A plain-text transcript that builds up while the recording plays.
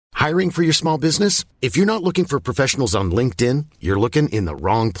Hiring for your small business? If you're not looking for professionals on LinkedIn, you're looking in the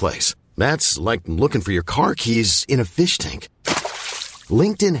wrong place. That's like looking for your car keys in a fish tank.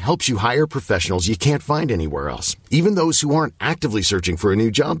 LinkedIn helps you hire professionals you can't find anywhere else, even those who aren't actively searching for a new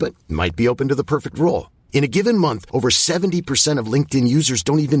job but might be open to the perfect role. In a given month, over 70% of LinkedIn users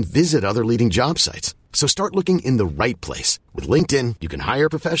don't even visit other leading job sites. So start looking in the right place. With LinkedIn, you can hire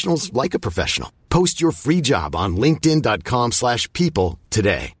professionals like a professional. Post your free job on linkedin.com/people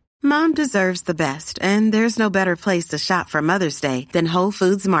today. Mom deserves the best, and there's no better place to shop for Mother's Day than Whole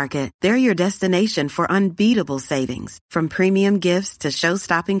Foods Market. They're your destination for unbeatable savings, from premium gifts to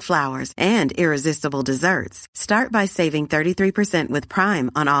show-stopping flowers and irresistible desserts. Start by saving 33% with Prime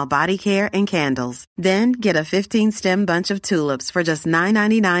on all body care and candles. Then get a 15-stem bunch of tulips for just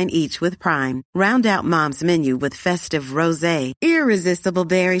 $9.99 each with Prime. Round out Mom's menu with festive rosé, irresistible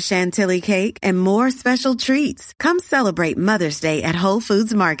berry chantilly cake, and more special treats. Come celebrate Mother's Day at Whole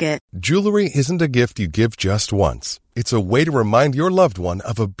Foods Market. Jewelry isn't a gift you give just once. It's a way to remind your loved one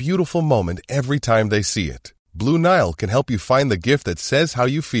of a beautiful moment every time they see it. Blue Nile can help you find the gift that says how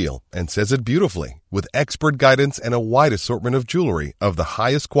you feel and says it beautifully, with expert guidance and a wide assortment of jewelry of the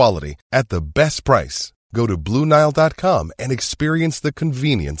highest quality at the best price. Go to BlueNile.com and experience the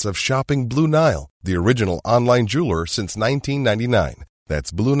convenience of shopping Blue Nile, the original online jeweler since 1999.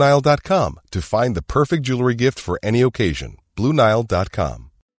 That's BlueNile.com to find the perfect jewelry gift for any occasion. BlueNile.com.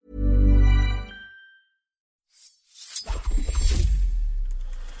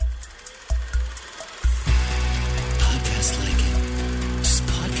 Podcast like it. Just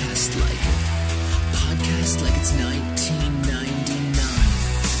podcast like it. Podcast like it's 1999.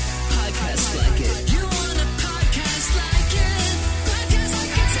 Podcast like it. You want a podcast like it? Podcast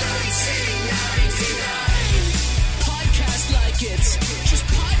like it's 1999. Podcast like it. Just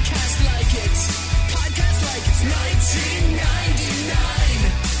podcast like it. Podcast like it's 1999.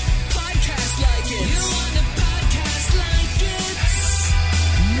 Podcast like it. You want a podcast like it?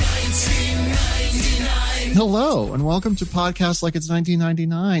 1999. Hello, and welcome to Podcast Like It's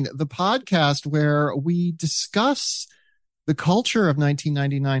 1999, the podcast where we discuss the culture of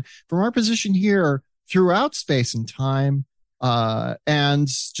 1999 from our position here throughout space and time, and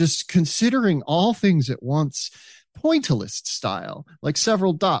just considering all things at once, pointillist style, like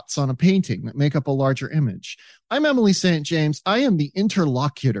several dots on a painting that make up a larger image. I'm Emily St. James. I am the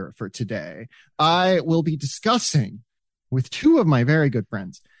interlocutor for today. I will be discussing with two of my very good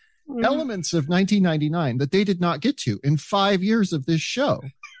friends elements of 1999 that they did not get to in 5 years of this show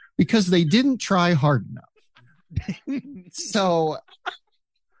because they didn't try hard enough. So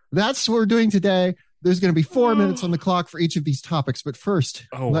that's what we're doing today. There's going to be 4 minutes on the clock for each of these topics. But first,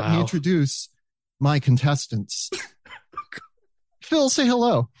 let me introduce my contestants. Phil, say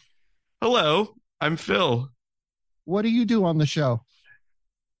hello. Hello, I'm Phil. What do you do on the show?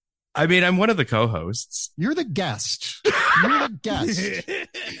 I mean, I'm one of the co-hosts. You're the guest. You're the guest.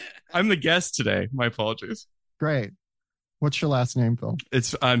 I'm the guest today. My apologies. Great. What's your last name, Phil?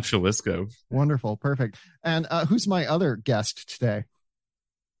 I'm Philisco. Wonderful. Perfect. And who's my other guest today?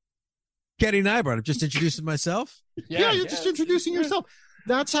 Kenny Nybart. I'm just introducing myself. Yeah, you're just introducing yourself.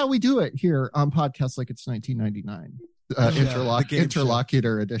 That's how we do it here on Podcasts Like It's 1999.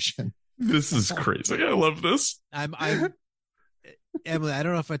 Interlocutor edition. This is crazy. I love this. I'm Emily, I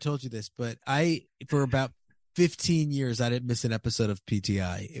don't know if I told you this, but for about 15 years, I didn't miss an episode of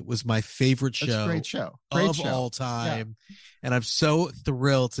PTI. It was my favorite show. That's a great show. All time. Yeah. And I'm so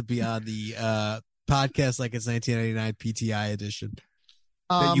thrilled to be on the Podcast Like It's 1999 PTI edition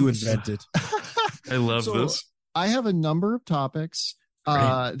that you invented. I love this. I have a number of topics.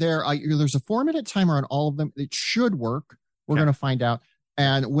 There's a 4-minute timer on all of them. It should work. We're going to find out.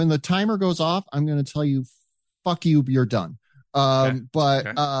 And when the timer goes off, I'm going to tell you, fuck you, you're done. Obviously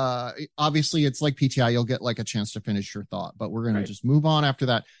it's like PTI, you'll get like a chance to finish your thought, but we're going to just move on after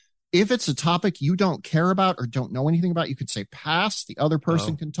that. If it's a topic you don't care about or don't know anything about, you could say pass. The other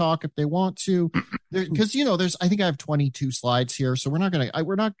person can talk if they want to, because I think I have 22 slides here, so we don't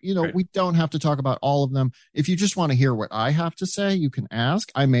have to talk about all of them. If you just want to hear what I have to say, you can ask.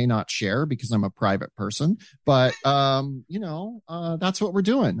 I may not share because I'm a private person, but that's what we're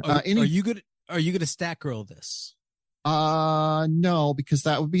doing. Are you going to stack roll this? No, because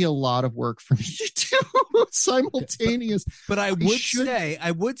that would be a lot of work for me to do simultaneous. But I would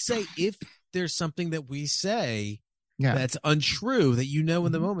say if there's something that we say that's untrue, that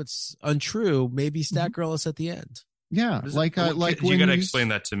in the moment's untrue, maybe stack roll us at the end. Yeah, you got to explain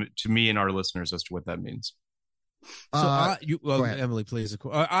that to me and our listeners as to what that means. So, Emily, please.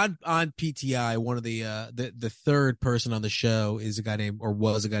 On PTI, one of the third person on the show was a guy named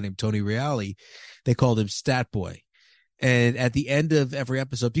Tony Reale. They called him Stat Boy. And at the end of every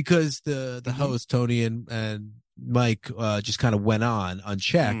episode, because the host, Tony and Mike, just kind of went on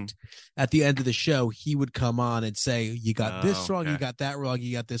unchecked, at the end of the show, he would come on and say, you got this wrong, you got that wrong,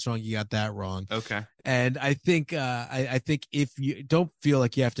 you got this wrong, you got that wrong. Okay. And I think I think if you don't feel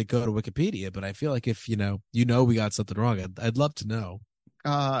like you have to go to Wikipedia, but I feel like if we got something wrong, I'd love to know.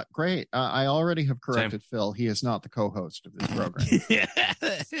 Great. I already have corrected Phil. He is not the co-host of this program.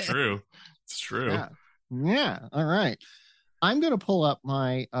 It's true. It's true. Yeah. All right. I'm going to pull up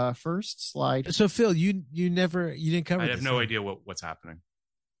my first slide. So Phil, you didn't cover. I have no idea what's happening.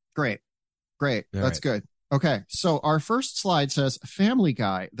 Great. All That's good. Okay. So our first slide says Family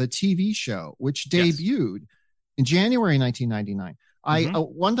Guy, the TV show, which debuted in January 1999.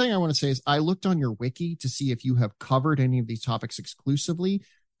 One thing I want to say is I looked on your wiki to see if you have covered any of these topics exclusively.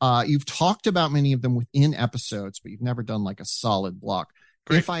 You've talked about many of them within episodes, but you've never done like a solid block.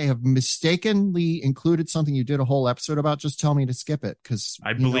 Great. If I have mistakenly included something you did a whole episode about, just tell me to skip it, because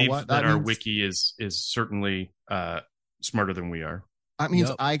I believe that our wiki is certainly smarter than we are. That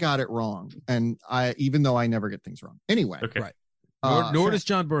means I got it wrong, and even though I never get things wrong. Anyway, right. Nor does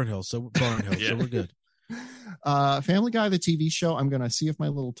John Barnhill, so so we're good. Family Guy, the TV show. I'm going to see if my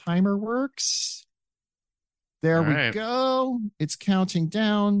little timer works. There we go. It's counting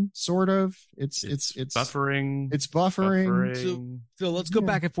down, sort of. It's buffering. It's buffering. So, Phil, let's go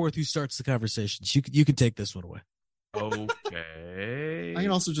back and forth. Who starts the conversations? You can take this one away. Okay. I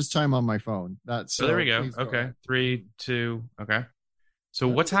can also just time on my phone. So there we go. Okay. 3, 2. Okay. So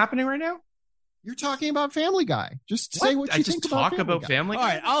what's happening right now? You're talking about Family Guy. Just say what you think about Family Guy. Family Guy. All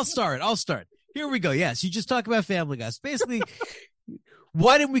right, I'll start. Here we go. Yes, you just talk about Family Guy. So basically,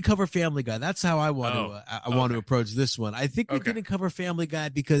 why didn't we cover Family Guy? That's how I want to approach this one. I think we didn't cover Family Guy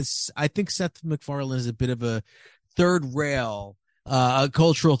because I think Seth MacFarlane is a bit of a third rail, a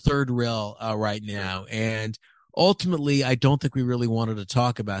cultural third rail right now, and ultimately, I don't think we really wanted to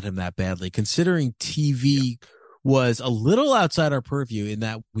talk about him that badly, considering TV was a little outside our purview in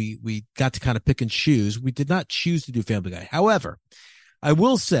that we got to kind of pick and choose. We did not choose to do Family Guy. However, I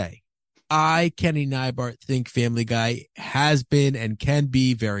will say, Kenny Neibart, think Family Guy has been and can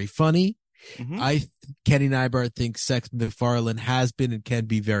be very funny. Mm-hmm. Kenny Neibart thinks Seth MacFarlane has been and can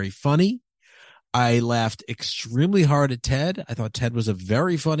be very funny. I laughed extremely hard at Ted. I thought Ted was a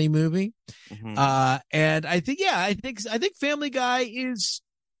very funny movie. Mm-hmm. And I think Family Guy is,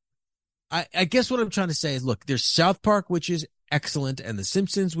 I guess what I'm trying to say is, look, there's South Park, which is excellent, and The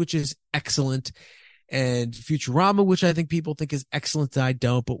Simpsons, which is excellent, and Futurama, which I think people think is excellent. I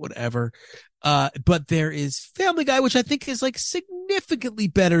don't, but whatever. But there is Family Guy, which I think is like significantly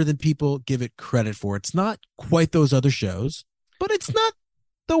better than people give it credit for. It's not quite those other shows, but it's not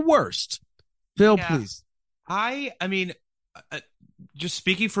the worst. Phil, please. I mean, just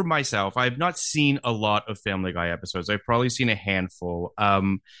speaking for myself, I've not seen a lot of Family Guy episodes. I've probably seen a handful.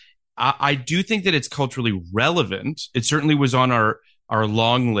 I do think that it's culturally relevant. It certainly was on our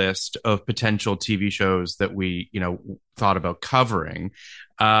long list of potential TV shows that we, thought about covering.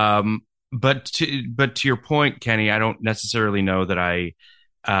 But to your point, Kenny, I don't necessarily know that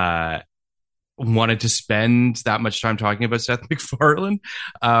I wanted to spend that much time talking about Seth MacFarlane.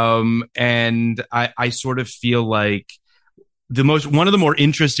 And I sort of feel like one of the more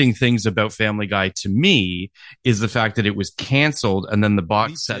interesting things about Family Guy to me is the fact that it was canceled, and then the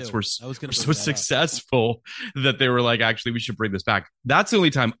box sets were so successful that they were like, actually, we should bring this back. That's the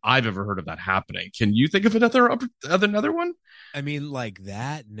only time I've ever heard of that happening. Can you think of another one? I mean, like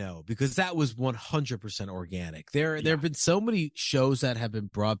that? No, because that was 100% organic. There have been so many shows that have been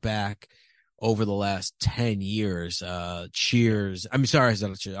brought back over the last 10 years, Cheers. I mean, sorry,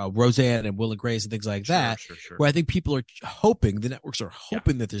 Roseanne and Will and Grace and things like that, sure. Where I think people are hoping, the networks are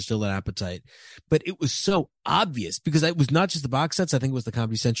hoping that there's still an appetite. But it was so obvious because it was not just the box sets. I think it was the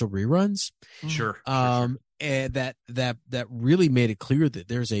Comedy Central reruns. Sure. And that really made it clear that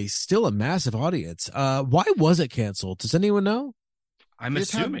there's still a massive audience. Why was it canceled? Does anyone know? I'm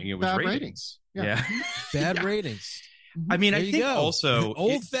assuming it was bad ratings. Yeah. Bad ratings. I mean, I think also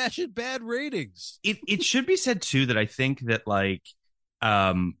old-fashioned bad ratings. It should be said too that I think that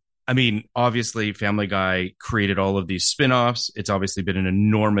I mean, obviously Family Guy created all of these spin-offs. It's obviously been an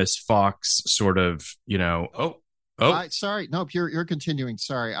enormous Fox sort of, sorry. Nope, you're continuing.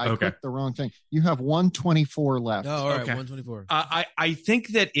 Sorry, I clicked the wrong thing. You have 124 left. Oh, all right, 124. I think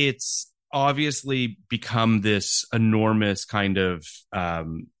that it's obviously become this enormous kind of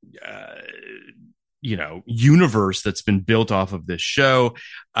universe that's been built off of this show.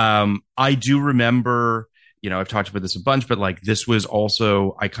 I do remember, I've talked about this a bunch, but like this was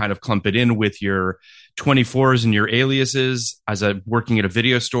also, I kind of clump it in with your 24s and your aliases as a working at a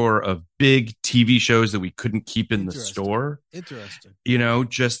video store of big TV shows that we couldn't keep in the store. Interesting. You know,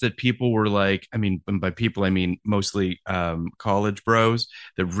 just that people were like, I mean, by people, I mean mostly college bros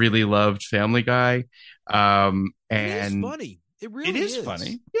that really loved Family Guy. And it is funny. It really is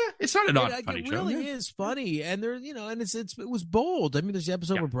funny. Yeah, it's not a not funny show. It really is funny, and there, you know, and it was bold. I mean, there's the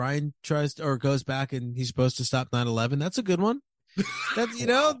episode where Brian tries to, or goes back and he's supposed to stop 9/11. That's a good one. That's, you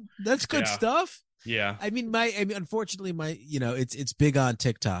know, that's good stuff. Yeah. I mean, unfortunately, it's big on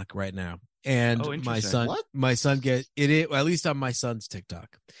TikTok right now, and my son gets it. Well, at least on my son's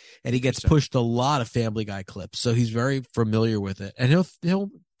TikTok, and he gets pushed a lot of Family Guy clips, so he's very familiar with it, and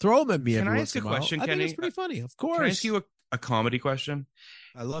he'll throw them at me. Can I ask a question, Kenny? I think it's pretty funny. Of course. Can I ask you a comedy question?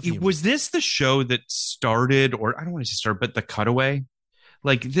 I love you. Was this the show that started, or I don't want to say start, but The Cutaway?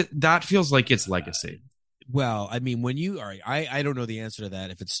 Like that feels like its legacy. Well, I mean, I don't know the answer to that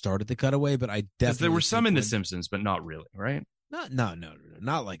if it started The Cutaway, but I definitely there were some in The Simpsons, but not really, right? No,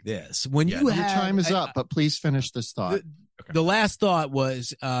 not like this. Your time is up, but please finish this thought. The last thought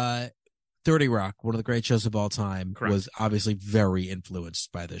was 30 Rock, one of the great shows of all time, Correct. was obviously very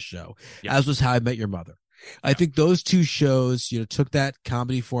influenced by this show, as was How I Met Your Mother. I think those two shows, you know, took that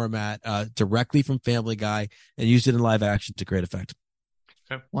comedy format directly from Family Guy and used it in live action to great effect.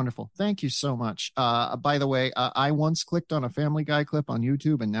 Okay. Wonderful. Thank you so much. By the way, I once clicked on a Family Guy clip on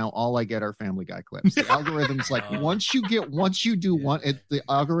YouTube, and now all I get are Family Guy clips. The algorithm's like, once you do one, the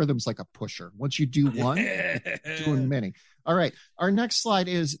algorithm's like a pusher. Once you do one, it's doing many. All right. Our next slide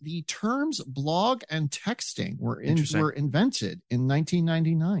is the terms blog and texting were invented in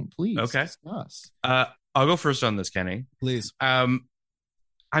 1999. Please discuss. I'll go first on this, Kenny. Please. I'm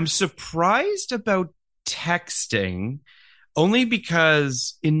surprised about texting only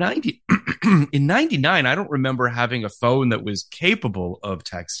because in 99, I don't remember having a phone that was capable of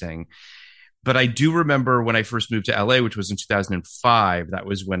texting. But I do remember when I first moved to LA, which was in 2005, that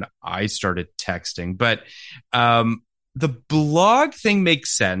was when I started texting. But the blog thing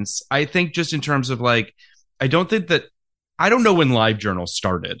makes sense. I think just in terms of like, I don't know when LiveJournal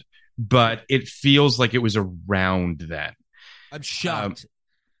started, but it feels like it was around then. I'm shocked.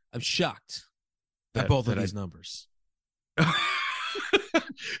 At both of these numbers.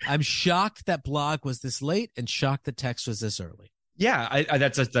 I'm shocked that blog was this late and shocked that text was this early. Yeah,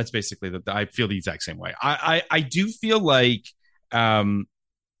 that's basically I feel the exact same way. I do feel like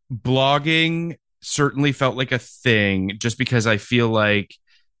blogging certainly felt like a thing just because I feel like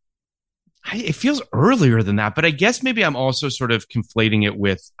it feels earlier than that, but I guess maybe I'm also sort of conflating it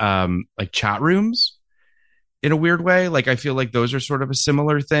with like chat rooms in a weird way. Like I feel like those are sort of a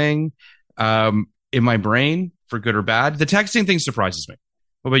similar thing in my brain, for good or bad. The texting thing surprises me.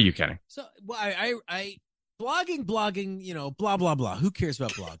 What about you, Kenny? So, well, I blogging, you know, blah blah blah. Who cares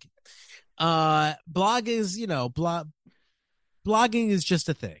about blogging? Blog is, you know, blogging is just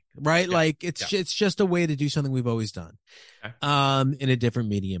a thing, right? Yeah. Like it's just a way to do something we've always done, in a different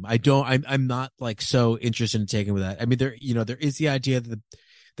medium. I'm not like so interested in taking with that. I mean, there is the idea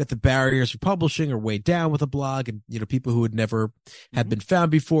that the barriers for publishing are way down with a blog, and you know, people who would never have been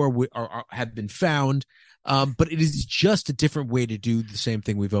found before have been found. But it is just a different way to do the same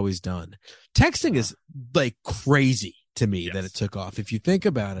thing we've always done. Texting is like crazy to me that it took off. If you think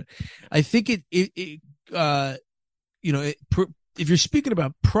about it, I think if you're speaking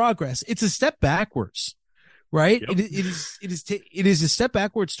about progress, it's a step backwards, right? Yep. It is a step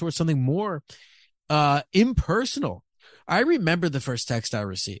backwards towards something more impersonal. I remember the first text I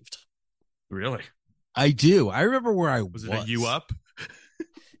received. Really? I do. I remember where I was. Was it a you up?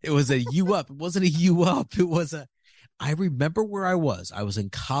 It was a you up. It wasn't a you up. I remember where I was. I was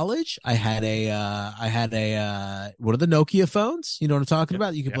in college. I had one of the Nokia phones. You know what I'm talking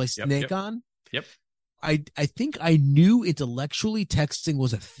about? You can play Snake on. Yep. I think I knew intellectually texting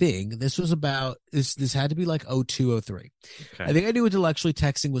was a thing. This was about this had to be like 02, 03. Okay. I think I knew intellectually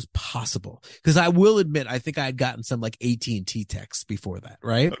texting was possible because I will admit I think I had gotten some like AT&T texts before that,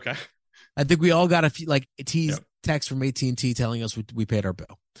 right? Okay. I think we all got a few like text from AT&T telling us we paid our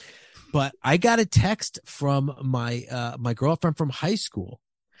bill. But I got a text from my my girlfriend from high school,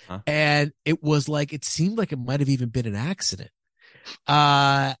 and it was like it seemed like it might have even been an accident.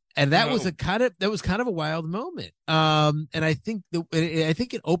 And that was kind of a wild moment. And I think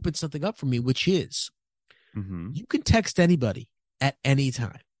it opened something up for me, which is you can text anybody at any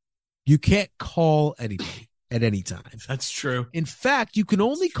time. You can't call anybody at any time. That's true. In fact, you can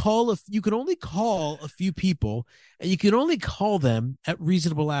only call a few people, and you can only call them at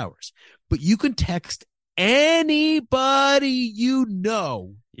reasonable hours. But you can text anybody you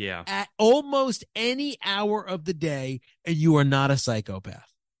know at almost any hour of the day, and you are not a psychopath.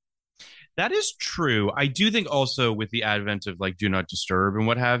 That is true. I do think also with the advent of like do not disturb and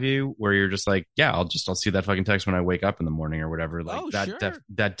what have you, where you're just like, yeah, I'll see that fucking text when I wake up in the morning or whatever. Like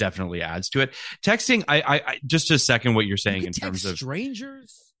that definitely adds to it. Texting, I just to second what you're saying in terms of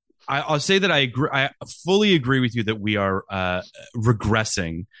strangers. I'll say that I agree. I fully agree with you that we are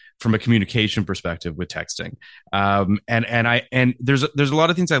regressing from a communication perspective with texting. And there's a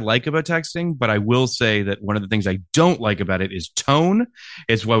lot of things I like about texting, but I will say that one of the things I don't like about it is tone.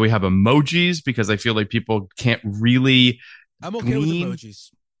 It's why we have emojis, because I feel like people can't really. I'm okay with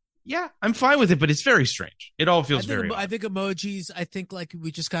emojis. Yeah, I'm fine with it, but it's very strange. It all feels very. I think emojis. I think like we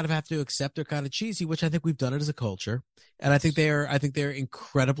just kind of have to accept they're kind of cheesy, which I think we've done it as a culture, and I think they're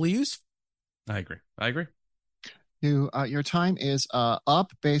incredibly useful. I agree. Your time is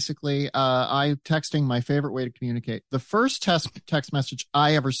up. Basically, I texting my favorite way to communicate. The first text message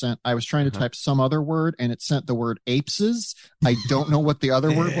I ever sent, I was trying to type some other word, and it sent the word apeses. I don't know what the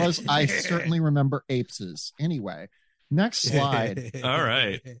other word was. I certainly remember apeses. Anyway, next slide. All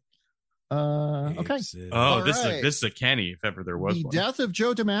right. Okay. Oh, this is a Kenny, if ever there was the one. death of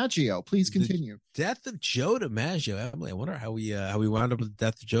Joe DiMaggio. Please continue. The death of Joe DiMaggio. Emily, I wonder how we wound up with the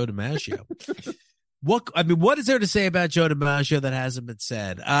death of Joe DiMaggio. What is there to say about Joe DiMaggio that hasn't been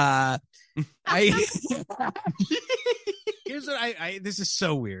said? This is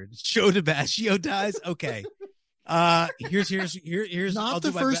so weird. Joe DiMaggio dies. Okay. Here's not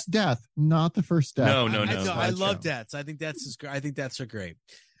the first death. Not the first death. No. I love deaths. I think deaths are great.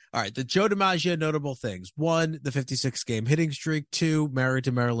 All right, the Joe DiMaggio notable things: 1, the 56-game hitting streak; 2, married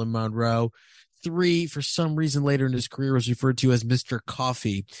to Marilyn Monroe; 3, for some reason later in his career was referred to as Mr.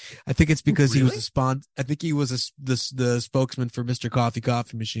 Coffee. I think it's because he was I think he was the spokesman for Mr. Coffee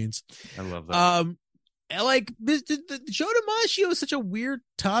coffee machines. I love that. Like the Joe DiMaggio is such a weird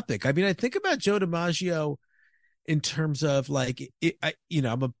topic. I mean, I think about Joe DiMaggio in terms of like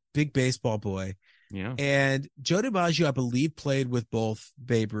I'm a big baseball boy. Yeah. And Joe DiMaggio, I believe, played with both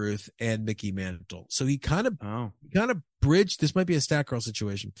Babe Ruth and Mickey Mantle. So he kind of bridged. This might be a Stat Girl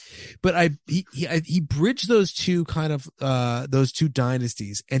situation, but he bridged those two those two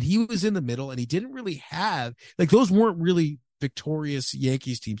dynasties, and he was in the middle, and he didn't really have those weren't really victorious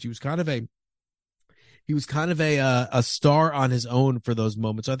Yankees teams. He was kind of a star on his own for those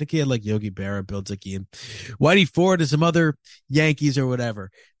moments. So I think he had like Yogi Berra, Bill Dickey, and Whitey Ford and some other Yankees or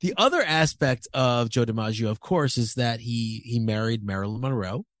whatever. The other aspect of Joe DiMaggio, of course, is that he married Marilyn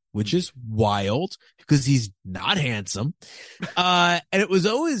Monroe, which is wild because he's not handsome. And it was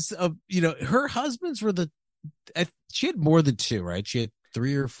always, her husbands were she had more than 2, right? She had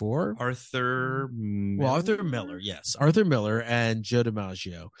 3 or 4. Arthur Miller, yes. Arthur Miller and Joe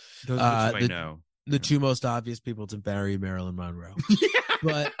DiMaggio. Those are the two I know. The two most obvious people to marry Marilyn Monroe.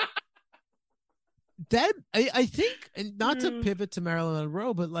 But that, I think, and not to pivot to Marilyn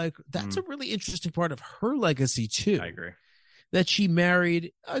Monroe, but that's a really interesting part of her legacy too. I agree. That she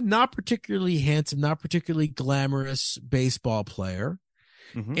married a not particularly handsome, not particularly glamorous baseball player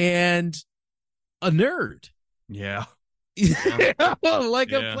and a nerd. Yeah. A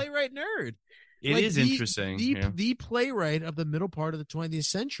playwright nerd. It is interesting. The playwright of the middle part of the 20th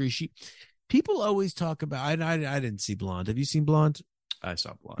century. People always talk about. I didn't see Blonde. Have you seen Blonde? I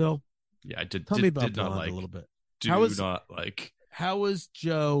saw Blonde. Bill? Yeah, I did. Tell me about Blonde a little bit. How was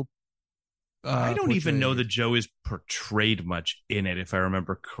Joe? I don't even know that Joe is portrayed much in it, if I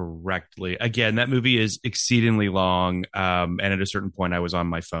remember correctly. Again, that movie is exceedingly long, and at a certain point, I was on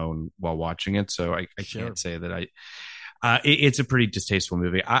my phone while watching it, so I can't say that it's a pretty distasteful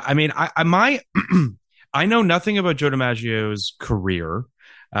movie. I know nothing about Joe DiMaggio's career.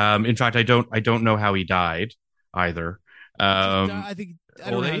 In fact, I don't know how he died either. I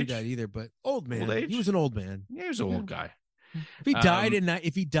don't know how he died either, but old man. Old age? He was an old man. Yeah, he was an old guy. If he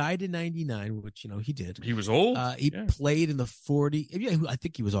died in 99, which he did, he was old. He played in the 40s. Yeah, I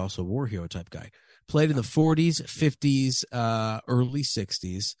think he was also a war hero type guy. Played in the 40s, 50s, early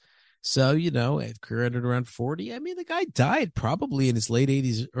 60s. So career ended around 40. I mean, the guy died probably in his late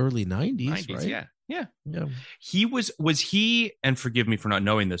 80s, early 90s, right? Yeah. He was he, and forgive me for not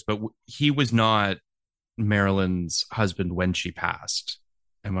knowing this, but he was not Marilyn's husband when she passed.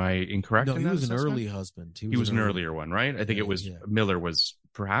 Am I incorrect? No, he was an early husband. He was an earlier one, right? I think it was Miller was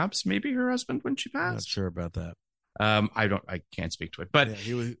perhaps maybe her husband when she passed. I'm not sure about that. I can't speak to it, but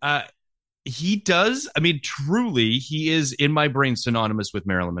he does. I mean, truly, he is in my brain synonymous with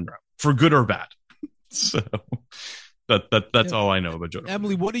Marilyn Monroe, for good or bad. So that's all I know about Joe DiMaggio.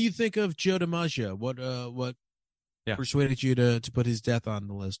 Emily, what do you think of Joe DiMaggio? What persuaded you to put his death on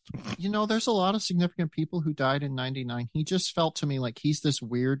the list? There's a lot of significant people who died in 99. He just felt to me like he's this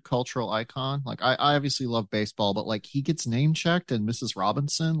weird cultural icon. Like I obviously love baseball, but like he gets name checked and Mrs.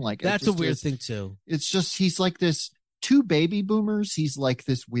 Robinson. Like that's a weird thing too. It's just, he's like this, two baby boomers. He's like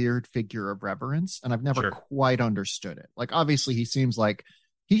this weird figure of reverence. And I've never quite understood it. Like, obviously he seems like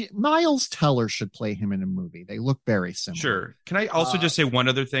Miles Teller should play him in a movie. They look very similar. Sure. Can I also just say one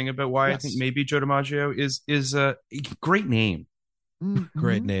other thing about why I think maybe Joe DiMaggio is a great name. Mm-hmm.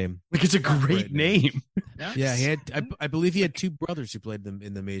 Great name. Like, it's a great name. Yes. Yeah, he had. I believe he had two brothers who played them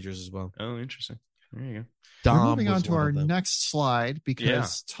in the majors as well. Oh, interesting. There you go. We're moving on to our next slide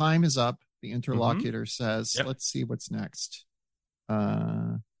because time is up. The interlocutor says, "Let's see what's next."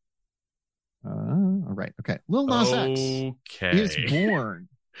 All right. Okay. Lil Nas X is born.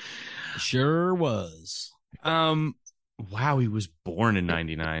 Sure was. Wow, he was born in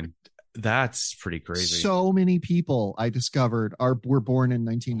 99. That's pretty crazy. So many people I discovered were born in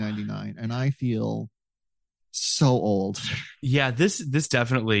 1999, and I feel so old. Yeah, this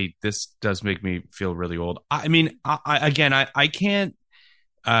does make me feel really old. I mean, I can't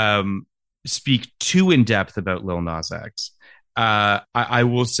speak too in depth about Lil Nas X. I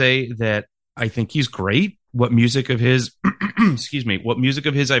will say that I think he's great. What music of his, what music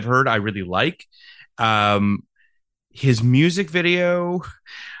of his I've heard, I really like. His music video,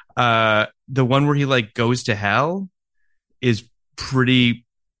 the one where he like goes to hell, is pretty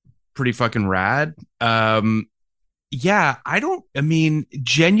fucking rad.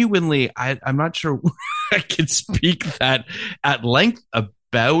 Genuinely, I'm not sure I can speak that at length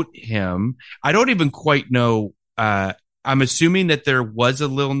about him. I don't even quite know. I'm assuming that there was a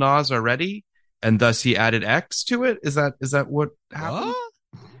Lil Nas already, and thus he added X to it. Is that what happened?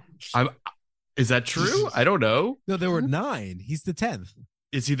 What? Is that true? I don't know. No, there were 9. He's the 10th.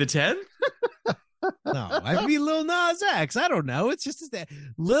 Is he the 10th? No, I mean Lil Nas X. I don't know. It's just that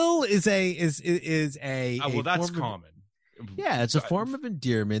Lil is a well, that's common. Yeah, it's a form of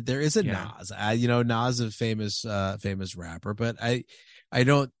endearment. There is a Nas. Nas is a famous rapper, but I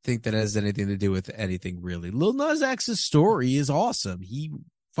don't think that has anything to do with anything really. Lil Nas X's story is awesome. He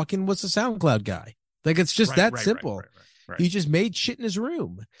fucking was a SoundCloud guy. Like, it's just that simple. Right. He just made shit in his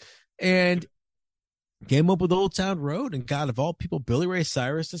room and came up with Old Town Road, and God, of all people, Billy Ray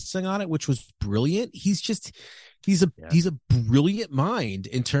Cyrus to sing on it, which was brilliant. He's a brilliant mind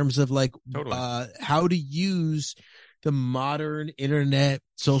in terms of like how to use the modern internet,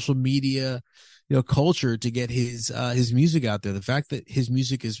 social media, culture to get his music out there. The fact that his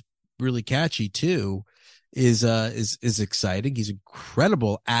music is really catchy too is exciting. He's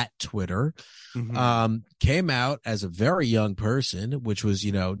incredible at Twitter. Mm-hmm. Came out as a very young person, which was,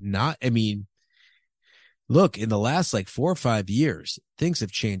 look, in the last like 4 or 5 years, things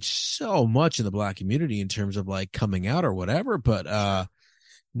have changed so much in the Black community in terms of like coming out or whatever. But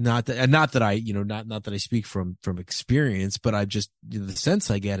not that I speak from experience, but I just, the sense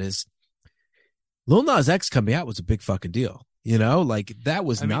I get is Lil Nas X coming out was a big fucking deal. Like that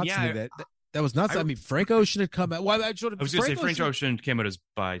was something that was not. I mean, Frank Ocean had come out. Well, I was going to say Frank Ocean came out as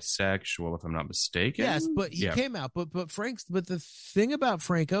bisexual, if I'm not mistaken. Yes, but he came out. But the thing about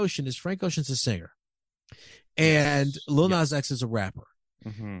Frank Ocean is Frank Ocean's a singer, and Lil Nas X is a rapper.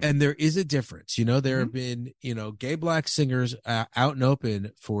 Mm-hmm. And there is a difference. There have been, gay Black singers out and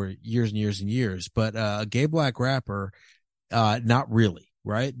open for years and years and years, but a gay Black rapper, not really.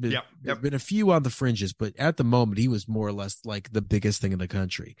 Right. There's been a few on the fringes, but at the moment he was more or less like the biggest thing in the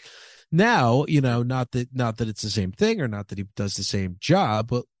country. Now, not that it's the same thing or not that he does the same job,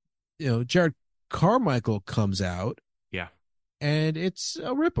 but Jared Carmichael comes out. Yeah. And it's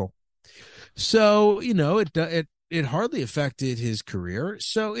a ripple. So, it hardly affected his career.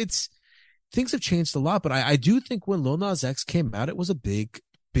 So things have changed a lot, but I do think when Lil Nas X came out, it was a big,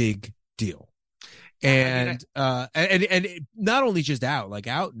 big deal. And not only just out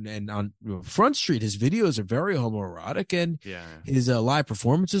and on Front Street, his videos are very homoerotic, and his live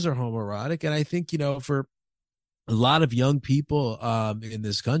performances are homoerotic. And I think, for a lot of young people in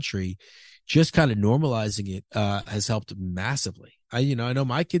this country, just kind of normalizing it has helped massively. I know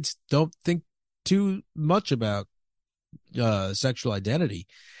my kids don't think too much about sexual identity.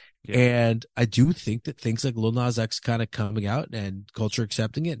 Yeah. And I do think that things like Lil Nas X kind of coming out and culture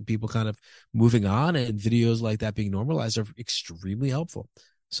accepting it and people kind of moving on and videos like that being normalized are extremely helpful.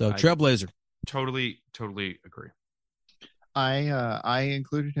 So Trailblazer. Totally agree. I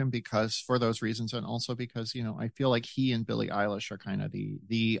included him because for those reasons, and also because I feel like he and Billie Eilish are kind of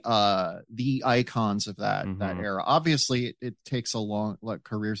the icons of that era. Obviously, it takes a long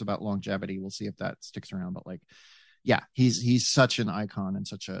careers about longevity. We'll see if that sticks around, but yeah, he's such an icon and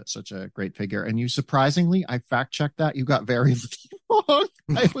such a great figure. And you surprisingly, I fact checked that, you got very little wrong.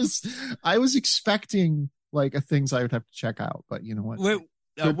 I was expecting like things I would have to check out, but you know what? Wait,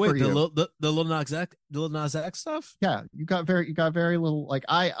 the Lil Nas X stuff? Yeah, you got very little. Like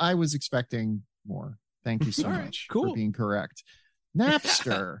I was expecting more. Thank you so much for being correct.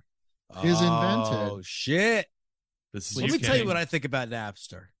 Napster is invented. Oh shit! Let me tell you what I think about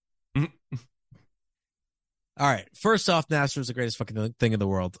Napster. All right. First off, Napster is the greatest fucking thing in the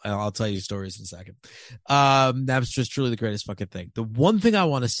world. I'll tell you stories in a second. Napster is truly the greatest fucking thing. The one thing I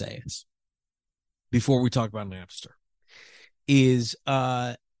want to say is, before we talk about Napster, is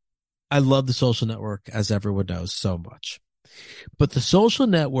I love The Social Network, as everyone knows, so much. But The Social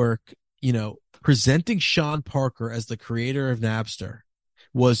Network, you know, presenting Sean Parker as the creator of Napster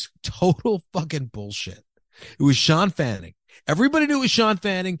was total fucking bullshit. It was Sean Fanning. Everybody knew it was Sean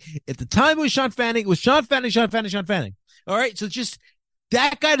Fanning. At the time it was Sean Fanning. It was Sean Fanning. All right. So just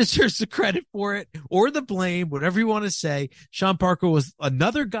that guy deserves the credit for it or the blame, whatever you want to say. Sean Parker was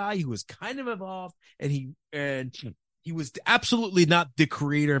another guy who was kind of involved, and he was absolutely not the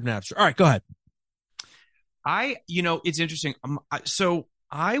creator of Napster. All right, go ahead. It's interesting. So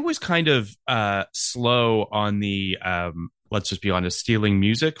I was kind of slow on the let's just be honest, stealing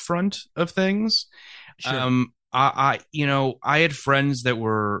music front of things. Sure. I had friends that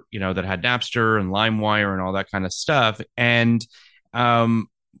were, that had Napster and LimeWire and all that kind of stuff. And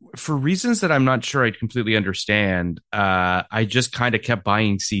for reasons that I'm not sure I completely understand, I just kind of kept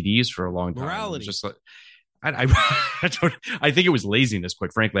buying CDs for a long time. Morality. Just like, I think it was laziness,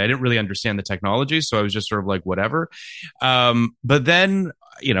 quite frankly. I didn't really understand the technology, so I was just sort of like, whatever. But then,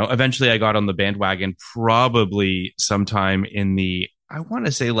 eventually I got on the bandwagon, probably sometime in I want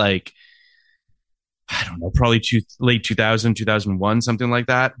to say like, I don't know, probably late 2000, 2001, something like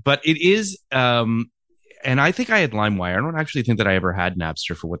that. But it is, and I think I had LimeWire. I don't actually think that I ever had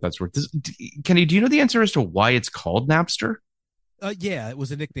Napster, for what that's worth. Kenny, do you know the answer as to why it's called Napster? Yeah, it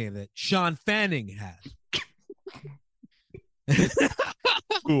was a nickname that Sean Fanning had.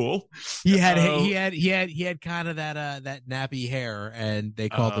 Cool. He had kind of that nappy hair, and they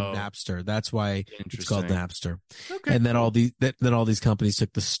called him Napster. That's why it's called Napster. Okay. And then all these companies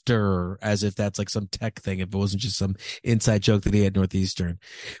took the stir as if that's like some tech thing, if it wasn't just some inside joke that he had Northeastern.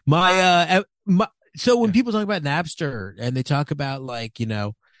 So when people talk about Napster and they talk about like,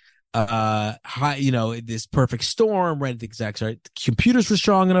 this perfect storm, right? The exact right. Computers were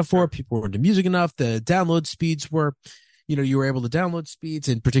strong enough for it. People were into music enough. The download speeds were, you were able to download speeds,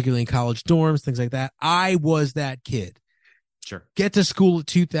 and particularly in college dorms, things like that. I was that kid. Sure. Get to school at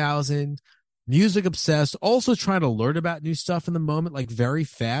 2000, music obsessed, also trying to learn about new stuff in the moment, like very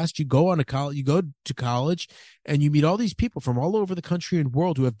fast. You go to college and you meet all these people from all over the country and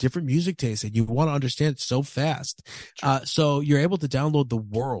world who have different music tastes, and you want to understand it so fast. Sure. So you're able to download the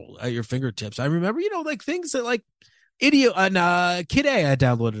world at your fingertips. I remember, like things that like Kid A I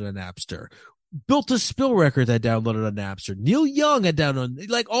downloaded on Napster. Built to Spill record I downloaded on Napster. Neil Young I downloaded,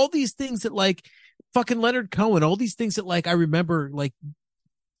 like all these things that like fucking Leonard Cohen, all these things that like I remember like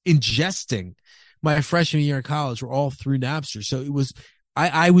ingesting my freshman year in college were all through Napster. So it was,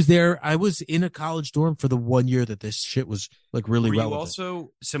 I was there. I was in a college dorm for the 1 year that this shit was like really relevant. You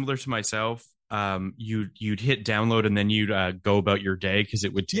also, similar to myself, you'd hit download and then you'd go about your day because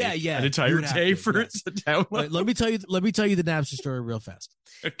it would take an entire day for it to download. Right, let me tell you the Napster story real fast.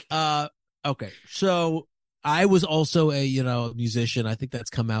 Okay. So I was also a musician. I think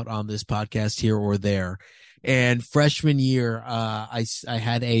that's come out on this podcast here or there. And freshman year, I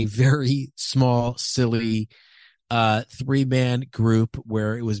had a very small, silly 3-man group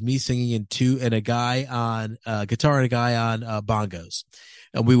where it was me singing and a guy on guitar and a guy on bongos.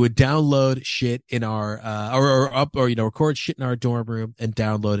 And we would download shit in our record shit in our dorm room and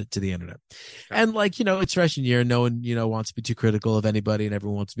download it to the internet. And like, it's freshman year, no one, wants to be too critical of anybody, and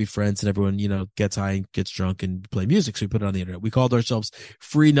everyone wants to be friends, and everyone, gets high and gets drunk and play music. So we put it on the internet. We called ourselves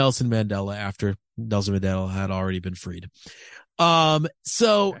Free Nelson Mandela after Nelson Mandela had already been freed.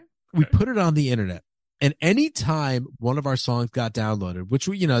 We put it on the internet, and anytime one of our songs got downloaded, which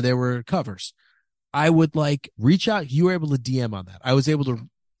they were covers, I would like reach out. You were able to DM on that. I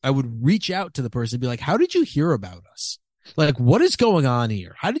would reach out to the person and be like, how did you hear about us? Like, what is going on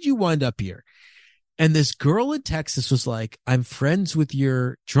here? How did you wind up here? And this girl in Texas was like, I'm friends with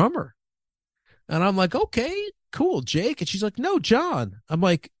your drummer. And I'm like, okay, cool, Jake. And she's like, no, John. I'm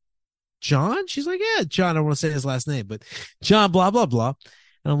like, John? She's like, yeah, John. I don't want to say his last name, but John, blah, blah, blah.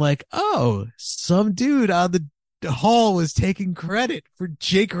 And I'm like, oh, some dude on the hall was taking credit for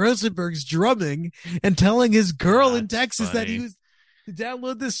Jake Rosenberg's drumming and telling his girl in Texas that he was to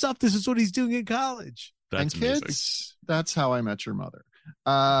download this stuff. This is what he's doing in college. That's and amazing. kids, that's How I Met Your Mother.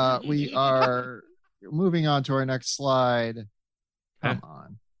 We are moving on to our next slide. Come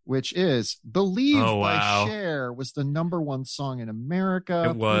on. Which is Believe by Cher was the #1 song in America.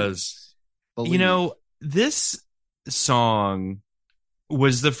 It was. Believe. This song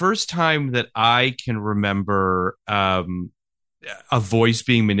was the first time that I can remember a voice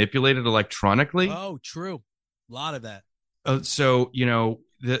being manipulated electronically. Oh, true. A lot of that. So,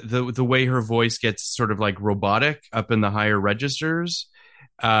 the way her voice gets sort of like robotic up in the higher registers,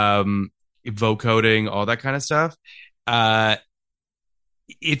 vocoding, all that kind of stuff.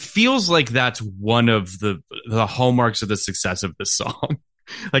 It feels like that's one of the hallmarks of the success of this song.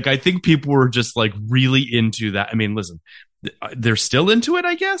 Like, I think people were just like really into that. I mean, listen, they're still into it,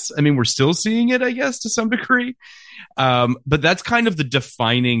 I guess. I mean, we're still seeing it, I guess, to some degree. But that's kind of the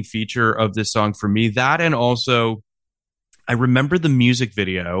defining feature of this song for me. That, and also I remember the music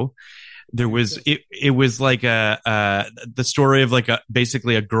video. There was, it was like the story of like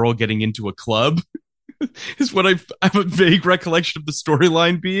basically a girl getting into a club. Is what I have a vague recollection of the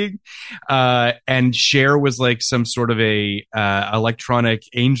storyline being, and Cher was like some sort of a electronic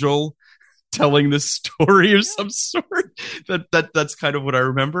angel telling this story of some sort. That's kind of what I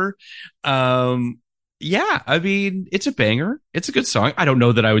remember. Yeah, I mean, it's a banger. It's a good song. I don't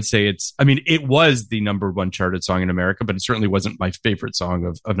know that I would say it's. I mean, it was the #1 charted song in America, but it certainly wasn't my favorite song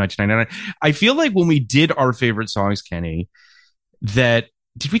of 1999. I feel like when we did our favorite songs, Kenny, that.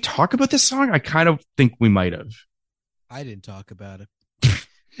 Did we talk about this song? I kind of think we might have. I didn't talk about it.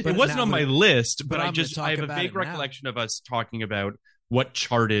 It wasn't on my list, but I have a vague recollection of us talking about what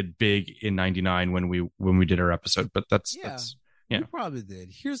charted big in '99 when we did our episode. But that's you probably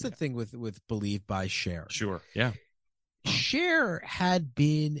did. Here's the thing with Believe by Cher. Sure, yeah. Cher had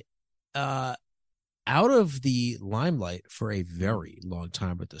been out of the limelight for a very long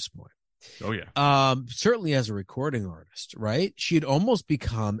time at this point. Oh yeah. Certainly as a recording artist, right? She had almost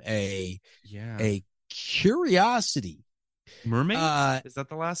become a curiosity. Mermaids? Is that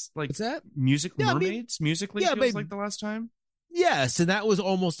the last like? What's that? Mermaids? I mean, musically feels like the last time. Yes, and that was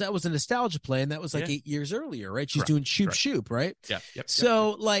a nostalgia play, and that was like 8 years earlier, right? She's doing Shoop Shoop, right? Yeah. Yep,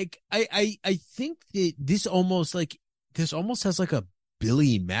 so like I think that this almost has like a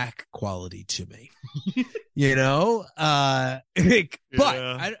Billy Mack quality to me, but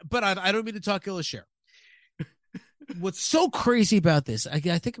I don't mean to talk ill of Cher. What's so crazy about this? I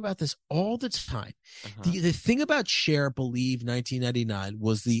think about this all the time. The thing about Cher, Believe 1999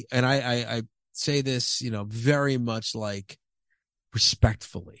 was and I say this, very much like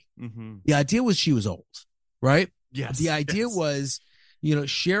respectfully. Mm-hmm. The idea was she was old, right? Yes. The idea was,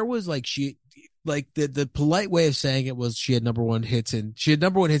 Cher was like the polite way of saying it was she had #1 hits in the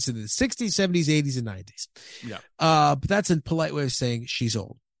 60s, 70s, 80s, and 90s. Yeah. But that's a polite way of saying she's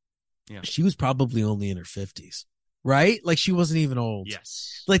old. Yeah. She was probably only in her 50s, right? Like she wasn't even old.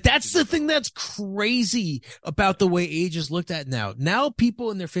 Yes. Like that's the thing that's crazy about the way age is looked at now. Now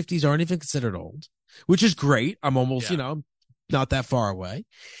people in their 50s aren't even considered old, which is great. I'm almost, not that far away.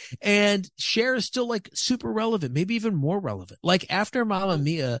 And Cher is still like super relevant, maybe even more relevant. Like after Mamma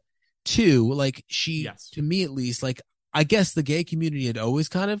Mia 2, like she, to me at least, like I guess the gay community had always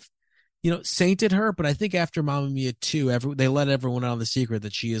kind of, sainted her, but I think after Mamma Mia 2, they let everyone out on the secret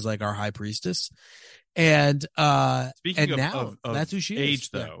that she is like our high priestess. And speaking of that's who she age is.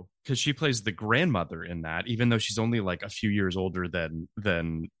 Though, because she plays the grandmother in that, even though she's only like a few years older than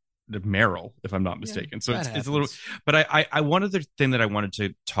Meryl, if I'm not mistaken. So it's a little, but I one other thing that I wanted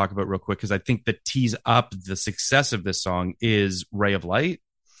to talk about real quick, because I think that tees up the success of this song is Ray of Light.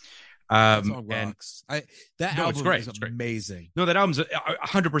 That song rocks. That album great. is amazing. No, that album's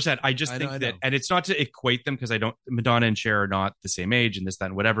 100%. I just think that, and it's not to equate them because Madonna and Cher are not the same age and this, that,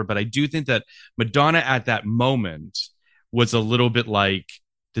 and whatever, but I do think that Madonna at that moment was a little bit like,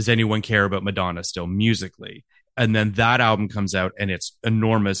 does anyone care about Madonna still musically? And then that album comes out and it's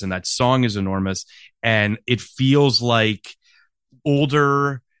enormous, and that song is enormous, and it feels like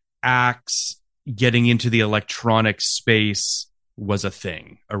older acts getting into the electronic space was a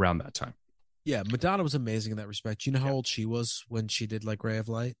thing around that time. Yeah, Madonna was amazing in that respect. You know how old she was when she did like Ray of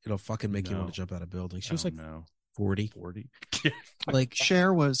Light? It'll fucking make you want to jump out of buildings. She was like 40. Like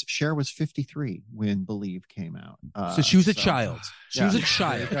Cher was 53 when Believe came out. So she was a child. She was a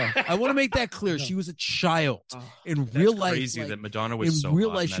child. I want to make that clear. She was a child in real life. Crazy that Madonna was in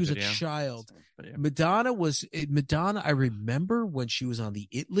real life. She was a child. Madonna. I remember when she was on the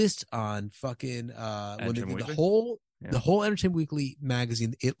It List on fucking when they did the whole Entertainment Weekly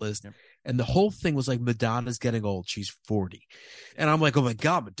magazine, the It List, and the whole thing was like Madonna's getting old. She's 40, and I'm like, oh my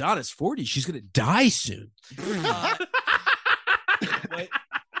god, Madonna's 40. She's gonna die soon. But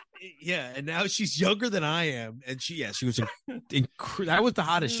Yeah, and now she's younger than I am, and she was that was the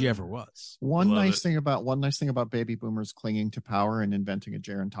hottest she ever was. One nice thing about baby boomers clinging to power and inventing a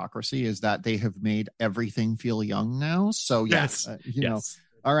gerontocracy is that they have made everything feel young now. So yes, you know.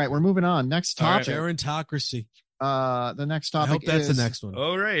 All right, we're moving on. Next topic, gerontocracy. The next topic. I hope that's the next one.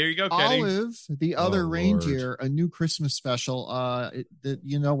 All right, here you go, Kenny. Olive, the other reindeer, a new Christmas special.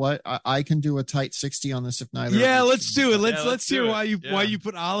 You know what? I can do a tight 60 on this if neither. Yeah, let's do it. Let's hear why you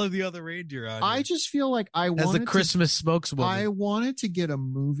put Olive, the other reindeer on. I just feel like as the Christmas spokeswoman. I wanted to get a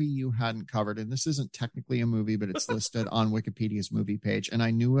movie you hadn't covered, and this isn't technically a movie, but it's listed on Wikipedia's movie page. And I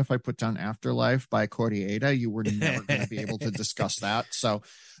knew if I put down Afterlife by Cordiata, you were never going to be able to discuss that. So.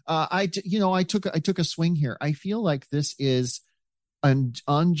 I took a swing here. I feel like this is an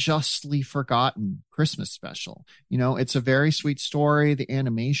unjustly forgotten Christmas special. You know, it's a very sweet story. The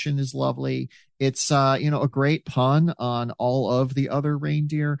animation is lovely. It's a great pun on all of the other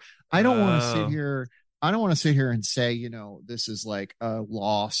reindeer. I don't want to sit here and say, you know, this is like a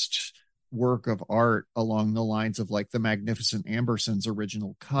lost work of art along the lines of like the Magnificent Ambersons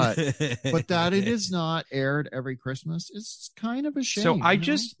original cut, but that it is not aired every Christmas is kind of a shame. So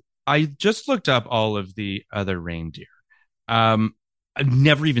I just looked up all of the other reindeer. I've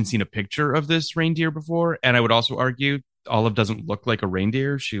never even seen a picture of this reindeer before, and I would also argue Olive doesn't look like a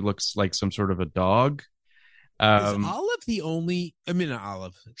reindeer. She looks like some sort of a dog. Is Olive the only? I mean,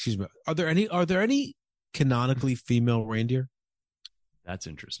 Olive. Excuse me. Are there any canonically female reindeer? That's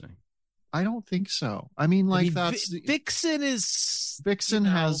interesting. I don't think so. I mean, that's Vixen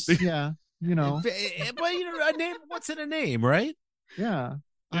has but a name. What's in a name, right? Yeah.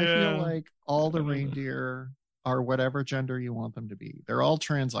 I feel like all the reindeer are whatever gender you want them to be. They're all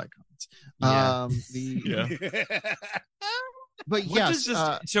trans icons. But yes.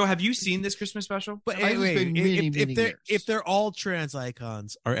 So have you seen this Christmas special? But if they're all trans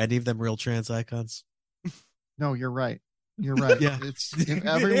icons, are any of them real trans icons? No, you're right. You're right. Yeah. If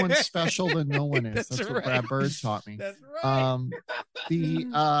everyone's special, then no one is. That's what Brad Bird taught me. That's right.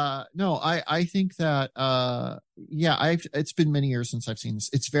 I think that it's been many years since I've seen this.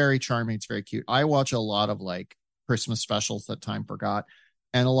 It's very charming. It's very cute. I watch a lot of like Christmas specials that time forgot,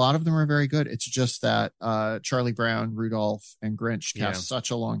 and a lot of them are very good. It's just that Charlie Brown, Rudolph, and Grinch cast such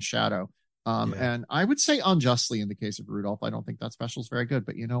a long shadow. And I would say unjustly in the case of Rudolph, I don't think that special is very good,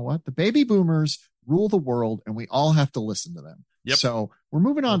 but you know what? The baby boomers rule the world and we all have to listen to them. Yep. So we're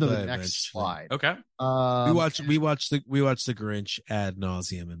moving on to the next slide. Okay. We watched the Grinch ad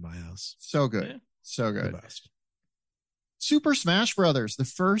nauseum in my house. So good. Yeah. So good. Super Smash Brothers, the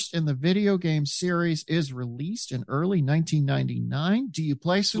first in the video game series, is released in early 1999. Do you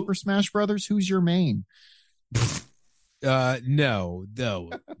play Super Smash Brothers? Who's your main? No.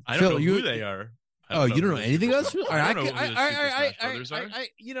 I don't know who they are. You don't know anything else? I don't know who the Super Smash Brothers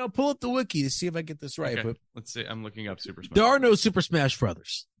are. Pull up the wiki to see if I get this right. Okay. But let's see. I'm looking up Super Smash. There are no Super Smash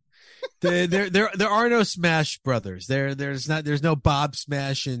Brothers. there are no Smash Brothers. There's no Bob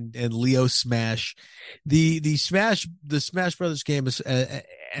Smash and Leo Smash. The Smash Brothers game is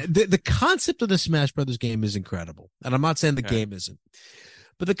the concept of the Smash Brothers game is incredible, and I'm not saying the game isn't.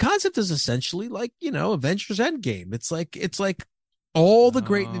 But the concept is essentially like, Avengers Endgame. It's like all the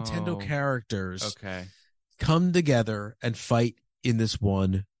great Nintendo characters come together and fight in this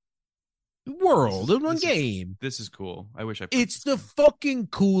one world, in one game. This is cool. I wish I played It's the fucking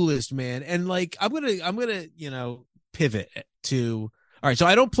coolest, man. And like I'm gonna pivot to all right, so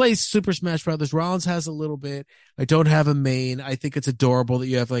I don't play Super Smash Brothers. Rollins has a little bit. I don't have a main. I think it's adorable that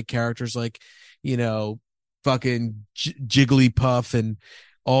you have like characters like, fucking Jigglypuff and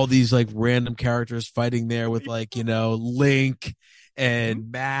all these like random characters fighting there with like, Link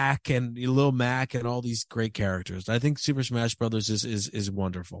and Mac and Lil Mac and all these great characters. I think Super Smash Brothers is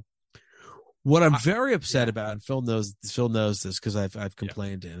wonderful. What I'm very upset about, and Phil knows this because I've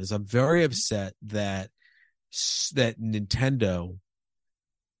complained to him, is I'm very upset that Nintendo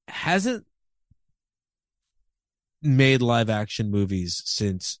hasn't made live action movies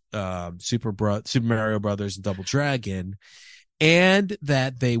since Super Mario Brothers and Double Dragon, and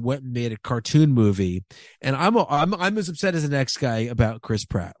that they went and made a cartoon movie. And I'm as upset as the next guy about Chris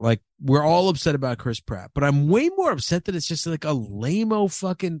Pratt. Like, we're all upset about Chris Pratt, but I'm way more upset that it's just like a lame-o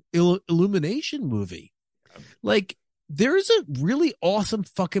fucking Illumination movie. Like, there's a really awesome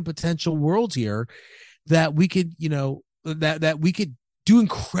fucking potential world here that we could, that we could do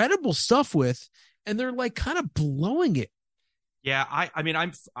incredible stuff with, and they're like kind of blowing it. Yeah, I mean,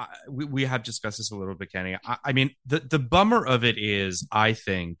 we have discussed this a little bit, Kenny. I mean, the bummer of it is, I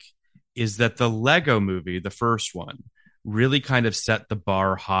think, is that the Lego movie, the first one, really kind of set the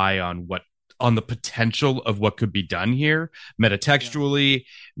bar high on what on the potential of what could be done here metatextually,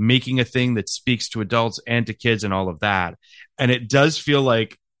 making a thing that speaks to adults and to kids and all of that. And it does feel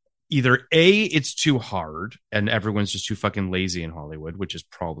like either A, it's too hard and everyone's just too fucking lazy in Hollywood, which is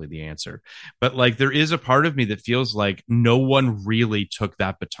probably the answer. But like, there is a part of me that feels like no one really took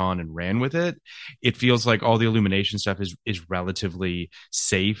that baton and ran with it. It feels like all the Illumination stuff is relatively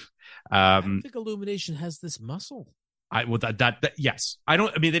safe. I don't think Illumination has this muscle. Yes.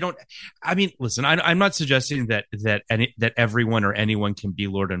 Listen, I'm not suggesting that everyone or anyone can be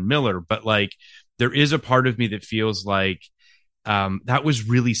Lord and Miller, but like, there is a part of me that feels like that was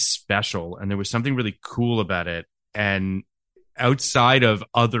really special and there was something really cool about it. And outside of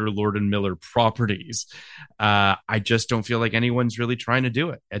other Lord and Miller properties, I just don't feel like anyone's really trying to do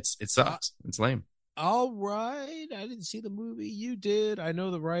it. It sucks. It's lame. All right. I didn't see the movie. You did. I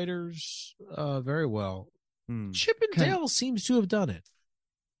know the writers very well. Chip and Dale seems to have done it.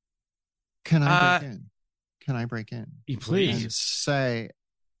 Can I break in? Please. And say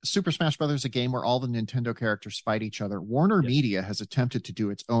Super Smash Brothers, a game where all the Nintendo characters fight each other. Warner Media has attempted to do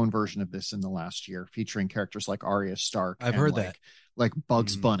its own version of this in the last year, featuring characters like Arya Stark. I've heard that. Like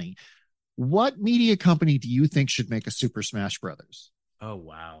Bugs Bunny. What media company do you think should make a Super Smash Brothers? Oh,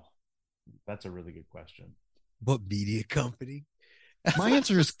 wow. That's a really good question. What media company? My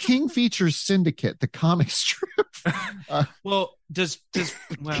answer is King Features Syndicate, the comic strip. Well, wait,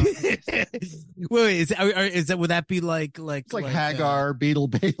 would that be like it's like Hagar, Beetle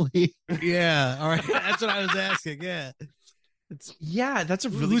Bailey? Yeah, all right. That's what I was asking. Yeah, that's a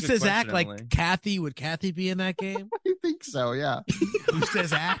really who good says question, act Emily. like Kathy? Would Kathy be in that game? I think so. Yeah. Who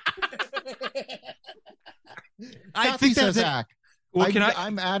says act? I think says act. Well,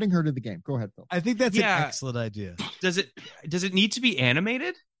 I'm adding her to the game. Go ahead, Phil. I think that's an excellent idea. Does it need to be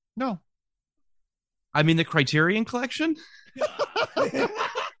animated? No. I mean, the Criterion Collection?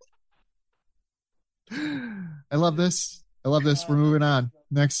 I love this. We're moving on.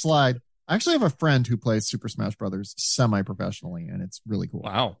 Next slide. I actually have a friend who plays Super Smash Brothers semi-professionally, and it's really cool.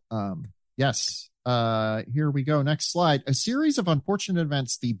 Wow. Yes. Here we go. Next slide. A series of unfortunate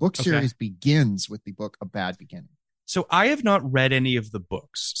events. The book series begins with the book A Bad Beginning. So I have not read any of the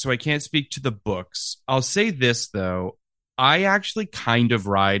books, so I can't speak to the books. I'll say this, though. I actually kind of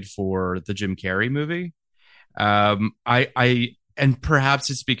ride for the Jim Carrey movie. And perhaps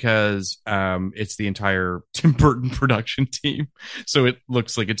it's because it's the entire Tim Burton production team. So it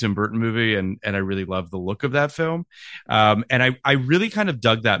looks like a Tim Burton movie, and I really love the look of that film. And I really kind of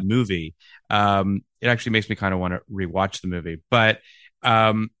dug that movie. It actually makes me kind of want to rewatch the movie. But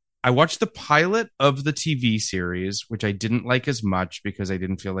I watched the pilot of the TV series, which I didn't like as much because I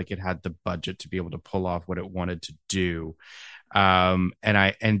didn't feel like it had the budget to be able to pull off what it wanted to do. And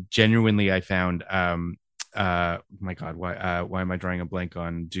genuinely I found, my God, why am I drawing a blank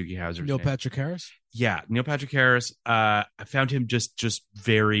on Doogie Howser's Neil name? Patrick Harris? Yeah, Neil Patrick Harris. I found him just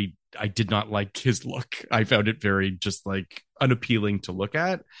very, I did not like his look. I found it very just like unappealing to look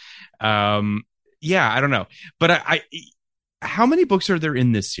at. Yeah, I don't know. But I how many books are there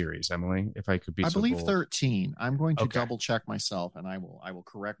in this series, Emily? If I could be, I so believe bold. 13. I'm going to double check myself, and I will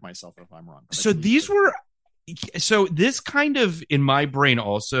correct myself if I'm wrong. So this kind of in my brain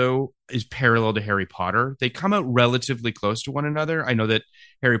also is parallel to Harry Potter. They come out relatively close to one another. I know that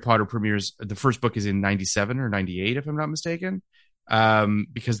Harry Potter premieres. The first book is in 97 or 98, if I'm not mistaken,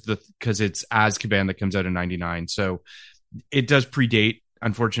 because it's Azkaban that comes out in 99. So it does predate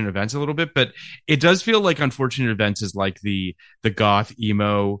Unfortunate Events a little bit, but it does feel like Unfortunate Events is like the goth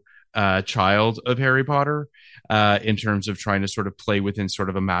emo child of Harry Potter in terms of trying to sort of play within sort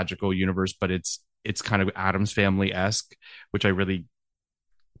of a magical universe, but it's kind of Addams Family-esque, which I really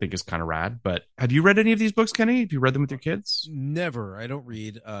think is kind of rad. But have you read any of these books, Kenny? Have you read them with your kids? Never. I don't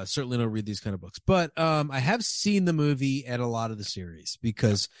read. Certainly don't read these kind of books. But I have seen the movie and a lot of the series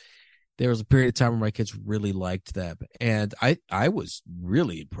because there was a period of time where my kids really liked them, and I was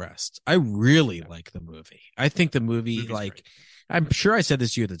really impressed. I really like the movie. I think the movie, like, great. I'm sure I said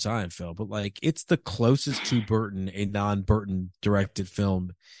this to you at the time, Phil, but like, it's the closest to Burton, a non-Burton directed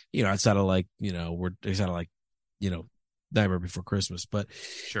film, outside of like, Nightmare Before Christmas, but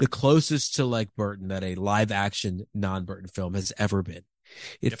the closest to like Burton that a live action non-Burton film has ever been.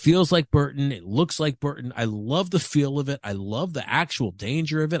 It feels like Burton. It looks like Burton. I love the feel of it. I love the actual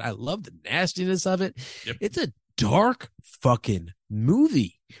danger of it. I love the nastiness of it. Yep. It's a dark fucking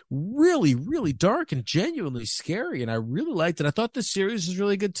movie. Really, really dark and genuinely scary. And I really liked it. I thought the series was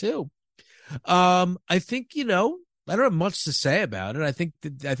really good too. I think, I don't have much to say about it. I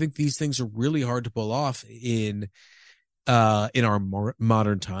think these things are really hard to pull off in our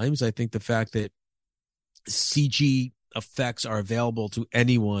modern times. I think the fact that CG effects are available to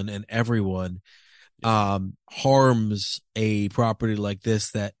anyone and everyone harms a property like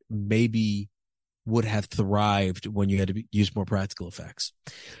this that maybe would have thrived when you had to use more practical effects.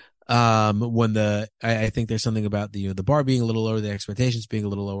 I think there's something about the bar being a little lower, the expectations being a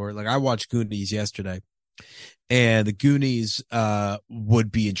little lower. Like I watched Goonies yesterday, and the Goonies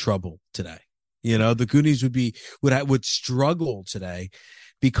would be in trouble today. The Goonies would struggle today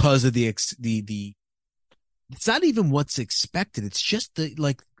because of the it's not even what's expected. It's just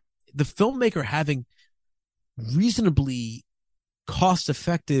the filmmaker having reasonably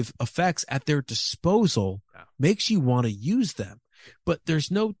cost-effective effects at their disposal makes you want to use them. But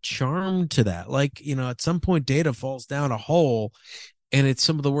there's no charm to that. At some point Data falls down a hole and it's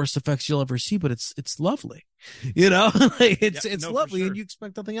some of the worst effects you'll ever see, but it's lovely. It's lovely, sure. And you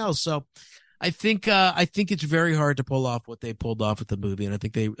expect nothing else. So I think it's very hard to pull off what they pulled off with the movie, and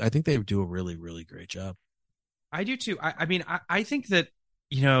I think they do a really, really great job. I do too. I think that,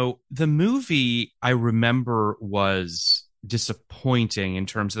 the movie I remember was disappointing in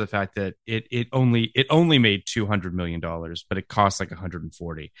terms of the fact that it only made $200 million, but it cost like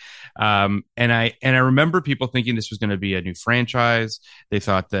 140. And I remember people thinking this was going to be a new franchise. They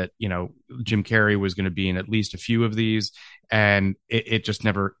thought that, Jim Carrey was going to be in at least a few of these, and it just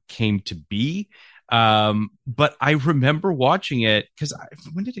never came to be. But I remember watching it because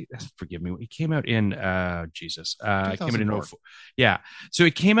when did it, forgive me, it came out in, it came out in 04. Yeah. So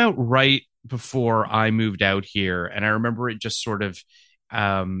it came out right before I moved out here. And I remember it just sort of,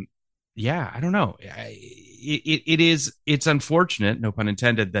 I don't know. It's unfortunate, no pun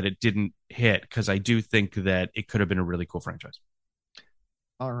intended, that it didn't hit, because I do think that it could have been a really cool franchise.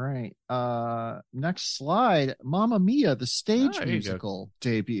 All right. Next slide. Mamma Mia, the stage musical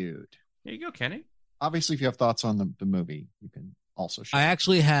debuted. There you go, Kenny. Obviously, if you have thoughts on the movie, you can also share. I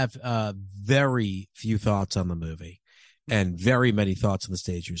actually have very few thoughts on the movie and very many thoughts on the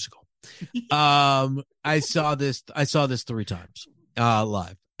stage musical. I saw this 3 times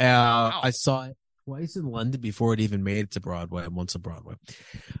live. Wow. I saw it twice in London before it even made it to Broadway, and once on Broadway.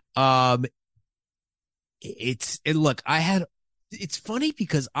 It's funny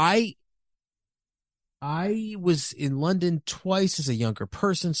because I was in London twice as a younger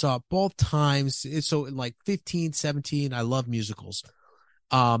person, saw it both times. So in 15, 17, I love musicals.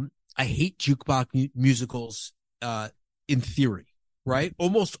 I hate jukebox musicals in theory, right?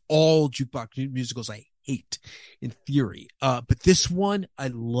 Almost all jukebox musicals I hate in theory. But this one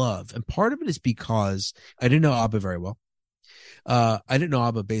I love. And part of it is because I didn't know ABBA very well. I didn't know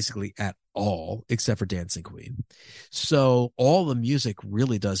ABBA basically at all, except for Dancing Queen. So all the music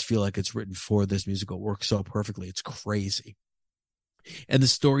really does feel like it's written for this musical. It works so perfectly. It's crazy. And the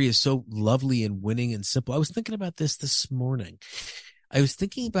story is so lovely and winning and simple. I was thinking about this morning. I was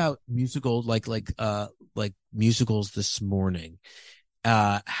thinking about musicals like musicals this morning,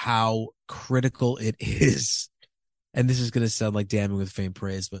 how critical it is. And this is going to sound like damning with faint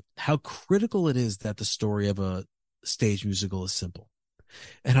praise, but how critical it is that the story of a stage musical is simple,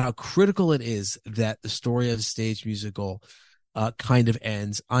 and how critical it is that the story of a stage musical kind of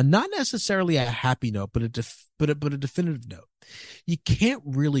ends on not necessarily a happy note, but a definitive note. You can't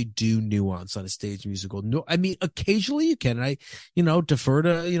really do nuance on a stage musical. No, I mean, occasionally you can. And I, defer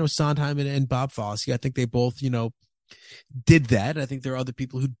to, Sondheim and Bob Fosse. I think they both, did that. I think there are other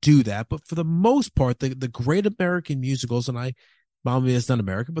people who do that, but for the most part, the great American musicals, and Mamma Mia is not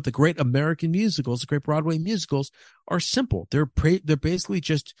American, but the great American musicals, the great Broadway musicals, are simple. They're basically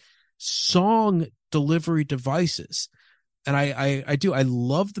just song delivery devices. And I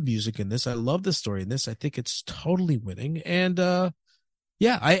love the music in this. I love the story in this. I think it's totally winning. And I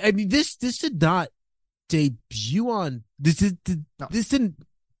mean, this did not debut on this didn't.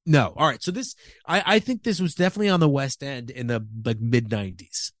 No. All right. So I think this was definitely on the West End in the mid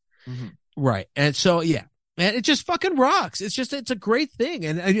 90s. Mm-hmm. Right. And so, yeah. And it just fucking rocks. It's a great thing.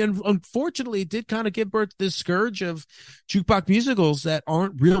 And unfortunately, it did kind of give birth to this scourge of jukebox musicals that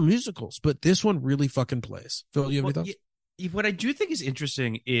aren't real musicals. But this one really fucking plays. Phil, you have any thoughts? What I do think is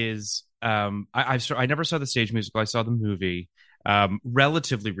interesting is I never saw the stage musical. I saw the movie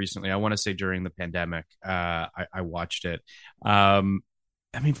relatively recently. I want to say during the pandemic, I watched it. I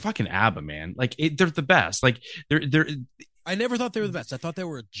mean, fucking ABBA, man. They're the best. They're I never thought they were the best. I thought they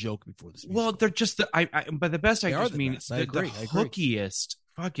were a joke before this musical. Well, they're just by the best, I just mean the hookiest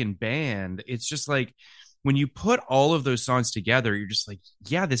fucking band. It's just like when you put all of those songs together, you're just like,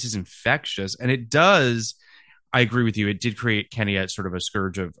 yeah, this is infectious. And it does. I agree with you. It did create Kenny as sort of a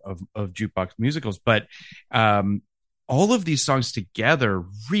scourge of jukebox musicals, but all of these songs together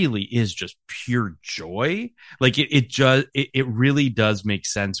really is just pure joy. It really does make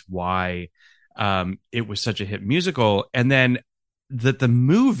sense why it was such a hit musical, and then that the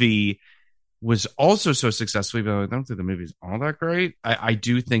movie was also so successful. Even though I don't think the movie's all that great, I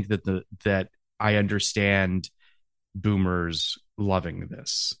do think that I understand boomers loving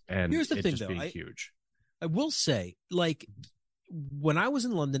this, and here's the it thing, just though, being huge. I will say, like, when I was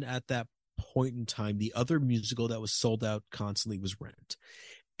in London at that point in time, the other musical that was sold out constantly was Rent.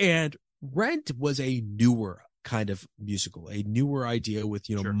 And Rent was a newer kind of musical, a newer idea with,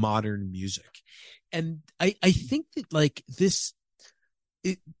 Sure. modern music. And I think that, like, there's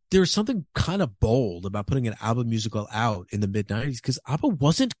something kind of bold about putting an ABBA musical out in the mid-90s, because ABBA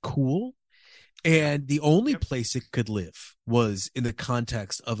wasn't cool. And the only place it could live was in the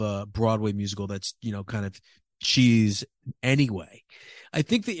context of a Broadway musical that's, kind of cheese anyway. I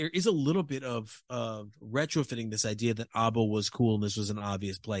think that there is a little bit of retrofitting this idea that ABBA was cool and this was an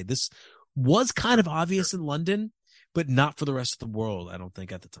obvious play. This was kind of obvious in London, but not for the rest of the world, I don't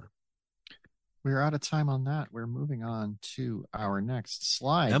think, at the time. We're out of time on that. We're moving on to our next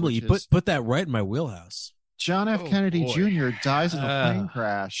slide. Emily, you put that right in my wheelhouse. John F. Kennedy Jr. dies in a plane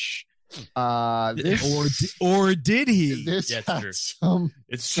crash. Or did he? This had some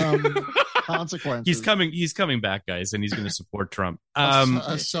consequences. He's coming back, guys, and he's going to support Trump.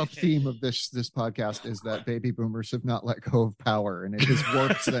 A sub theme of this podcast is that baby boomers have not let go of power, and it has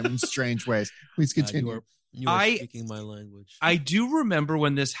worked them in strange ways. Please continue. You are speaking my language. I do remember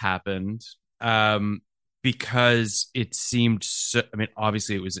when this happened, because it seemed so,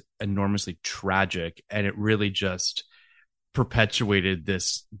 obviously it was enormously tragic, and it really just perpetuated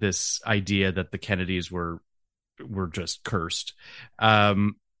this idea that the Kennedys were just cursed.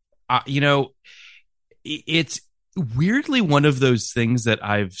 It's weirdly one of those things that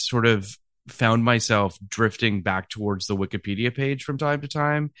I've sort of found myself drifting back towards the Wikipedia page from time to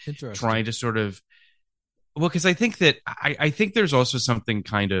time, trying to sort of, because I think that I think there's also something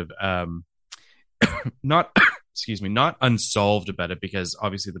kind of not unsolved about it, because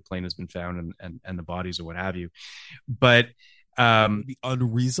obviously the plane has been found and the bodies or what have you, but maybe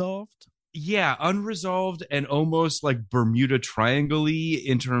unresolved. Yeah, unresolved and almost like Bermuda Triangle-y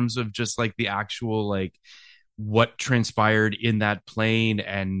in terms of just like the actual, like, what transpired in that plane,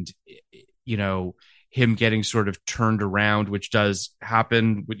 and him getting sort of turned around, which does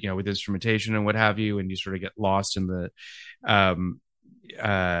happen with instrumentation and what have you, and you sort of get lost in the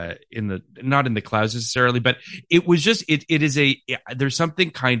not in the clouds necessarily, but it was just there's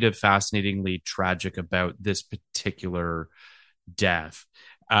something kind of fascinatingly tragic about this particular death.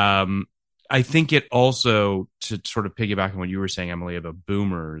 I think it also, to sort of piggyback on what you were saying, Emily, about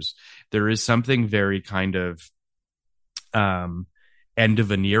boomers, there is something very kind of end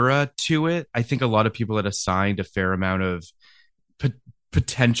of an era to it. I think a lot of people had assigned a fair amount of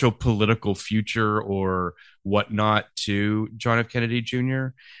potential political future or whatnot to John F. Kennedy Jr.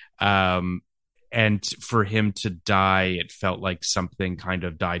 And for him to die, it felt like something kind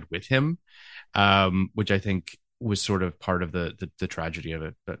of died with him, which I think was sort of part of the tragedy of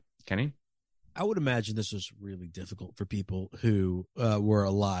it. But Kenny? I would imagine this was really difficult for people who were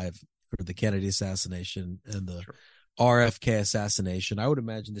alive for the Kennedy assassination and the RFK assassination. I would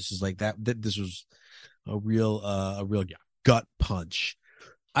imagine this is like that this was a real gut punch.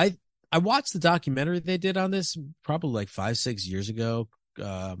 I watched the documentary they did on this probably like 5-6 years ago.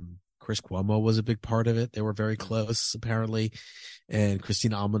 Chris Cuomo was a big part of it. They were very close, apparently. And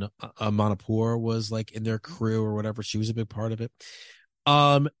Christina Amanpour was like in their crew or whatever. She was a big part of it.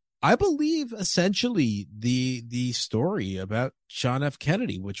 I believe essentially the story about John F.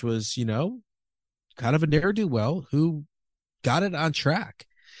 Kennedy, which was, kind of a ne'er-do-well who got it on track.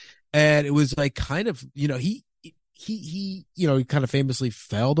 And it was like kind of, he kind of famously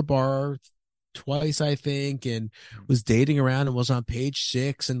failed the bar twice, I think, and was dating around and was on Page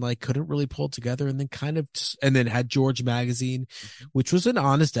Six and like couldn't really pull it together, and then had George Magazine, which was an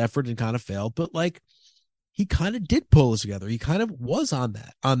honest effort and kind of failed, but like he kind of did pull it together. He kind of was on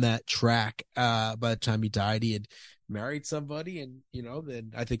that track. By the time he died, he had married somebody, and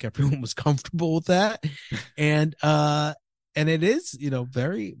then I think everyone was comfortable with that. And it is,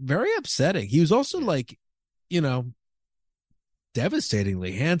 very, very upsetting. He was also like,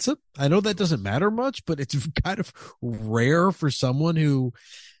 devastatingly handsome. I know that doesn't matter much, but it's kind of rare for someone who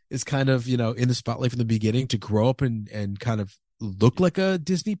is kind of, in the spotlight from the beginning to grow up and kind of look like a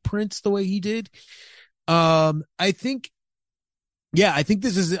Disney prince the way he did. I think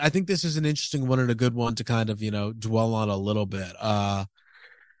this is an interesting one and a good one to kind of, dwell on a little bit.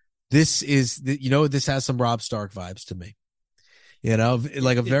 This has some Rob Stark vibes to me.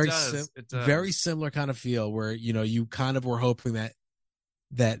 Like a very similar kind of feel where, you kind of were hoping that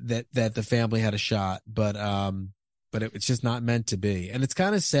the family had a shot, but it's just not meant to be. And it's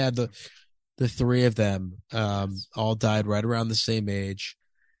kind of sad. The the three of them all died right around the same age,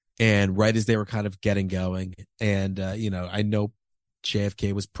 and right as they were kind of getting going. And I know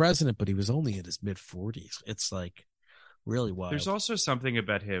JFK was president, but he was only in his mid-40s. It's like really wild. There's also something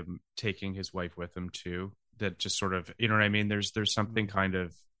about him taking his wife with him too that just sort of, you know what I mean? There's something kind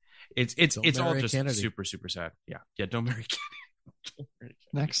of it's all just Kennedy. super super sad. Yeah, don't marry Kennedy. Don't marry Kennedy.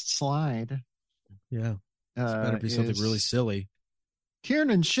 Next slide. Yeah, it's better be something really silly.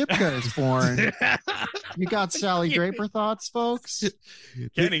 Kiernan Shipka is born. You got Sally Draper thoughts, folks?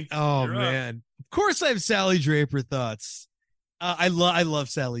 Kenny. Oh you're up. man, of course I have Sally Draper thoughts. I love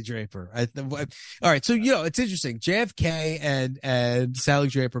Sally Draper. All right, so it's interesting. JFK and Sally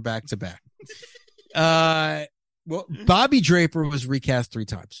Draper back to back. Well, Bobby Draper was recast 3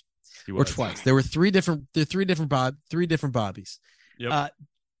 times or twice. There were three different Bobbies. Yep.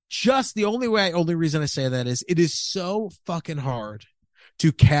 Just the only reason I say that is it is so fucking hard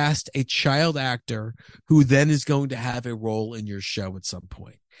to cast a child actor who then is going to have a role in your show at some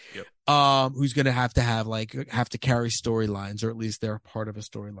point. Yep. Who's going to have to carry storylines, or at least they're a part of a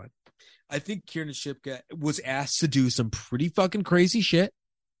storyline. I think Kiernan Shipka was asked to do some pretty fucking crazy shit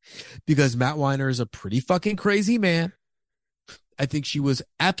because Matt Weiner is a pretty fucking crazy man. I think she was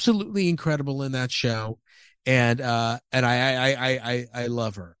absolutely incredible in that show. And I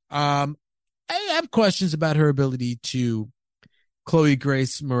love her. I have questions about her ability to Chloe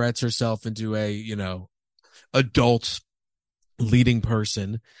Grace Moretz herself into a, adult leading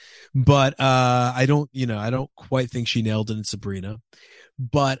person, but I don't quite think she nailed it in Sabrina.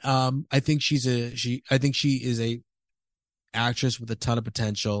 But I think she is a actress with a ton of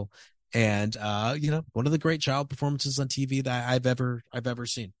potential, and one of the great child performances on TV that I've ever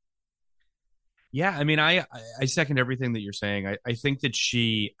seen. Yeah, I mean, I second everything that you're saying. I think that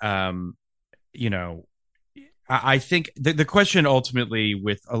she, I think the question ultimately,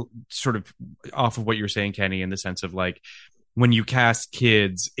 with sort of off of what you're saying, Kenny, in the sense of like, when you cast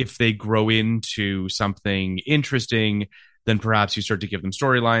kids, if they grow into something interesting, then perhaps you start to give them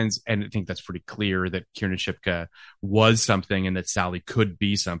storylines. And I think that's pretty clear that Kiernan Shipka was something and that Sally could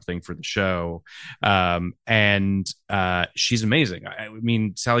be something for the show. And she's amazing. I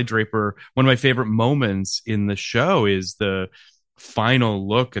mean, Sally Draper, one of my favorite moments in the show is the final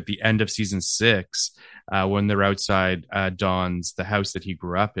look at the end of season 6, when they're outside the house that he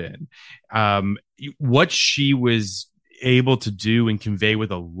grew up in. What she was able to do and convey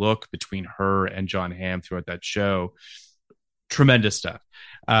with a look between her and Jon Hamm throughout that show, tremendous stuff.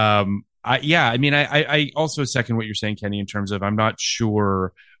 I also second what you're saying, Kenny, in terms of I'm not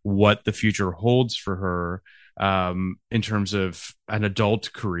sure what the future holds for her in terms of an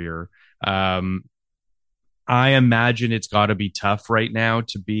adult career. I imagine it's got to be tough right now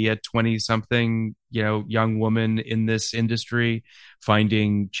to be a 20-something, young woman in this industry,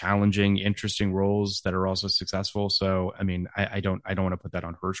 finding challenging, interesting roles that are also successful. So, I mean, I don't want to put that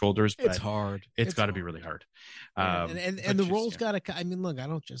on her shoulders. But it's hard. It's got to be really hard. And the role's got to. I mean, look, I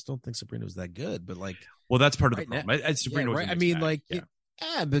don't think Sabrina was that good, but like, well, that's part of right the problem. Sabrina was. I mean, like,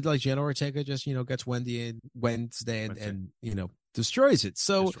 but like Jenna Ortega just gets Wednesday and destroys it.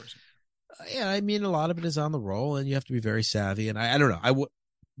 So. Yeah, I mean, a lot of it is on the roll, and you have to be very savvy. And I don't know.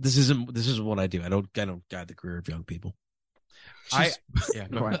 This isn't what I do. I don't guide the career of young people. Go ahead.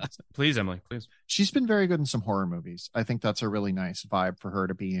 Please, Emily, please. She's been very good in some horror movies. I think that's a really nice vibe for her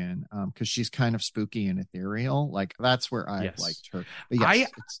to be in, because she's kind of spooky and ethereal. Like, that's where I've liked her. But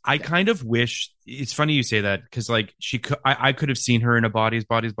yes, I kind of wish. It's funny you say that, because like I could have seen her in a Bodies.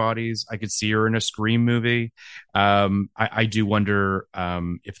 I could see her in a Scream movie. I do wonder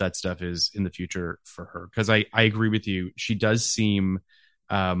if that stuff is in the future for her, because I agree with you. She does seem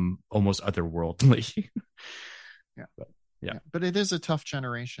almost otherworldly. Yeah, but it is a tough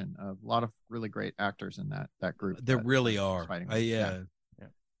generation. A lot of really great actors in that group. There really are. We're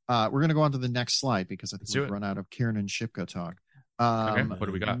going to go on to the next slide, because I think we've run out of Kiernan Shipka talk. Okay, what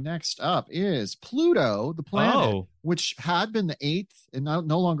do we got? Next up is Pluto, the planet, which had been the 8th and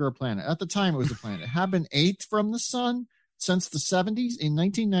no longer a planet. At the time, it was a planet. It had been 8th from the sun since the 70s. In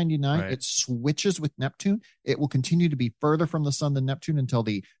 1999, it switches with Neptune. It will continue to be further from the sun than Neptune until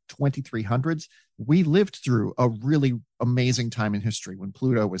the 2300s. We lived through a really amazing time in history when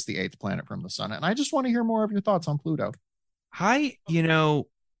Pluto was the 8th planet from the sun. And I just want to hear more of your thoughts on Pluto. I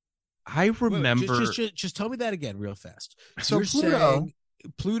remember. Just tell me that again real fast. So you're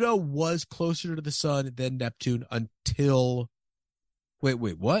Pluto was closer to the sun than Neptune until. Wait,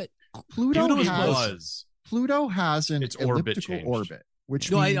 what? Pluto has an elliptical orbit. Which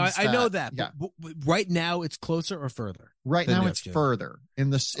means I know that. Yeah. But right now, it's closer or further. Right now, Neptune. It's further. In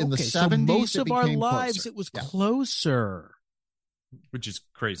the 70s, so most of our lives, closer. it was closer. which is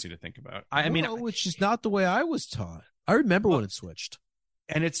crazy to think about. Which is not the way I was taught. I remember when it switched.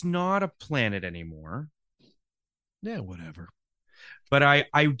 And it's not a planet anymore. Yeah, whatever. But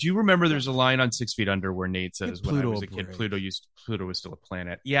I do remember there's a line on 6 Feet Under where Nate says, when I was a kid, Pluto was still a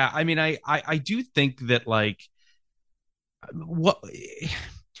planet. Yeah, I mean, I do think that, like,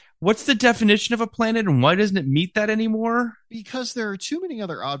 what's the definition of a planet, and why doesn't it meet that anymore? Because there are too many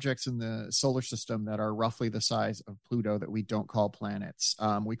other objects in the solar system that are roughly the size of Pluto that we don't call planets.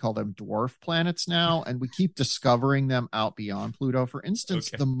 We call them dwarf planets now, and we keep discovering them out beyond Pluto. For instance,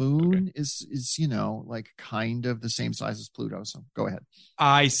 the moon is like kind of the same size as Pluto. So go ahead.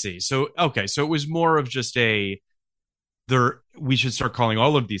 I see. So it was more of just we should start calling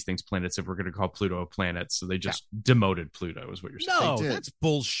all of these things planets if we're going to call Pluto a planet. So they just demoted Pluto, is what you're saying. No, that's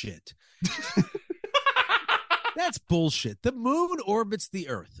bullshit. That's bullshit. The moon orbits the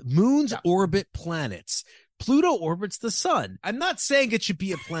Earth. Moons orbit planets. Pluto orbits the sun. I'm not saying it should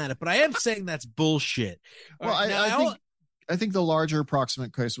be a planet, but I am saying that's bullshit. Well, I think the larger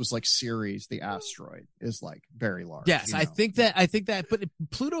approximate case was like Ceres, the asteroid, is like very large. Yes, I think that, but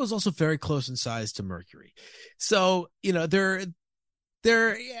Pluto is also very close in size to Mercury. So, I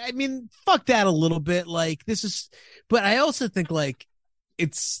mean, fuck that a little bit. Like, but I also think, like,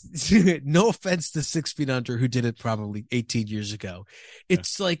 it's no offense to 6 Feet Under, who did it probably 18 years ago.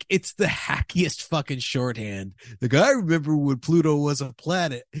 It's like, it's the hackiest fucking shorthand. The guy remember when Pluto was a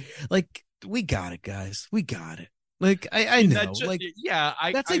planet. Like, we got it, guys. We got it. Like, I know, is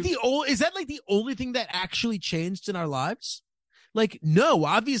that like the only thing that actually changed in our lives? Like, no,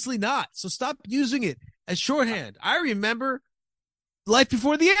 obviously not. So stop using it as shorthand. I remember life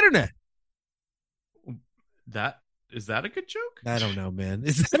before the internet. Is that a good joke? I don't know, man.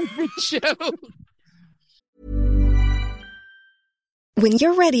 Is that a good joke? When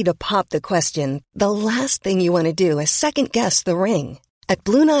you're ready to pop the question, the last thing you want to do is second guess the ring. At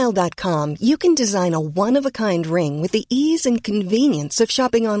BlueNile.com, you can design a one-of-a-kind ring with the ease and convenience of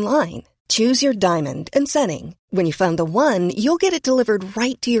shopping online. Choose your diamond and setting. When you find the one, you'll get it delivered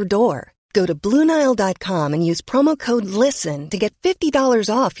right to your door. Go to BlueNile.com and use promo code LISTEN to get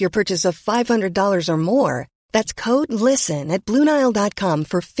 $50 off your purchase of $500 or more. That's code LISTEN at BlueNile.com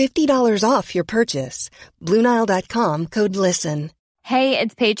for $50 off your purchase. BlueNile.com, code LISTEN. Hey,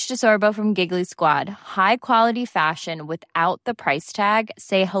 it's Paige DeSorbo from Giggly Squad. High quality fashion without the price tag.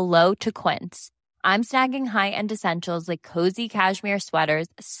 Say hello to Quince. I'm snagging high-end essentials like cozy cashmere sweaters,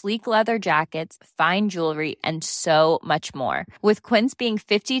 sleek leather jackets, fine jewelry, and so much more. With Quince being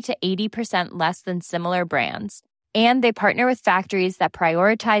 50 to 80% less than similar brands. And they partner with factories that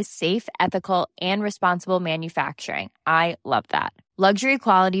prioritize safe, ethical, and responsible manufacturing. I love that. Luxury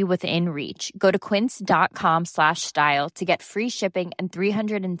quality within reach. Go to quince.com/style to get free shipping and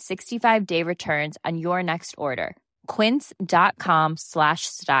 365-day returns on your next order.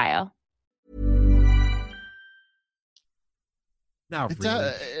 Quince.com/style. Now,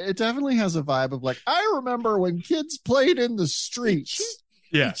 it definitely has a vibe of like, I remember when kids played in the streets.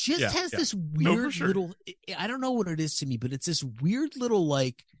 It just has this weird little, I don't know what it is to me, but it's this weird little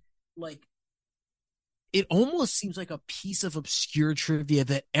like it almost seems like a piece of obscure trivia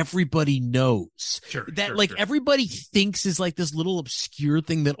that everybody knows. Everybody thinks is like this little obscure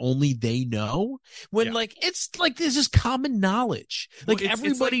thing that only they know. When like it's like this is common knowledge. Like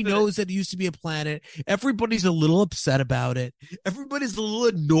everybody knows that it used to be a planet. Everybody's a little upset about it. Everybody's a little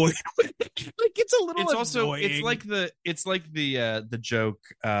annoyed with it. Like it's a little. It's annoying. also it's like the joke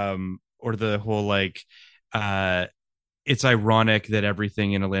or the whole like it's ironic that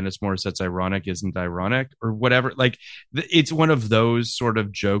everything in Alanis Morissette's ironic isn't ironic or whatever. Like it's one of those sort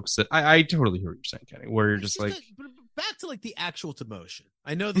of jokes that I totally hear what you're saying, Kenny, where you're just like, back to like the actual to motion.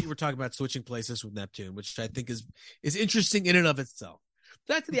 I know that you were talking about switching places with Neptune, which I think is interesting in and of itself.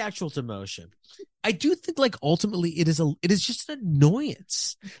 Back to the actual to motion. I do think like ultimately it is just an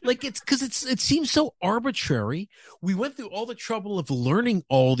annoyance. Like it's because it seems so arbitrary. We went through all the trouble of learning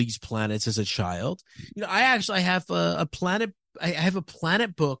all these planets as a child. You know, I have a planet. I have a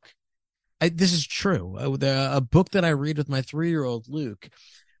planet book. This is true. A book that I read with my 3-year-old Luke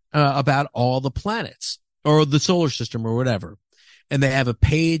about all the planets or the solar system or whatever. And they have a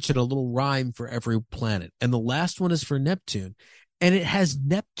page and a little rhyme for every planet. And the last one is for Neptune. And it has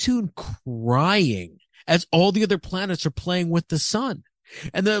Neptune crying as all the other planets are playing with the sun.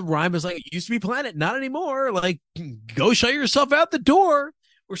 And the rhyme is like, it used to be planet, not anymore. Like, go shut yourself out the door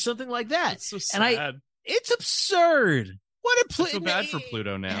or something like that. It's so sad. And it's absurd. What a I feel bad for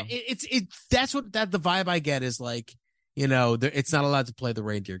Pluto now. That's the vibe I get is like, you know, it's not allowed to play the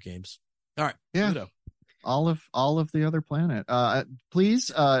reindeer games. All right. Yeah. Pluto. all of the other planet. Please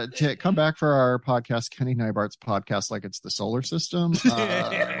to come back for our podcast, Kenny Nybart's podcast, like it's the solar system.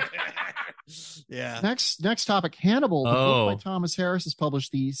 Yeah. Next topic, Hannibal. The book by Thomas Harris is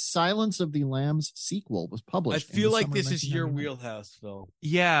published. The Silence of the Lambs sequel was published. I feel like this is your wheelhouse, Phil.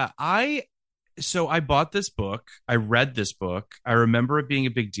 Yeah, I bought this book. I read this book. I remember it being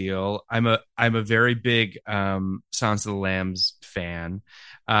a big deal. I'm a very big Silence of the Lambs fan.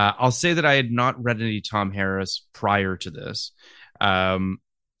 I'll say that I had not read any Tom Harris prior to this.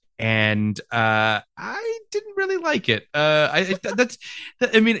 And I didn't really like it.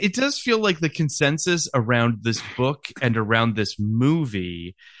 It does feel like the consensus around this book and around this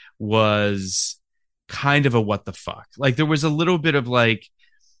movie was kind of a what the fuck. Like there was a little bit of like,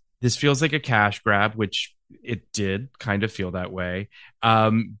 this feels like a cash grab, which it did kind of feel that way.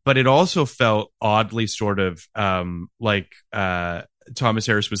 But it also felt oddly sort of like Thomas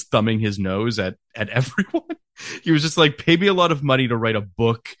Harris was thumbing his nose at everyone. He was just like, pay me a lot of money to write a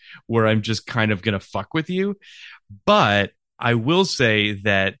book where I'm just kind of going to fuck with you. But I will say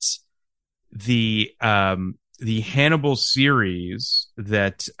that the Hannibal series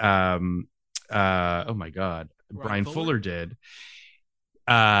that, oh my God, Brian Fuller did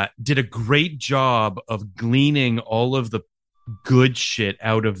a great job of gleaning all of the good shit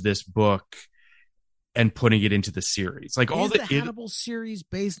out of this book and putting it into the series. Like all the Hannibal series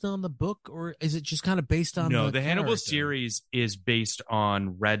based on the book, or is it just kind of based on the Hannibal series is based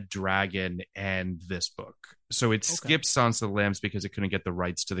on Red Dragon and this book. So it skips Silence of the Lambs because it couldn't get the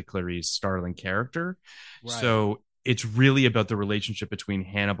rights to the Clarice Starling character. Right. So it's really about the relationship between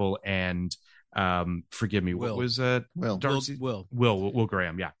Hannibal and forgive me, Will. What was Will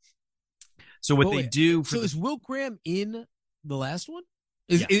Graham, yeah. So what they do so is Will Graham in the last one?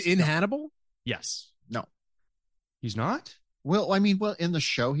 In Hannibal? Yes. No. He's not? Well, in the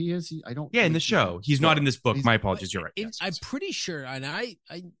show he is. In the show. He's not in this book. My apologies. You're right. Yes. I'm pretty sure, and I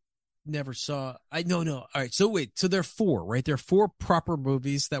never saw. No. All right. So wait. So there are 4, right? There are 4 proper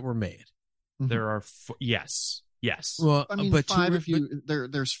movies that were made. There are yes. Well, but 5 if you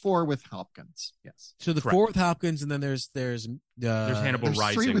there's 4 with Hopkins. Yes. So the 4 with Hopkins, and then there's Hannibal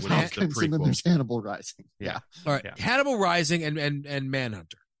Rising, 3 with Hopkins, and then there's Hannibal Rising. Yeah. All right. Yeah. Hannibal Rising and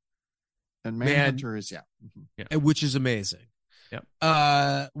Manhunter. And Manhunter is which is amazing.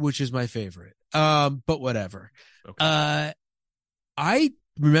 Yeah. Which is my favorite. But whatever. Okay. I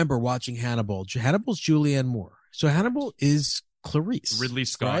remember watching Hannibal. Hannibal's Julianne Moore. So Hannibal is Clarice. Ridley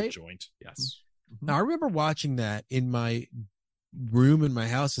Scott right? joint. Yes. Mm-hmm. Now I remember watching that in my room in my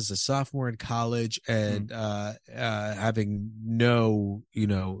house as a sophomore in college and having no,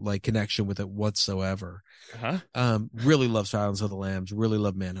 like connection with it whatsoever. Really love Silence of the Lambs, really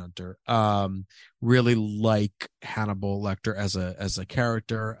love Manhunter. Really like Hannibal Lecter as a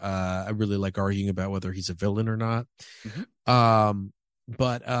character. I really like arguing about whether he's a villain or not. Mm-hmm.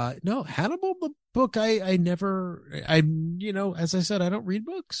 But no, Hannibal the book I never, as I said, I don't read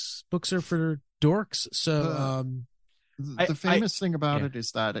books. Books are for dorks. So the famous thing about it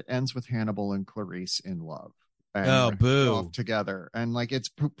is that it ends with Hannibal and Clarice in love. And boo! Together, and like it's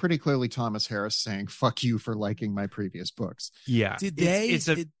pretty clearly Thomas Harris saying "fuck you" for liking my previous books. Yeah, did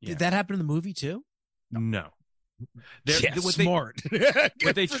that happen in the movie too? No. Smart.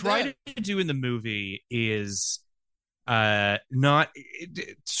 What they try to do in the movie is not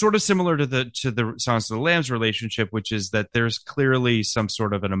sort of similar to the Silence of the Lambs relationship, which is that there's clearly some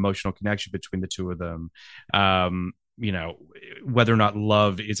sort of an emotional connection between the two of them. Whether or not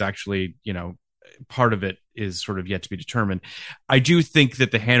love is actually, part of it is sort of yet to be determined. I do think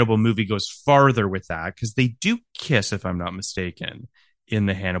that the Hannibal movie goes farther with that because they do kiss, if I'm not mistaken, in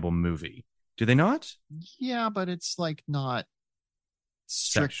the Hannibal movie. Do they not? Yeah, but it's like not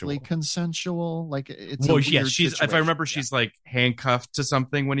strictly consensual. Like it's she's if I remember, she's like handcuffed to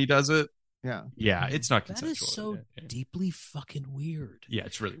something when he does it. Yeah, it's not consensual. That is so deeply fucking weird. Yeah,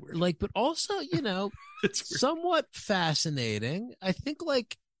 it's really weird. Like, but also, it's somewhat fascinating. I think,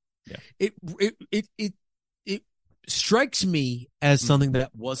 like, it strikes me as something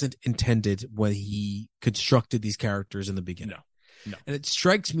that wasn't intended when he constructed these characters in the beginning. No. And it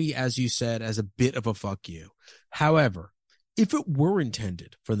strikes me, as you said, as a bit of a fuck you. However, if it were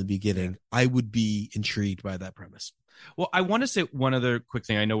intended from the beginning, I would be intrigued by that premise. Well, I want to say one other quick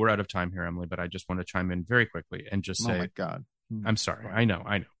thing. I know we're out of time here, Emily, but I just want to chime in very quickly and just say, oh my God. I'm sorry. I know,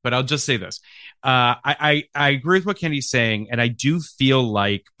 but I'll just say this. I agree with what Kenny's saying. And I do feel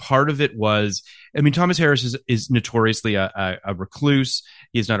like part of it was, Thomas Harris is notoriously a recluse.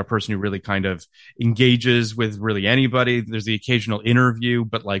 He's not a person who really kind of engages with really anybody. There's the occasional interview,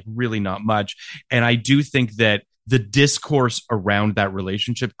 but like really not much. And I do think that the discourse around that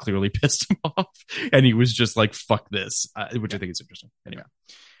relationship clearly pissed him off, and he was just like, "Fuck this," which I think is interesting. Anyway,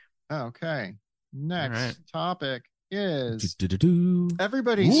 okay. Next topic is Do-do-do-do.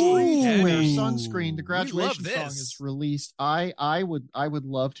 everybody's free to wear sunscreen. The graduation love song this. is released. I would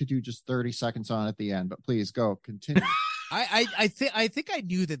love to do just 30 seconds on at the end, but please go continue. I think I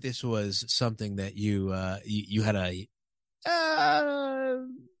knew that this was something that you had a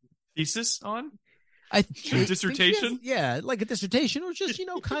thesis on a dissertation. Yeah, like a dissertation, or just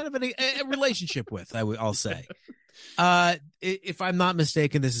kind of a relationship with. I'll say. If I'm not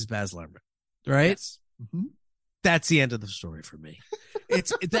mistaken, this is Baz Luhrmann, right? Yes. Mhm. That's the end of the story for me.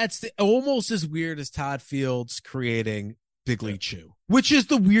 That's almost as weird as Todd Fields creating Big League Chew, which is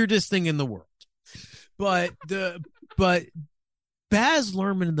the weirdest thing in the world. But Baz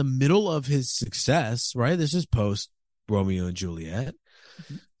Luhrmann, in the middle of his success, right? This is post Romeo and Juliet,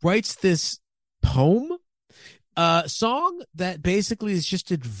 writes this poem, song that basically is just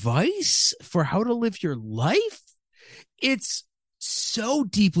advice for how to live your life. It's so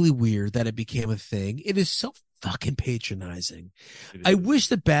deeply weird that it became a thing. It is so fucking patronizing. I wish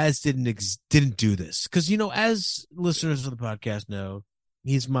that Baz didn't do this, because as listeners of the podcast know,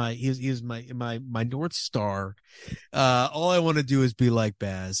 he's my North Star. All I want to do is be like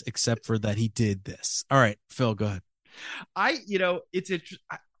Baz, except for that he did this. All right, Phil, go ahead.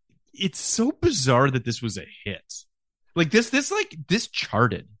 It's so bizarre that this was a hit. Like this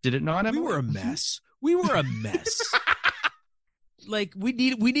charted, did it not? We were a mess. Like we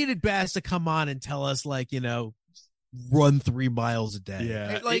needed Baz to come on and tell us, run 3 miles a day.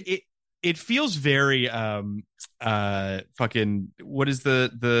 Yeah, it feels very fucking, what is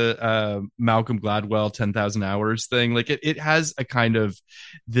the Malcolm Gladwell 10,000 hours thing? Like it has a kind of,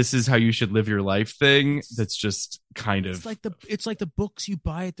 this is how you should live your life thing. That's just kind of it's like the books you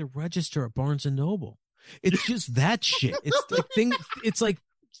buy at the register at Barnes and Noble. It's just that shit. It's the thing. It's like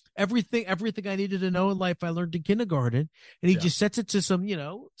everything I needed to know in life I learned in kindergarten, and he just sets it to some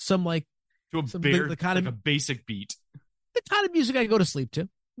like to a basic beat, the kind of music I go to sleep to.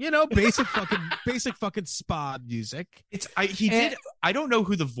 Basic fucking spa music. I don't know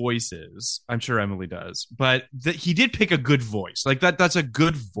who the voice is. I'm sure Emily does, but he did pick a good voice. Like that's a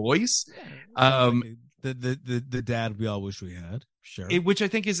good voice. The dad we all wish we had. Sure. Which I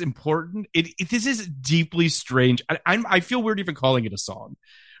think is important. This is deeply strange. I feel weird even calling it a song,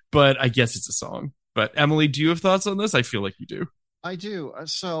 but I guess it's a song. But Emily, do you have thoughts on this? I feel like you do. I do.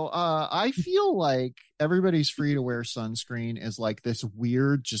 So I feel like everybody's free to wear sunscreen is like this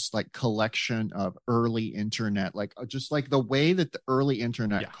weird, just like collection of early internet, like just like the way that the early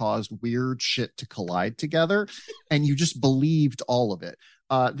internet caused weird shit to collide together, and you just believed all of it.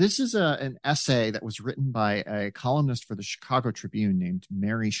 This is an essay that was written by a columnist for the Chicago Tribune named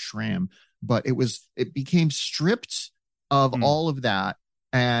Mary Schramm, but it became stripped of all of that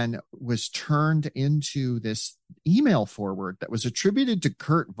and was turned into this email forward that was attributed to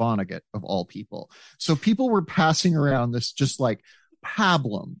Kurt Vonnegut, of all people. So people were passing around this just like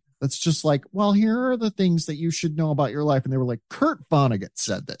pablum that's just like, well, here are the things that you should know about your life. And they were like, Kurt Vonnegut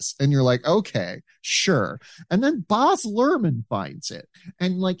said this. And you're like, okay, sure. And then Baz Luhrmann finds it.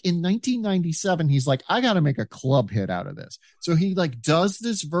 And like in 1997, he's like, I got to make a club hit out of this. So he like does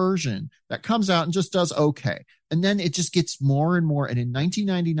this version that comes out and just does okay. And then it just gets more and more. And in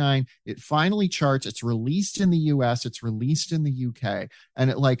 1999, it finally charts. It's released in the US. It's released in the UK. And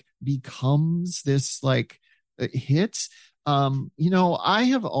it like becomes this like hit. I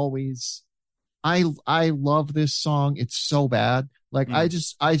have always, I love this song. It's so bad. Like, I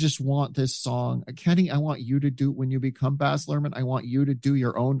just want this song. Kenny, I want you to do, when you become Baz Luhrmann, I want you to do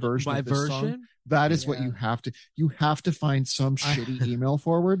your own version of this song. That is what you have to find some shitty email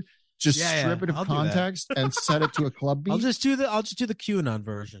forward. Just strip it of context and set it to a club beat. I'll just do the QAnon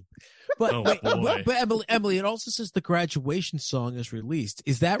version. But but Emily, it also says the graduation song is released.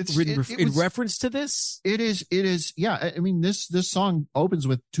 Is that written in reference to this? It is. Yeah. I mean, this song opens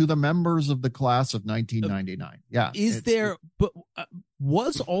with "To the members of the class of 1999." Yeah.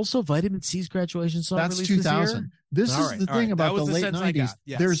 Was also Vitamin C's graduation song released 2000. This is the thing about the late 90s.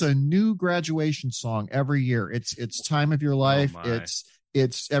 Yes. There's a new graduation song every year. It's Time of Your Life.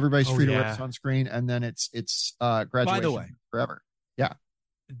 It's Everybody's Free to Wear Sunscreen, and then it's Graduation. By the way, Forever. Yeah.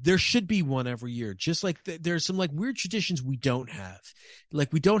 There should be one every year. Just like there's some like weird traditions we don't have.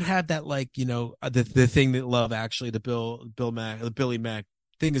 Like we don't have that, like, the thing that Love Actually, the Billy Mack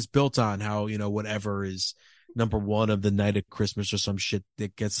thing is built on, how, whatever is number one of the night of Christmas or some shit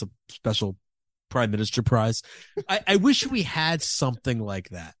that gets a special Prime Minister prize. I wish we had something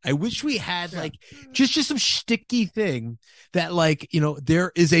like that. I wish we had just some shticky thing that, like,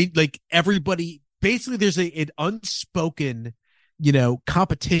 there is a, like, everybody basically there's an unspoken,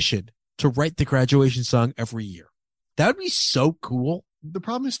 competition to write the graduation song every year. That would be so cool. The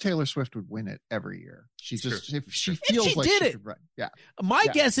problem is Taylor Swift would win it every year. She just, if she If feels she like did she it. could write. Yeah. My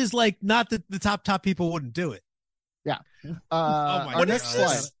guess is like not that the top people wouldn't do it. Yeah. my Our God. next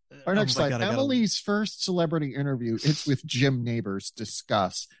slide. Our next my slide. God, I gotta- Emily's first celebrity interview. It's with Jim Neighbors.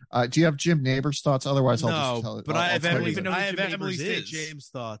 Discuss. Do you have Jim Neighbors' thoughts? Otherwise, I'll just tell it. But I'll I have tell Emily, you. I have Jim Neighbors Emily St. is. James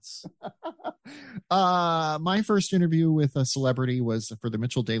thoughts. My first interview with a celebrity was for the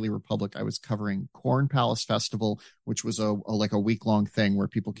Mitchell Daily Republic. I was covering Corn Palace Festival, which was a week-long thing where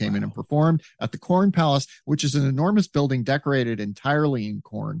people came in and performed at the Corn Palace, which is an enormous building decorated entirely in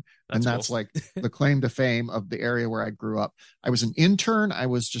corn. That's cool. like the claim to fame of the area where I grew up. I was an intern. I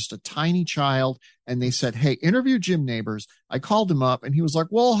was just a tiny child. And they said, hey, interview Jim Neighbors. I called him up and he was like,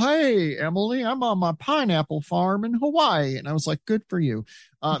 well, hey, Emily, I'm on my pineapple farm in Hawaii. And I was like, good for you.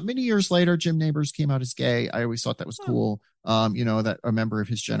 Many years later, Jim Neighbors came out as gay. I always thought that was cool. That a member of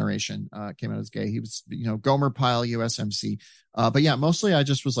his generation came out as gay. He was, Gomer Pyle, USMC. But yeah, mostly I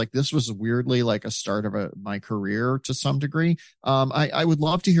just was like, this was weirdly like a start of my career to some degree. I would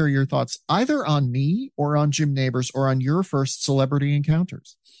love to hear your thoughts either on me or on Jim Neighbors or on your first celebrity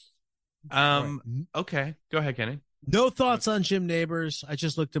encounters. Okay, go ahead, Kenny. No thoughts on Jim Neighbors. I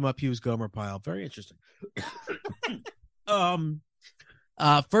just looked him up. He was Gomer Pyle. Very interesting.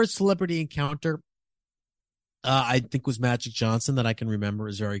 First celebrity encounter, I think was Magic Johnson that I can remember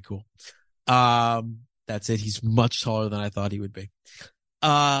is very cool. That's it. He's much taller than I thought he would be.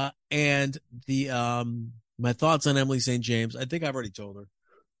 And the my thoughts on Emily St. James, I think I've already told her.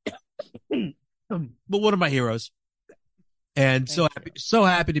 But one of my heroes. And so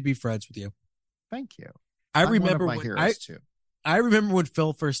happy to be friends with you. Thank you. I I'm remember one of my heroes too. I remember when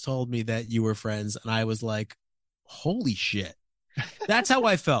Phil first told me that you were friends, and I was like, holy shit. That's how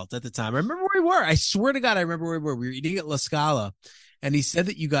I felt at the time. I remember where we were. I swear to God, I remember where we were. We were eating at La Scala, and he said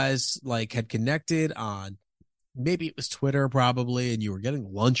that you guys like had connected on, maybe it was Twitter probably, and you were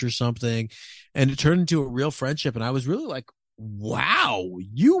getting lunch or something, and it turned into a real friendship. And I was really like, wow,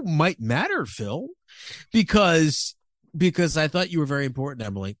 you might matter, Phil, because I thought you were very important,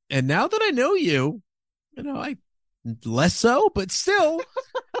 Emily. And now that I know you, I less so, but still,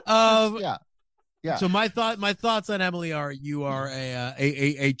 Yeah. So my thoughts on Emily are you are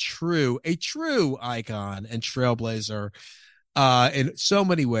a true icon and trailblazer in so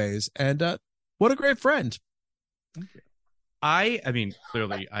many ways, and what a great friend. Thank you. I mean,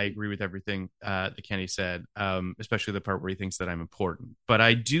 clearly, I agree with everything that Kenny said, especially the part where he thinks that I'm important. But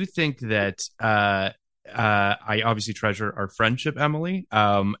I do think that I obviously treasure our friendship, Emily,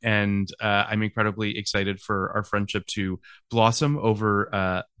 and I'm incredibly excited for our friendship to blossom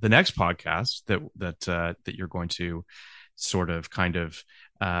over the next podcast that you're going to sort of kind of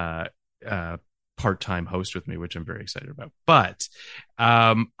part-time host with me, which I'm very excited about. But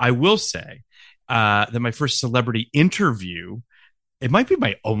I will say that my first celebrity interview, it might be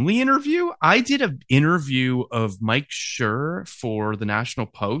my only interview. I did an interview of Mike Schur for the National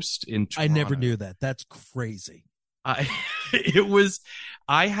Post in Toronto. I never knew that. That's crazy. I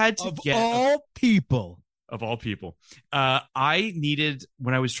had to of all people. I needed,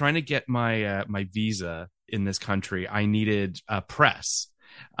 when I was trying to get my my visa in this country, I needed press.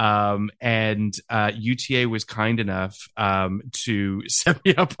 And UTA was kind enough to set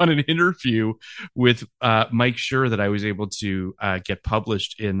me up on an interview with Mike Schur that I was able to get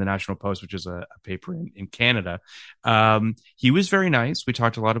published in the National Post, which is a paper in Canada. He was very nice. We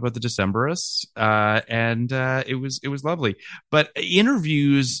talked a lot about the Decemberists, and it was lovely. But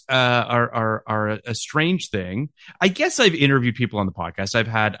interviews are a strange thing. I guess I've interviewed people on the podcast.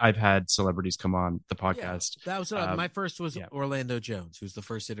 I've had celebrities come on the podcast. Yeah, that was my first was Orlando Jones, who's the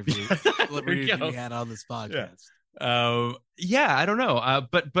first interview celebrity we had on this podcast. Yeah, I don't know.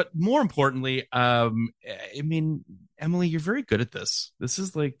 But more importantly, I mean, Emily, you're very good at this. This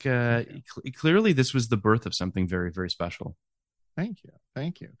is like clearly this was the birth of something very, very special. Thank you.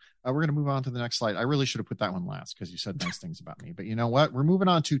 We're going to move on to the next slide. I really should have put that one last because you said nice things about me. But you know what? We're moving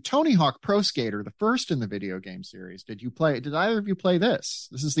on to Tony Hawk Pro Skater, the first in the video game series. Did either of you play this?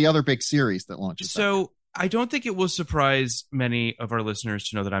 This is the other big series that launches. So I don't think it will surprise many of our listeners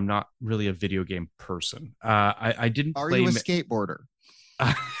to know that I'm not really a video game person. I didn't play. Are you a skateboarder?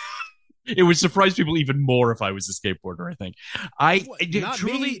 It would surprise people even more if I was a skateboarder, I think.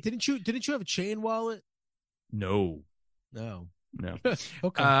 Didn't you have a chain wallet? No.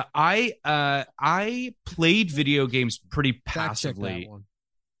 Okay. I played video games pretty passively.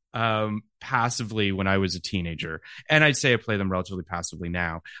 Passively when I was a teenager, and I'd say I play them relatively passively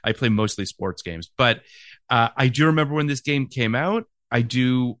now. I play mostly sports games, but I do remember when this game came out. I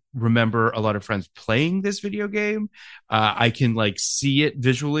do remember a lot of friends playing this video game. I can like see it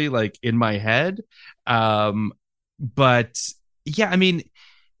visually, like in my head. But yeah, I mean,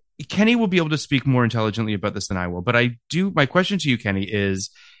 Kenny will be able to speak more intelligently about this than I will. But my question to you, Kenny, is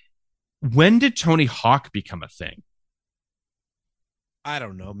when did Tony Hawk become a thing? I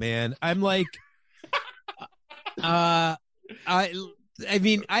don't know, man. I'm like, we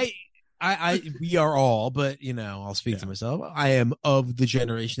are all, but I'll speak to myself. I am of the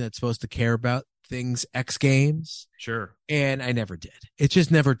generation that's supposed to care about things X Games. Sure. And I never did. It just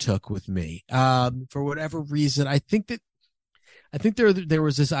never took with me. For whatever reason, I think there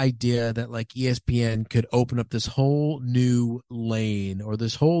was this idea that like ESPN could open up this whole new lane or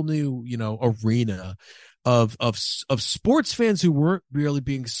this whole new, arena of sports fans who weren't really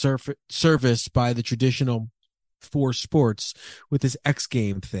being serviced by the traditional for sports with this X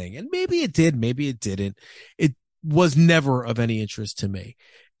game thing. And maybe it did, maybe it didn't. It was never of any interest to me.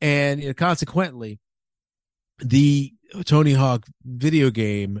 And consequently, the Tony Hawk video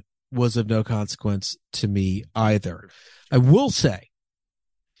game was of no consequence to me either. I will say,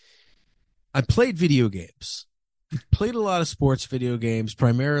 I played video games. Played a lot of sports video games,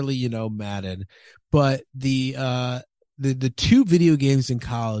 primarily, Madden. But the two video games in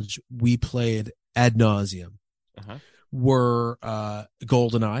college we played ad nauseum were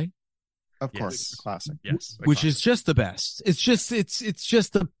GoldenEye, of course, a classic, yes, which is just the best. It's just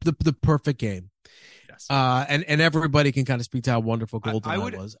the perfect game. Yes. And everybody can kind of speak to how wonderful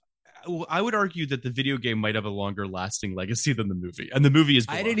GoldenEye was. I would argue that the video game might have a longer lasting legacy than the movie, and the movie is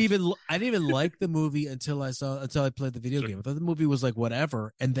beloved. I didn't even like the movie until I played the video game. I thought the movie was like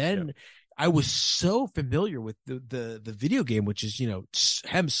whatever, and then I was so familiar with the video game, which is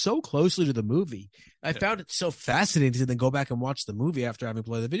hems so closely to the movie. I found it so fascinating to then go back and watch the movie after having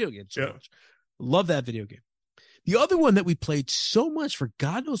played the video game so much. Love that video game. The other one that we played so much for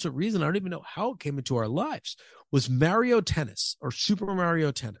God knows what reason, I don't even know how it came into our lives, was Mario Tennis or Super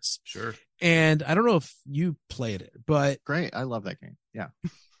Mario Tennis. Sure. And I don't know if you played it, but great. I love that game. Yeah.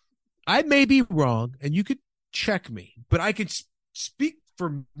 I may be wrong and you could check me, but I could speak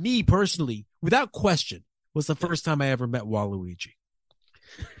for me personally without question was the first time I ever met Waluigi.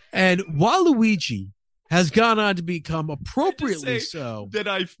 And Waluigi has gone on to become appropriately so. That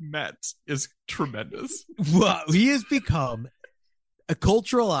I've met is tremendous. Well, he has become a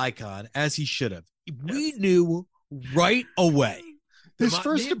cultural icon, as he should have. We knew right away. His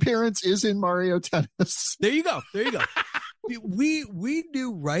first appearance is in Mario Tennis. There you go. we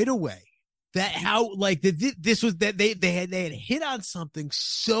knew right away that how like this was that they had hit on something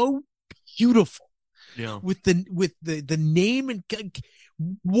so beautiful. Yeah. With the name and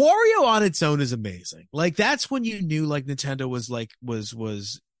Wario on its own is amazing. Like that's when you knew like Nintendo was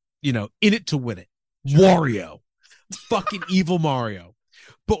in it to win it. Wario, fucking evil Mario.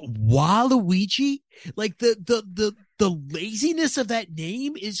 But Waluigi, like the laziness of that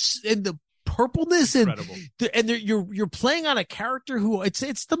name is, and the purpleness and you're playing on a character who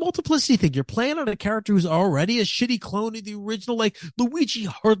it's the multiplicity thing. You're playing on a character who's already a shitty clone of the original. Like Luigi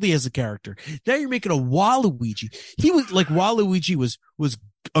hardly has a character. Now you're making a Waluigi. He was like Waluigi was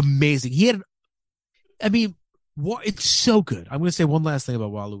amazing. He had, it's so good. I'm going to say one last thing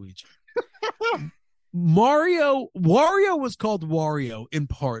about Waluigi. Wario was called Wario in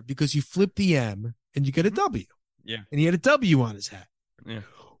part because you flip the M and you get a W. Yeah. And he had a W on his hat. Yeah.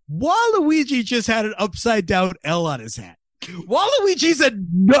 Waluigi just had an upside down L on his hat. Waluigi's a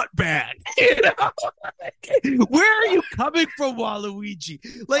nutbag. Where are you coming from, Waluigi?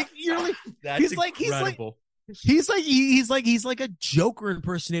 Like you're like that's incredible. He's like a Joker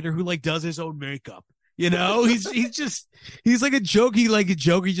impersonator who like does his own makeup. He's like a joke. He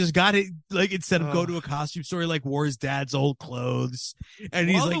just got it. Like instead of go to a costume store, he like wore his dad's old clothes. And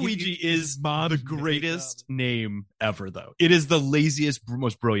he's like, Waluigi is the greatest name ever, though. It is the laziest,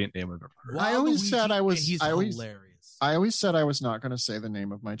 most brilliant name I've ever heard. I always said hilarious. I always said I was not going to say the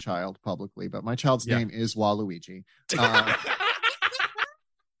name of my child publicly, but my child's name is Waluigi. I'm not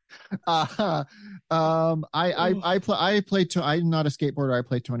a skateboarder. I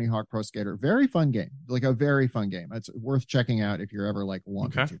play Tony Hawk Pro Skater. Very fun game. Like a very fun game. It's worth checking out if you're ever like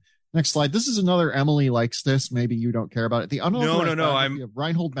wanting to. Next slide. This is another Emily likes this. Maybe you don't care about it. The unauthorized biography of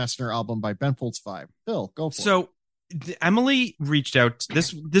Reinhold Messner album by Ben Folds 5. Phil, go for it. So Emily reached out.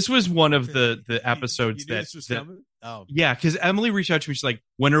 This was one of the episodes yeah, because Emily reached out to me. She's like,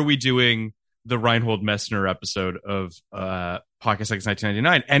 when are we doing the Reinhold Messner episode of Podcast Like It's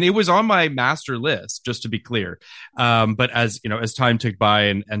 1999, and it was on my master list, just to be clear. But as you know, as time ticked by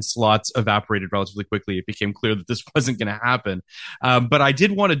and slots evaporated relatively quickly, it became clear that this wasn't going to happen. But I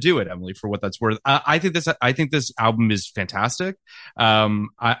did want to do it, Emily, for what that's worth. I think this album is fantastic.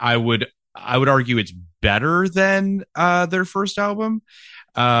 I would argue it's better than their first album.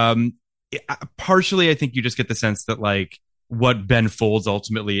 Partially, I think you just get the sense that like what Ben Folds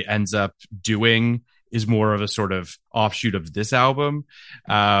ultimately ends up doing is more of a sort of offshoot of this album.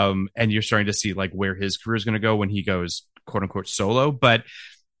 And you're starting to see like where his career is going to go when he goes quote unquote solo. But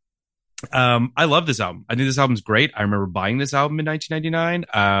I love this album. I think this album's great. I remember buying this album in 1999.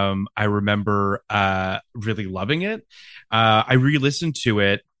 I remember really loving it. I re-listened to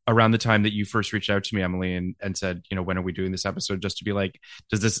it around the time that you first reached out to me, Emily, and said, you know, when are we doing this episode? Just to be like,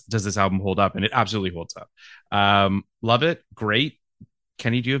 does this album hold up? And it absolutely holds up. Love it. Great.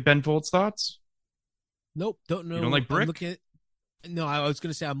 Kenny, do you have Ben Folds thoughts? Nope, don't know. You don't like Brick? No, I was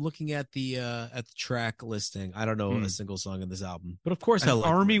going to say I'm looking at the track listing. I don't know a single song in this album, but of course I like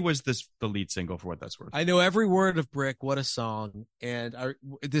Army Brick. Was the lead single, for what that's worth. I know every word of Brick. What a song! And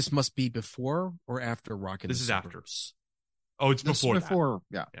this must be before or after Rockin' the Suburbs. After. Oh, it's before.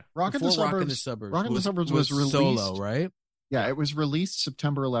 Yeah. Rockin' the Suburbs. Rockin' the Suburbs was released solo, right? Yeah, it was released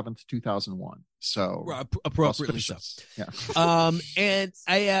September 11th, 2001. So appropriately so. Yeah. And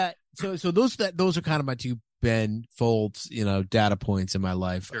I so those are kind of my two Ben Folds, you know, data points in my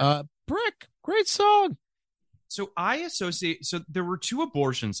life. Sure. Brick, great song. So I associate. So there were two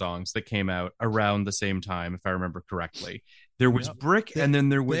abortion songs that came out around the same time, if I remember correctly. There was Brick, and then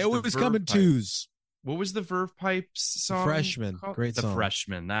there was they always come in Pipe. Twos. What was the Verve Pipes song? Freshman. Great song. The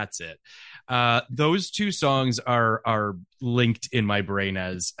Freshman. That's it. Those two songs are linked in my brain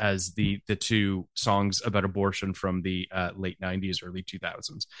as the two songs about abortion from the late 90s, early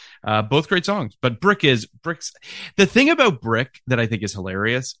 2000s. Both great songs. But Brick's the thing about Brick that I think is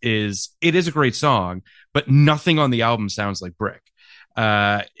hilarious is it is a great song, but nothing on the album sounds like Brick.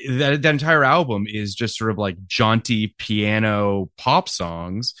 That entire album is just sort of like jaunty piano pop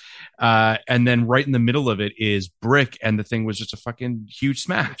songs, and then right in the middle of it is Brick, and the thing was just a fucking huge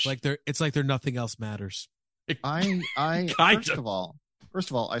smash. It's like there nothing else matters. I first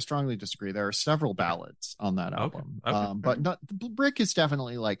of all, I strongly disagree. There are several ballads on that album, but not Brick is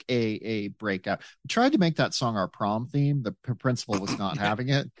definitely like a breakout. We tried to make that song our prom theme. The principal was not having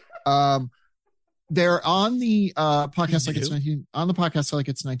it. They're on the podcast like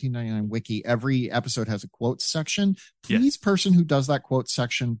it's 1999 wiki. Every episode has a quotes section. Please, person who does that quotes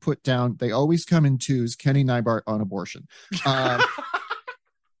section, put down. They always come in twos. Kenny Neibart on abortion. I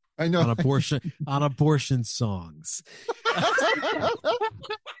know on abortion songs.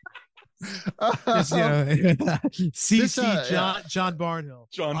 CC John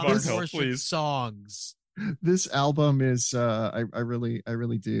Barnhill. John Barnhill, please. Songs. This album is I really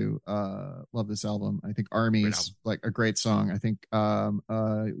do love this album. I think Army is like a great song. I think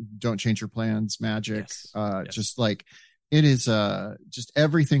Don't Change Your Plans, Magic, just like it is just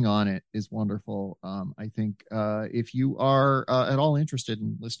everything on it is wonderful. I think if you are at all interested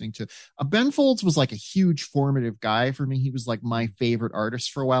in listening to Ben Folds was like a huge formative guy for me. He was like my favorite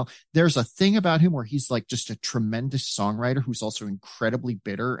artist for a while. There's a thing about him where he's like just a tremendous songwriter who's also incredibly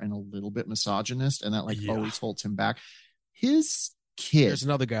bitter and a little bit misogynist, and that like always holds him back. His kid. There's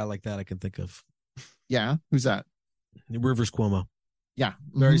another guy like that I can think of. Yeah, who's that? Rivers Cuomo. Yeah,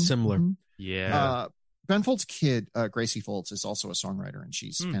 very similar. Mm-hmm. Yeah. Ben Folds' kid, Gracie Folds, is also a songwriter, and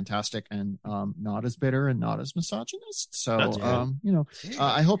she's fantastic and not as bitter and not as misogynist. So,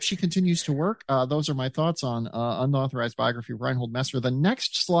 I hope she continues to work. Those are my thoughts on Unauthorized Biography of Reinhold Messner. The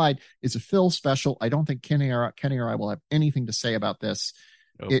next slide is a Phil special. I don't think Kenny or I will have anything to say about this.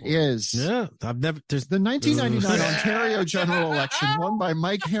 Is there's the 1999 Ontario general election won by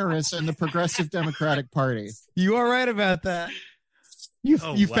Mike Harris and the Progressive Democratic Party. You are right about that. You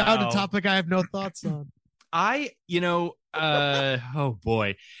found a topic I have no thoughts on. Oh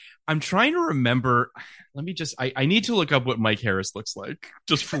boy. I'm trying to remember. Let me just, I need to look up what Mike Harris looks like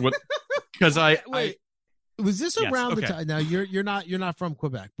just for what, because was this around the time? Now you're not from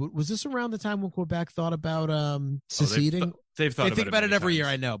Quebec, but was this around the time when Quebec thought about seceding? They think about it every year,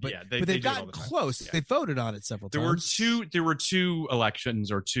 I know, but they've gotten close. Yeah. They voted on it several times. There were two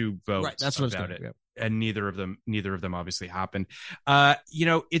elections or two votes. Right, that's what about it. And neither of them obviously happened.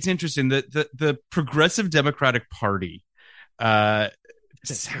 It's interesting that the Progressive Democratic Party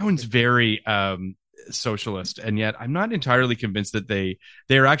sounds very socialist, and yet I'm not entirely convinced that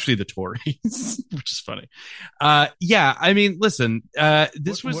they're actually the Tories, which is funny. I mean, listen,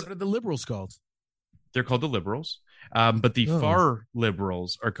 what are the Liberals called? They're called the Liberals. But the far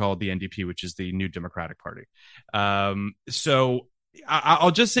liberals are called the NDP, which is the New Democratic Party. So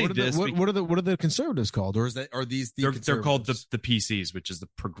I'll just say this: what are the conservatives called, or are these they're called the PCs, which is the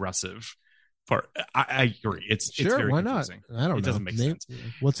progressive part. I agree. It's very confusing. I don't know. It doesn't make sense.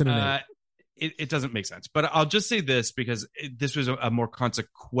 What's in a name? It doesn't make sense. But I'll just say this because this was a more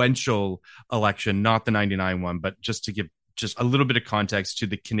consequential election, not the 99 one, but just to give just a little bit of context to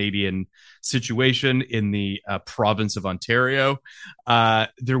the Canadian situation in the province of Ontario.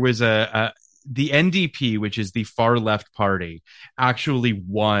 There was the NDP, which is the far left party, actually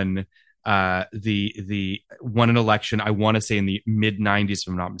won won an election, I want to say in the mid 90s, if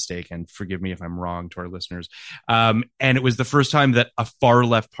I'm not mistaken. Forgive me if I'm wrong to our listeners. And it was the first time that a far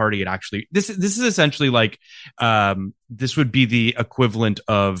left party had actually, this is essentially like, this would be the equivalent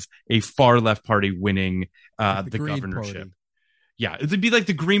of a far left party winning the governorship. Party. Yeah, it'd be like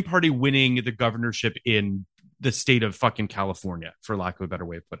the Green Party winning the governorship in the state of fucking California, for lack of a better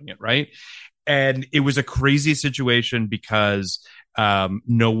way of putting it, right? And it was a crazy situation because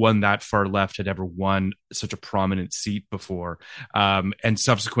no one that far left had ever won such a prominent seat before. And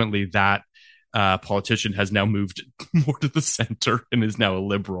subsequently, that politician has now moved more to the center and is now a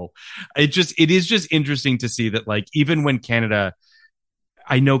liberal. It is just interesting to see that, like, even when Canada,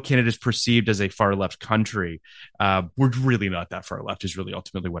 I know Canada's perceived as a far left country, we're really not that far left is really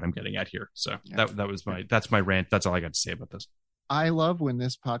ultimately what I'm getting at here. So that's my rant. That's all I got to say about this. I love when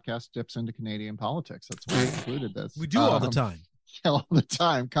this podcast dips into Canadian politics. That's why I included this. We do all the time. All the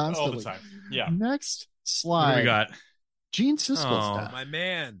time, constantly. All the time. Yeah. Next slide. What do we got? Gene Siskel's death. My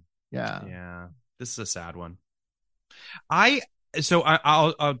man. Yeah. This is a sad one. I'll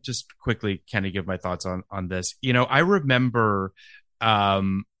just quickly kind of give my thoughts on this. You know, I remember,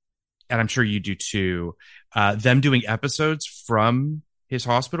 and I'm sure you do too, them doing episodes from his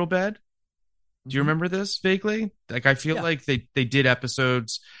hospital bed. Do you remember this vaguely? Like, I feel like they did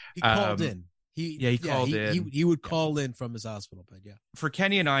episodes. He called in. He called in. He would call in from his hospital bed. Yeah. For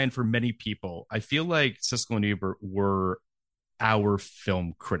Kenny and I, and for many people, I feel like Siskel and Ebert were our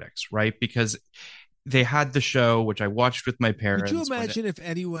film critics, right? Because they had the show, which I watched with my parents. Could you imagine if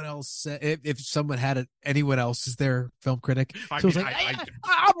anyone else, if someone had it, anyone else is their film critic? So it's like,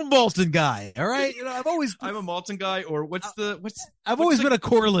 I'm a Malton guy. All right. You know, I'm a Malton guy, or I've always been a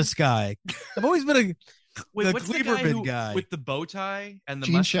Corliss guy. I've always been what's the guy with the bow tie and the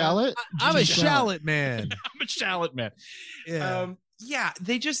Gene Shalit? I'm a Shalit man. I'm a Shalit man. Yeah.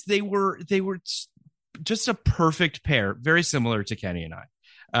 They were just a perfect pair, very similar to Kenny and I.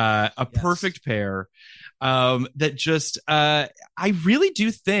 Perfect pair that just I really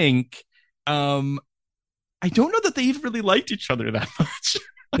do think I don't know that they even really liked each other that much.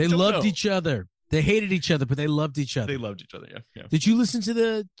 They loved each other. They hated each other, but they loved each other. They loved each other. Yeah. Did you listen to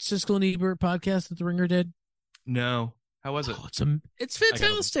the Siskel and Ebert podcast that The Ringer did? No. How was it? It's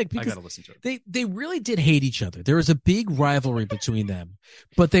fantastic. I gotta listen to it. They really did hate each other. There was a big rivalry between them,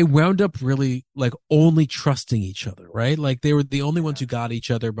 but they wound up really like only trusting each other, right? Like they were the only ones who got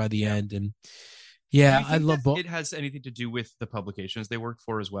each other by the end. And I love both. It has anything to do with the publications they work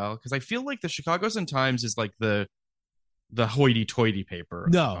for as well, because I feel like the Chicago Sun-Times is like the hoity-toity paper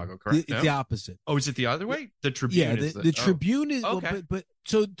of Chicago, correct? It's the opposite. Oh, is it the other way? The Tribune is the Tribune is okay. But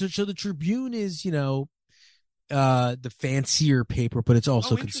so the Tribune is, you know, the fancier paper, but it's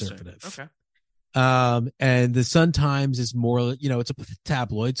also conservative. Okay. And the Sun-Times is more, you know, it's a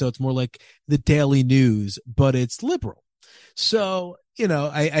tabloid, so it's more like the Daily News, but it's liberal. So, you know,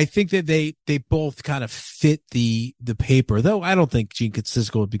 I think that they both kind of fit the paper, though I don't think Gene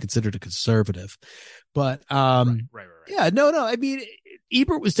Siskel would be considered a conservative. But right. Yeah, no. I mean,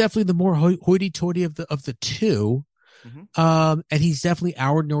 Ebert was definitely the more hoity-toity of the two. Mm-hmm. And he's definitely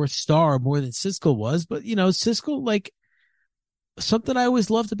our North Star more than Siskel was. But, you know, Siskel, like, something I always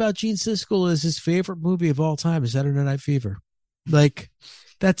loved about Gene Siskel is his favorite movie of all time is Saturday Night Fever. Like,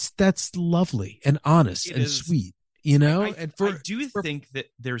 that's lovely and honest and sweet, you know? I do think that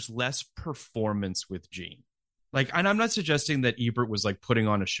there's less performance with Gene. Like, and I'm not suggesting that Ebert was like putting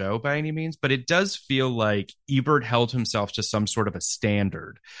on a show by any means, but it does feel like Ebert held himself to some sort of a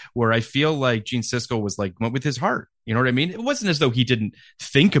standard where I feel like Gene Siskel was like, went with his heart. You know what I mean? It wasn't as though he didn't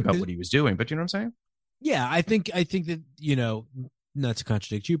think about what he was doing, but you know what I'm saying? Yeah, I think that, you know, not to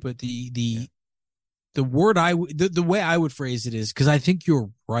contradict you, but the word the way I would phrase it is, because I think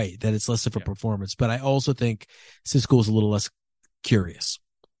you're right that it's less of a performance, but I also think Siskel is a little less curious.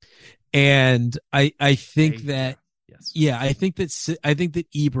 And I think that, I think that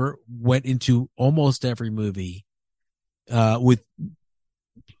Ebert went into almost every movie with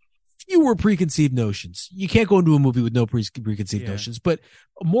fewer preconceived notions. You can't go into a movie with no preconceived notions, but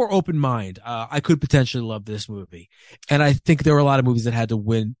a more open mind. I could potentially love this movie. And I think there were a lot of movies that had to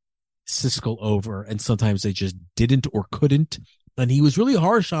win Siskel over, and sometimes they just didn't or couldn't. And he was really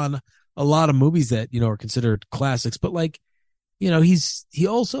harsh on a lot of movies that, are considered classics. But he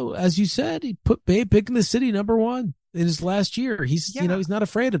also, as you said, he put Babe Pig in the City #1 in his last year. He's not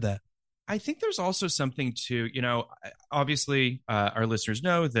afraid of that. I think there's also something to, obviously our listeners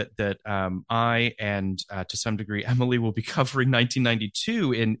know that I and to some degree Emily will be covering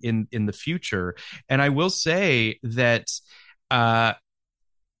 1992 in the future. And I will say that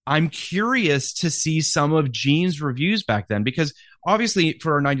I'm curious to see some of Gene's reviews back then, because obviously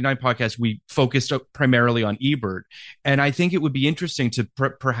for our 99 podcast, we focused primarily on Ebert. And I think it would be interesting to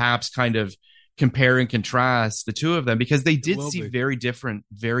perhaps kind of compare and contrast the two of them, because they did see very different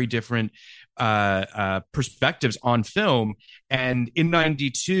perspectives on film. And in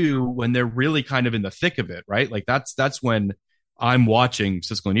 92, when they're really kind of in the thick of it, right? Like that's when I'm watching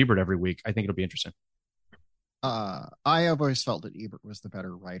Siskel and Ebert every week. I think it'll be interesting. I have always felt that Ebert was the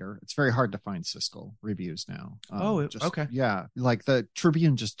better writer. It's very hard to find Siskel reviews now. Okay. Yeah. Like the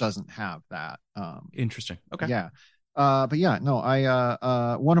Tribune just doesn't have that. Interesting. Okay. Yeah. But yeah, no,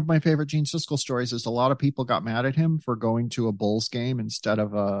 one of my favorite Gene Siskel stories is a lot of people got mad at him for going to a Bulls game instead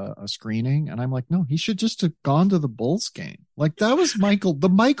of a screening. And I'm like, no, he should just have gone to the Bulls game. Like that was the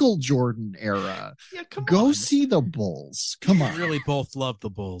Michael Jordan era. Yeah, Go see the Bulls. Come on. They really both loved the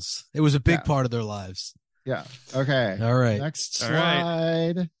Bulls. It was a big part of their lives. Yeah. Okay. All right. Next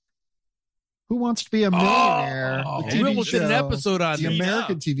slide. Right. Who Wants to Be a Millionaire? We almost did an episode on the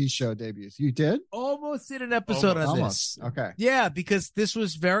American TV show debuts. You did? Almost did an episode on this. Okay. Yeah, because this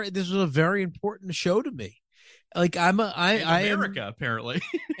was a very important show to me. Like I America, apparently.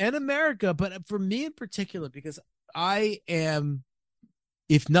 And America, but for me in particular, because I am,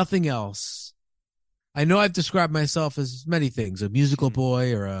 if nothing else, I know I've described myself as many things: a musical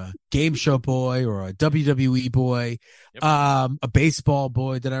boy, or a game show boy, or a WWE boy, a baseball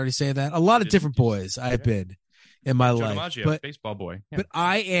boy. Did I already say that? A lot of different boys I've been in my life. DiMaggio, but baseball boy. Yeah. But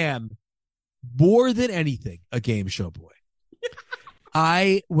I am more than anything a game show boy.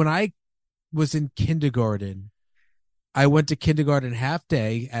 When I was in kindergarten, I went to kindergarten half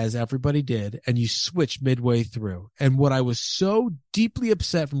day, as everybody did, and you switched midway through. And what I was so deeply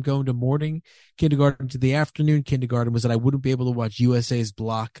upset from going to morning kindergarten to the afternoon kindergarten was that I wouldn't be able to watch USA's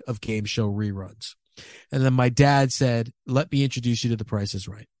block of game show reruns. And then my dad said, "Let me introduce you to The Price is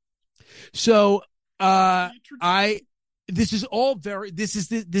Right." So this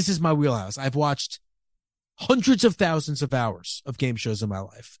is my wheelhouse. I've watched hundreds of thousands of hours of game shows in my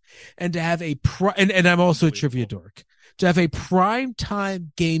life, and to have and I'm also a trivia dork. To have a prime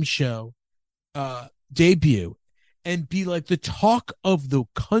time game show debut and be like the talk of the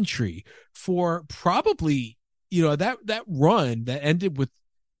country for probably, that run that ended with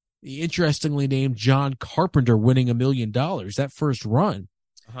the interestingly named John Carpenter winning $1 million. That first run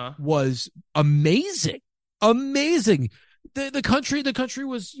was amazing. Amazing. The country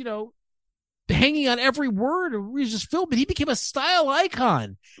was, hanging on every word of Regis Philbin. He became a style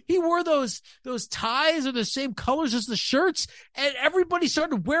icon. He wore those ties are the same colors as the shirts, and everybody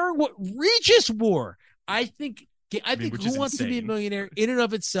started wearing what Regis wore. I think Who Wants to Be a Millionaire in and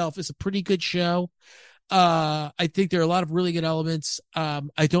of itself is a pretty good show. I think there are a lot of really good elements.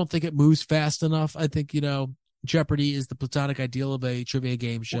 I don't think it moves fast enough. I think, Jeopardy is the platonic ideal of a trivia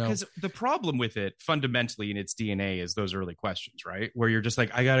game show. Because the problem with it fundamentally in its DNA is those early questions, right? Where you're just like,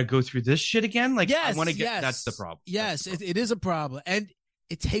 I got to go through this shit again. Like, yes, I want to get, that's the problem. Yes, it is a problem. And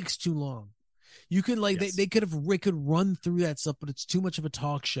it takes too long. You can they could run through that stuff, but it's too much of a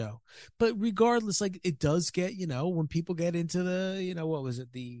talk show. But regardless, it does get, when people get into the, what was it?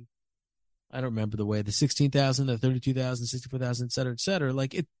 I don't remember the 16,000, the 32,000, 64,000, et cetera.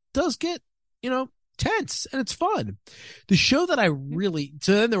 It does get, tense, and it's fun. The show that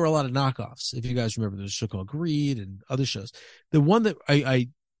then there were a lot of knockoffs. If you guys remember, there's a show called Greed and other shows. The one that I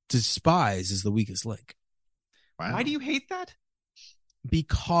despise is The Weakest Link. Wow. Why do you hate that?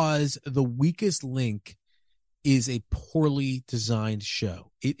 Because The Weakest Link is a poorly designed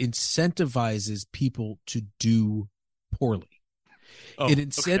show. It incentivizes people to do poorly. It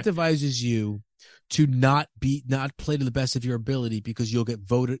incentivizes you to not play to the best of your ability, because you'll get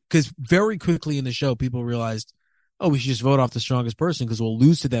voted. Because very quickly in the show, people realized, we should just vote off the strongest person because we'll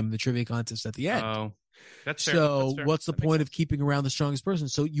lose to them in the trivia contest at the end. Oh, that's fair. So what's the point of keeping around the strongest person?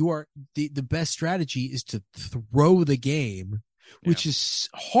 So you are the best strategy is to throw the game, which is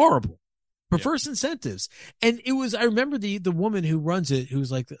horrible. Perverse incentives. And I remember the woman who runs it,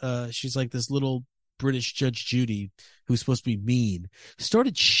 who's like, she's like this little British Judge Judy, who's supposed to be mean,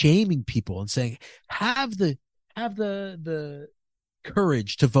 started shaming people and saying, have the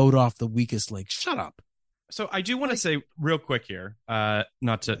courage to vote off the weakest link. Shut up. So I do want to say real quick here,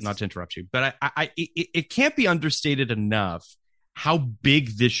 not to interrupt you, but it can't be understated enough how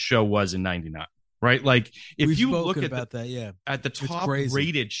big this show was in '99. Right, like if you look at at the top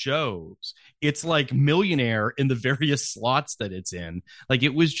rated shows, it's like Millionaire in the various slots that it's in. Like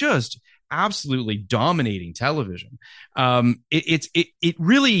it was just absolutely dominating television. It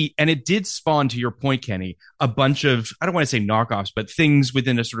really, and it did spawn, to your point, Kenny, a bunch of, I don't want to say knockoffs, but things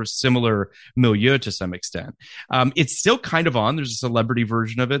within a sort of similar milieu to some extent. It's still kind of on. There's a celebrity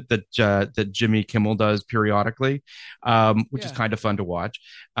version of it that Jimmy Kimmel does periodically, which is kind of fun to watch.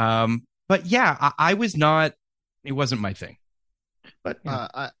 But yeah, I was not, it wasn't my thing. But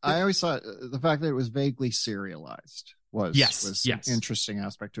I always thought the fact that it was vaguely serialized was an interesting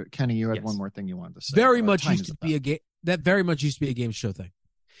aspect to it. Kenny, you had one more thing you wanted to say. Very much used to be a game. That very much used to be a game show thing,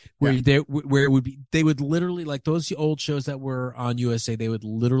 where where it would be, they would literally, like those old shows that were on USA, they would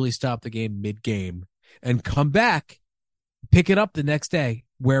literally stop the game mid game and come back, pick it up the next day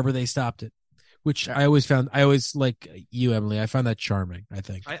wherever they stopped it. Which I always like you, Emily. I find that charming. I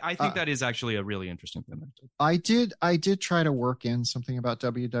think that is actually a really interesting thing. I did try to work in something about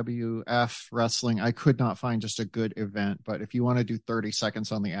WWF wrestling. I could not find just a good event, but if you want to do 30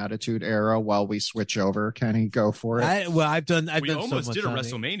 seconds on the Attitude Era while we switch over, Kenny, go for it. We almost did a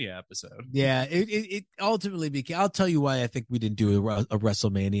WrestleMania episode. Yeah, it ultimately became. I'll tell you why I think we didn't do a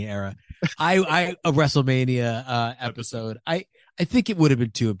WrestleMania era. A WrestleMania episode. I think it would have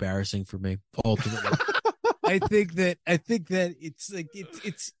been too embarrassing for me. Ultimately, I think that it's like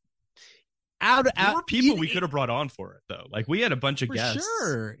it's out. There were people we could have brought on for it though. Like we had a bunch of guests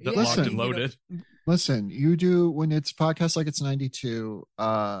that locked and loaded. Listen, you do when it's podcast like it's 92.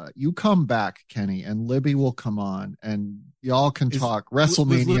 You come back, Kenny, and Libby will come on, and y'all can talk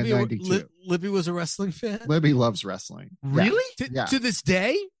WrestleMania 92. Libby was a wrestling fan. Libby loves wrestling. Really? To this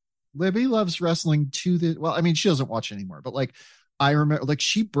day, Libby loves wrestling. Well, I mean, she doesn't watch anymore, but like. I remember, like,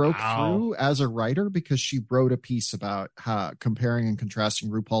 she broke through as a writer because she wrote a piece about how comparing and contrasting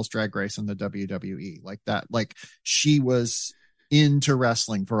RuPaul's Drag Race and the WWE, like that. Like, she was into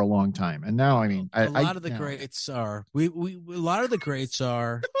wrestling for a long time, and now, I mean, a lot of the greats are.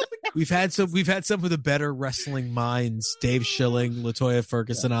 We've had some of the better wrestling minds, Dave Schilling, LaToya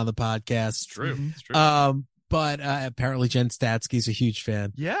Ferguson on the podcast. It's true. But apparently Jen Statsky's a huge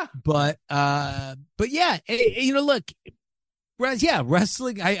fan. Yeah. But yeah, look. Yeah,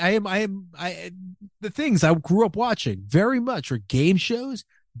 wrestling. I am. The things I grew up watching very much are game shows,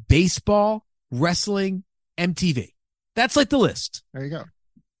 baseball, wrestling, MTV. That's like the list. There you go.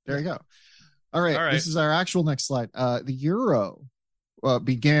 All right. This is our actual next slide. The euro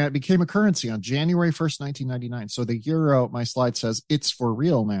became a currency on January 1st, 1999. So the euro, my slide says, it's for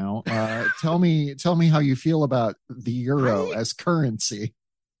real now. Tell me how you feel about the euro as currency.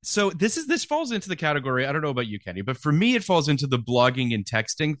 So this falls into the category. I don't know about you, Kenny, but for me, it falls into the blogging and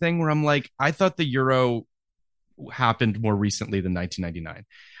texting thing where I'm like, I thought the euro happened more recently than 1999.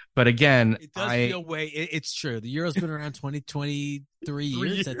 But again, it does feel way. It's true. The euro's been around 23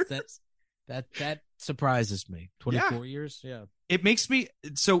 years. That surprises me. 24 years. Yeah. It makes me.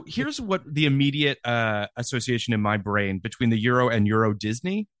 So here's what the immediate association in my brain between the euro and Euro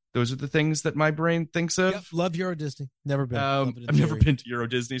Disney. Those are the things that my brain thinks of. Yep, love Euro Disney. Never been. I've never been to Euro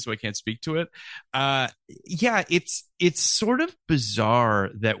Disney, so I can't speak to it. Yeah, it's sort of bizarre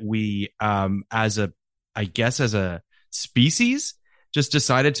that we, as a species, just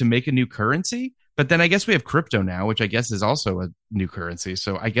decided to make a new currency. But then I guess we have crypto now, which I guess is also a new currency.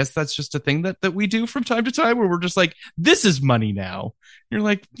 So I guess that's just a thing that we do from time to time, where we're just like, this is money now. You're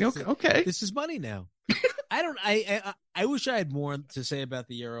like, okay, this is money now. I wish I had more to say about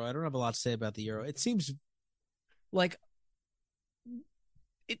the euro. I don't have a lot to say about the euro. It seems like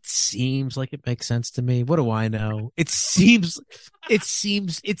it makes sense to me. What do I know? It seems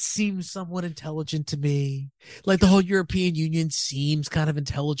somewhat intelligent to me. Like the whole European Union seems kind of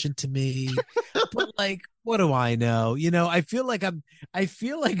intelligent to me. But like, what do I know? I feel like I'm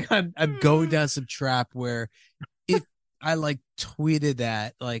going down some trap where if I like tweeted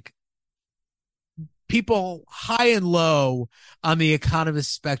that, like, people high and low on the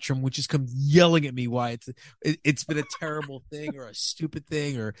economist spectrum, which just come yelling at me why it's been a terrible thing or a stupid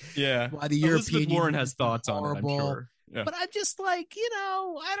thing, or why the European Warren has thoughts on it, I'm sure. Yeah. But I'm just like,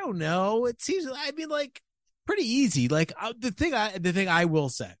 I don't know. It seems, I mean, like, pretty easy. Like the thing I will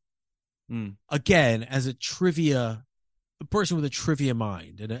say, again, as a person with a trivia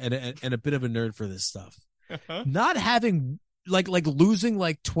mind and a bit of a nerd for this stuff, not having like losing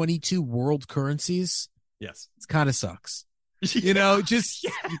like 22 world currencies. Yes, it kind of sucks. You know, just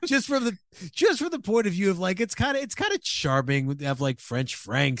from the point of view of like it's kind of charming to have like French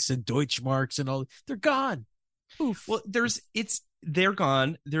francs and Deutschmarks and all. They're gone. Oof. Well, they're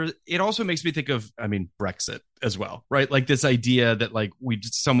gone. It also makes me think of, I mean, Brexit as well, right? Like this idea that like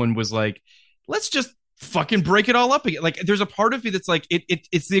someone was like, let's just fucking break it all up again. Like there's a part of me that's like,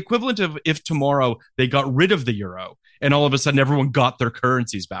 it's the equivalent of if tomorrow they got rid of the euro and all of a sudden everyone got their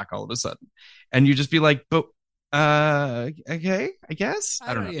currencies back all of a sudden, and you just be like, but okay, I guess.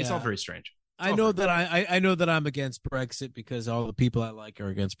 I don't know. Yeah. It's all very strange. I know that I'm against Brexit because all the people I like are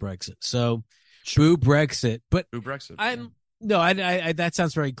against Brexit. So boo Brexit. But boo Brexit. I that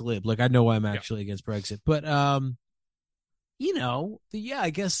sounds very glib. Like I know I'm actually against Brexit. But you know, I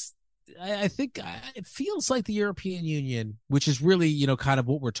guess I think it feels like the European Union, which is really, you know, kind of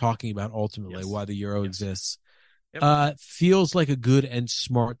what we're talking about ultimately, why the euro exists. Yep. Feels like a good and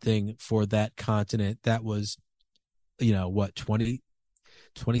smart thing for that continent that was, you know, what, 20,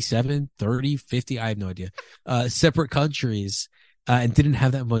 27, 30, 50, I have no idea, separate countries, and didn't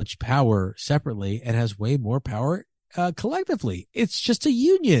have that much power separately and has way more power collectively. It's just a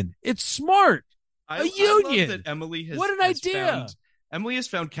union. It's smart. A union. I love that Emily has, what an idea. Emily has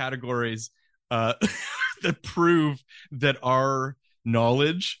found categories that prove that our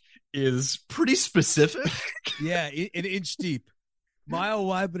knowledge is pretty specific. Yeah, an inch deep. Mile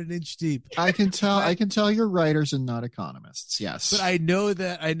wide, but an inch deep. I can tell you're writers and not economists. Yes, but I know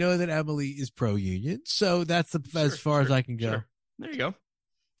that Emily is pro-union, so that's as far as I can go. Sure. There you go.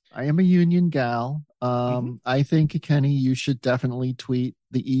 I am a union gal. I think, Kenny, you should definitely tweet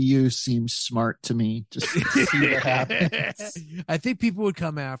the EU seems smart to me. Just see what happens. I think people would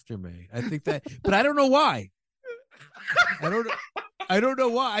come after me. I think that, but I don't know why. I don't know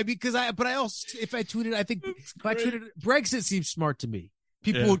why. Because I also, if I tweeted, I think if I tweeted Brexit seems smart to me,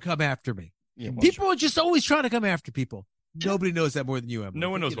 people would come after me. Yeah, well, people are just always trying to come after people. Nobody knows that more than you, Emily. No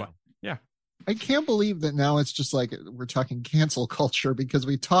one knows why. Yeah. I can't believe that now it's just like we're talking cancel culture because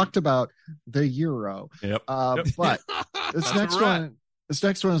we talked about the euro. Yep. But this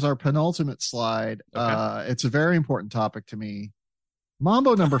next one is our penultimate slide. Okay. It's a very important topic to me.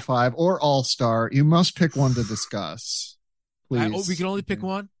 Mambo number 5 or All Star. You must pick one to discuss. Please. We can only pick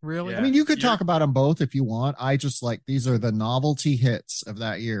one? Really? Yeah. I mean, you could talk about them both if you want. I just like, these are the novelty hits of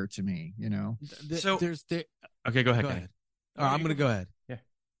that year to me, you know? Okay, go ahead. I'm going to go ahead. Yeah.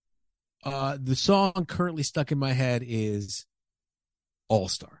 The song currently stuck in my head is All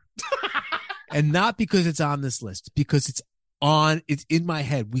Star. And not because it's on this list, because it's in my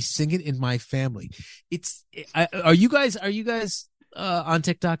head. We sing it in my family. Are you guys on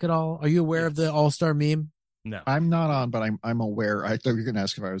TikTok at all? Are you aware of the All Star meme? No, I'm not on, but I'm aware. I thought you were going to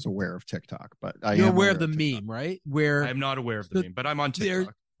ask if I was aware of TikTok, but you're aware of the meme, right? Where I'm not aware of the meme, but I'm on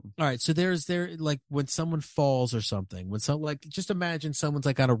TikTok. All right, so there like when someone falls or something, just imagine someone's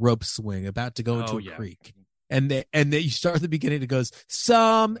like on a rope swing about to go into a creek, and they you start at the beginning. It goes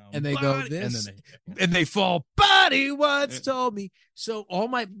and they go this, and they fall. Buddy once told me. So all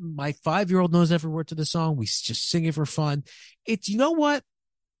my 5-year-old knows every word to the song. We just sing it for fun. It's, you know what?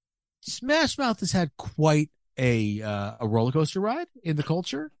 Smash Mouth has had quite a roller coaster ride in the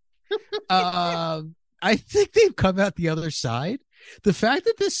culture. I think they've come out the other side. The fact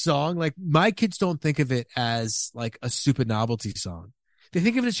that this song, like, my kids don't think of it as like a stupid novelty song. They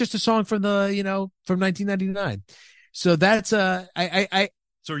think of it as just a song from from 1999. So that's So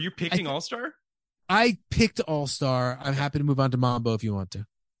are you picking All Star? I picked All Star. I'm happy to move on to Mambo if you want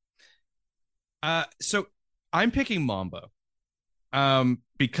to. So I'm picking Mambo.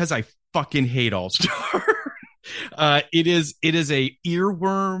 Because I fucking hate All Star. It is a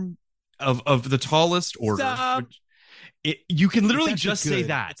earworm of the tallest order. You can literally just say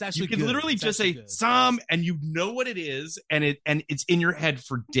that. You can literally just say some, and you know what it is, and it's in your head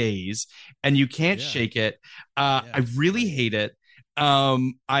for days, and you can't shake it. I really hate it.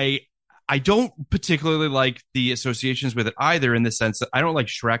 I don't particularly like the associations with it either, in the sense that I don't like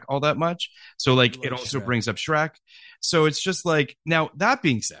Shrek all that much. So like it also brings up Shrek. So it's just like, now that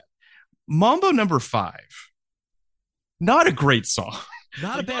being said, Mambo number 5, not a great song.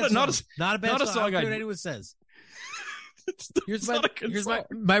 Not a bad song. Not a bad song. I don't care what anyone says. Here's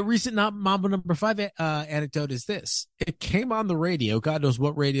my recent Mambo number 5 anecdote is this. It came on the radio. God knows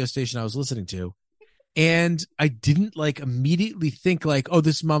what radio station I was listening to. And I didn't like immediately think like, oh,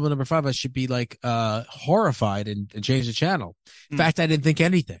 this is Mambo number 5. I should be like horrified and change the channel. In fact, I didn't think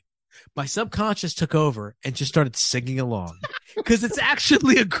anything. My subconscious took over and just started singing along because it's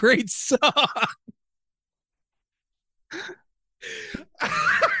actually a great song.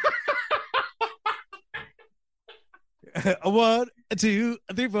 A 1, a 2,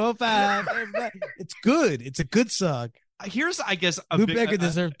 a 3, 4, 5. It's good. It's a good song. Here's, I guess, Lou Bega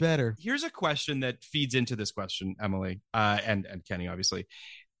deserves better. Here's a question that feeds into this question, Emily, and Kenny, obviously.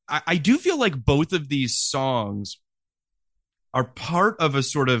 I do feel like both of these songs are part of a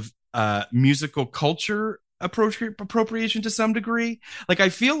sort of musical culture appropriation to some degree. Like, I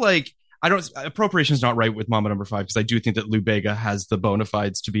feel like appropriation is not right with Mambo No. 5, because I do think that Lou Bega has the bona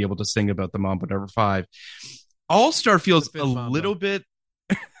fides to be able to sing about the Mambo No. 5. All Star feels a little bit.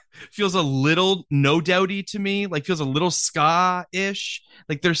 Feels a little No Doubty to me, like feels a little ska-ish.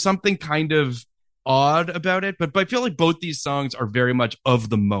 Like there's something kind of odd about it, but I feel like both these songs are very much of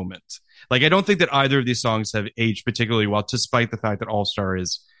the moment. Like I don't think that either of these songs have aged particularly well, despite the fact that All Star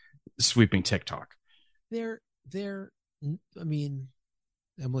is sweeping TikTok. I mean,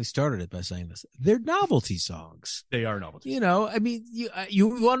 Emily started it by saying this. They're novelty songs. They are novelty. You know, I mean, you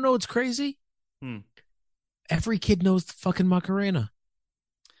want to know what's crazy? Every kid knows the fucking Macarena.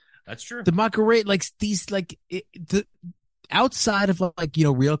 That's true. The Macarena, like these, like the outside of like, you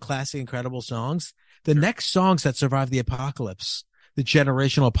know, real classic, incredible songs, the next songs that survive the apocalypse, the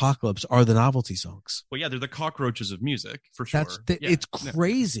generational apocalypse, are the novelty songs. Well, yeah, they're the cockroaches of music for sure. It's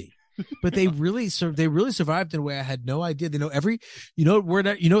crazy, but they really survived in a way I had no idea. They know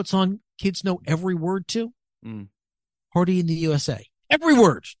what song kids know every word to? Party in the USA. Every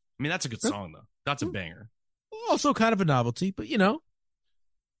word. I mean, that's a good song though. That's a banger. Also kind of a novelty, but you know.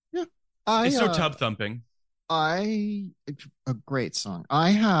 It's so tub thumping. A great song. I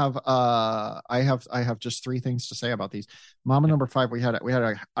have just three things to say about these. Mama No. 5. We had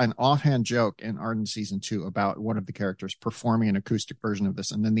an offhand joke in Arden season 2 about one of the characters performing an acoustic version of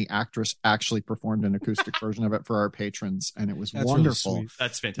this, and then the actress actually performed an acoustic version of it for our patrons, and it was wonderful. Really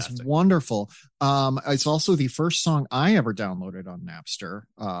That's fantastic. It's wonderful. It's also the first song I ever downloaded on Napster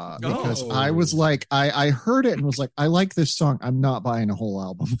because I was like, I heard it and was like, I like this song. I'm not buying a whole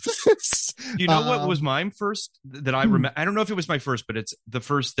album. You know what was mine first that I remember? I don't know if it was my first, but it's the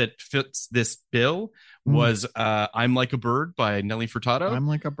first that fits this bill was I'm Like a Bird by Nelly Furtado. I'm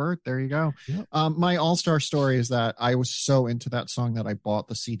Like a Bird. There you go. Yep. My all-star story is that I was so into that song that I bought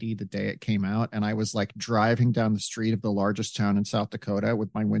the CD the day it came out, and I was like driving down the street of the largest town in South Dakota with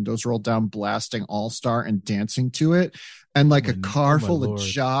my windows rolled down, blasting All-Star and dancing to it. And like a car full of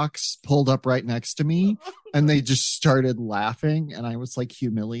jocks pulled up right next to me, and they just started laughing, and I was like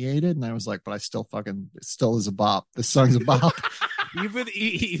humiliated, and I was like, but it still is a bop. This song's a bop. Even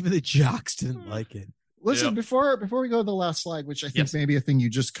the jocks didn't like it. Listen, before we go to the last slide, which I think may be a thing you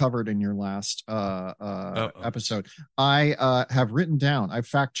just covered in your last episode, I have written down, I've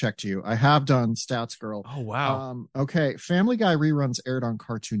fact-checked you. I have done Stats Girl. Oh, wow. Okay. Family Guy reruns aired on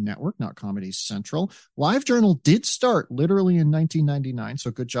Cartoon Network, not Comedy Central. LiveJournal did start literally in 1999,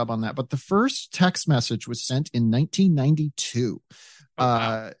 so good job on that. But the first text message was sent in 1992.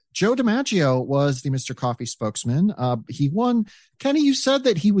 Joe DiMaggio was the Mr. Coffee spokesman. He won. Kenny, you said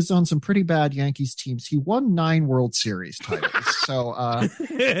that he was on some pretty bad Yankees teams. He won 9 World Series titles. So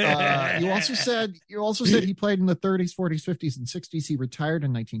you also said he played in the 30s, 40s, 50s, and 60s. He retired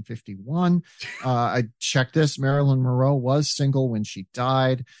in 1951. I checked this. Marilyn Monroe was single when she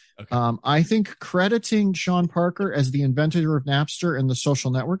died. Okay. I think crediting Sean Parker as the inventor of Napster and the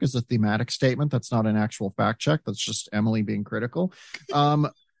social network is a thematic statement. That's not an actual fact check. That's just Emily being critical.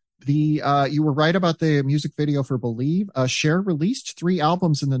 You were right about the music video for Believe. Cher released 3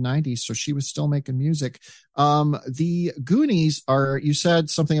 albums in the 90s, so she was still making music. The Goonies you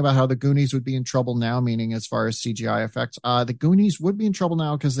said something about how the Goonies would be in trouble now, meaning as far as CGI effects. The Goonies would be in trouble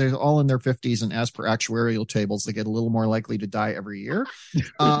now because they're all in their 50s, and as per actuarial tables, they get a little more likely to die every year.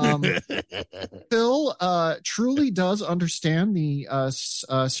 Phil truly does understand the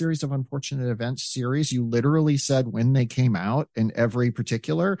series of unfortunate events series. You literally said when they came out in every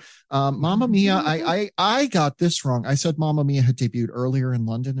particular. Mamma Mia, I got this wrong. I said Mamma Mia had debuted earlier in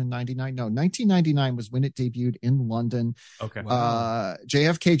London in 99. No, 1999 was when it debuted in London. Okay. Wow.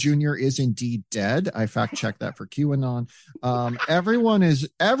 JFK Jr. is indeed dead. I fact checked that for QAnon. Everyone is,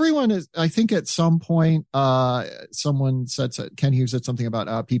 I think at some point, someone said, Ken Hughes said something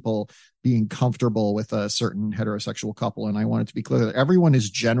about people being comfortable with a certain heterosexual couple. And I wanted to be clear that everyone is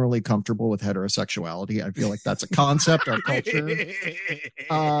generally comfortable with heterosexuality. I feel like that's a concept, our culture.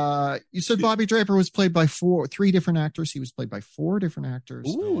 You said Bobby Draper was played by 3 different actors. He was played by 4 different actors.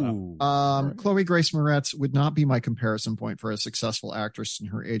 Ooh. Chloe Grace Moretz would not be my comparison point for a successful actress in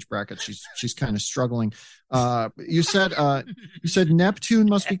her age bracket. She's kind of struggling. You said Neptune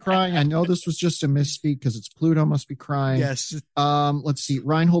must be crying. I know this was just a misspeak because it's Pluto must be crying. Yes. Let's see.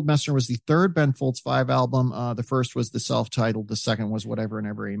 Reinhold Messner was the third Ben Folds 5 album. The first was the self-titled. The second was Whatever and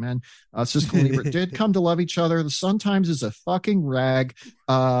Ever Amen. Siskel and Ebert did come to love each other. The Sun Times is a fucking rag.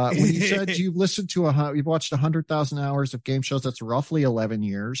 When you said you've listened to you've watched 100,000 hours of game shows, that's roughly 11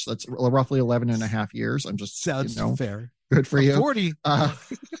 years. That's roughly 11 and a half years. I'm just sounds fair. Good for you. 40.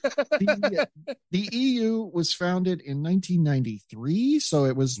 The EU was founded in 1993, so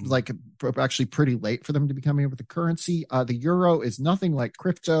it was like actually pretty late for them to become with the currency. The euro is nothing like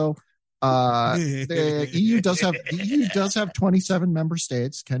crypto. The EU does have 27 member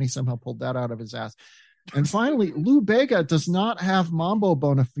states. Kenny somehow pulled that out of his ass. And finally, Lou Bega does not have Mambo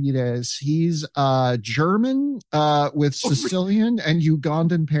bona fides. He's German with Sicilian and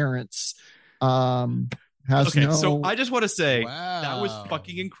Ugandan parents. So I just want to say that was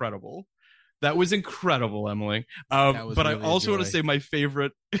fucking incredible. That was incredible, Emily. But really I also want to say my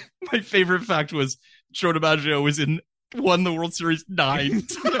favorite fact was Joe DiMaggio won the World Series 9.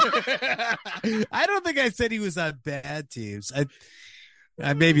 I don't think I said he was on bad teams.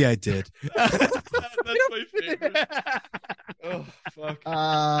 Maybe I did. That's my favorite. Oh, fuck.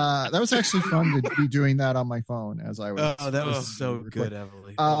 That was actually fun to be doing that on my phone as I was. Oh, that was so good,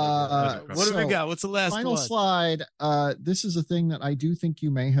 Emily. What do we got? What's the last final one? slide? This is a thing that I do think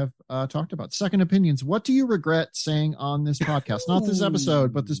you may have talked about. Second opinions. What do you regret saying on this podcast? Not this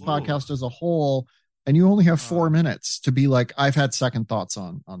episode, but this podcast as a whole. And you only have 4 minutes to be like, I've had second thoughts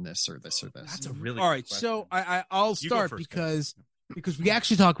on this or this or this. That's a really all right. question. So I'll start because we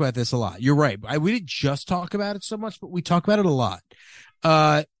actually talk about this a lot. You're right. We didn't just talk about it so much, but we talk about it a lot.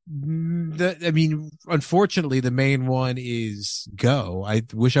 Unfortunately, the main one is Go. I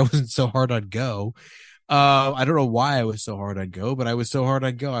wish I wasn't so hard on Go. I don't know why I was so hard on Go, but I was so hard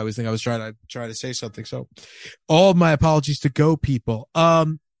on Go. I was trying to say something. So all my apologies to Go people. Yeah.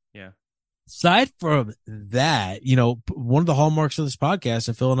 Aside from that, one of the hallmarks of this podcast,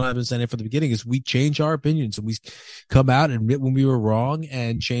 and Phil and I have been saying it from the beginning, is we change our opinions and we come out and admit when we were wrong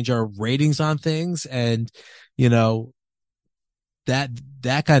and change our ratings on things and, that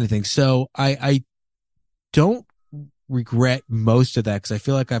kind of thing. So I don't regret most of that because I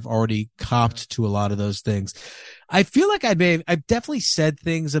feel like I've already copped to a lot of those things. I feel like I've definitely said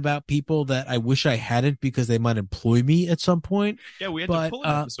things about people that I wish I hadn't because they might employ me at some point. Yeah, we had to pull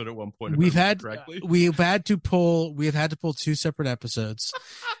an episode at one point. We have had to pull 2 separate episodes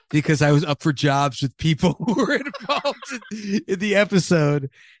because I was up for jobs with people who were involved in the episode.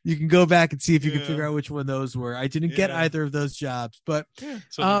 You can go back and see if you can figure out which one those were. I didn't get either of those jobs, but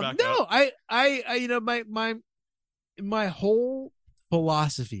my whole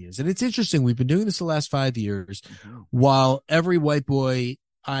philosophy is, and it's interesting, we've been doing this the last 5 years, while every white boy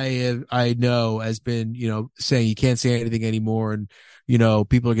I know has been, saying you can't say anything anymore and,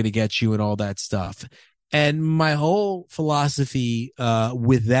 people are going to get you and all that stuff. And my whole philosophy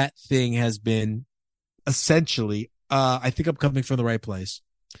with that thing has been essentially, I think I'm coming from the right place.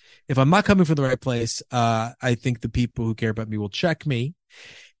 If I'm not coming from the right place, I think the people who care about me will check me.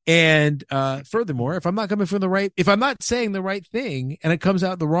 And furthermore, if I'm not saying the right thing and it comes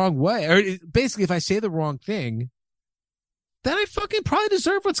out the wrong way, or basically if I say the wrong thing, then I fucking probably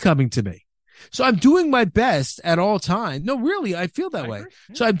deserve what's coming to me. So I'm doing my best at all times. No, really, I feel that way.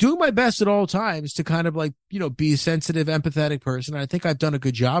 Yeah. So I'm doing my best at all times to kind of be a sensitive, empathetic person. I think I've done a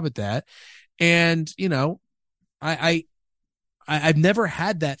good job at that. And, I've never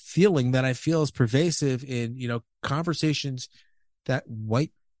had that feeling that I feel is pervasive in, conversations that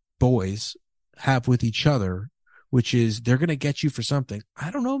white boys have with each other, which is they're going to get you for something. I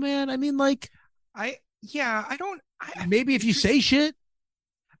don't know, man. I mean, maybe if you say shit.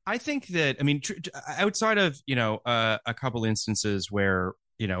 I think that, outside of, a couple instances where,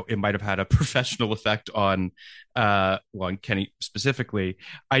 it might have had a professional effect on Kenny specifically,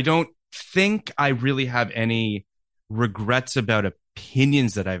 I don't think I really have any regrets about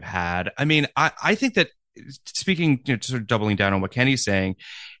opinions that I've had. I think that, speaking, sort of doubling down on what Kenny's saying,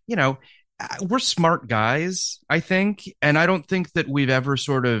 we're smart guys, I think, and I don't think that we've ever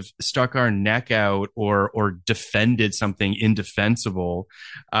sort of stuck our neck out or defended something indefensible.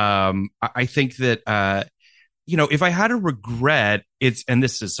 I think that if I had a regret, and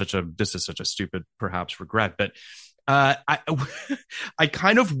this is such a stupid perhaps regret, but I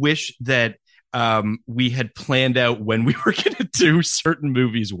kind of wish that we had planned out when we were going to do certain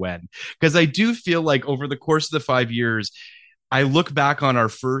movies when, because I do feel like over the course of the 5 years, I look back on our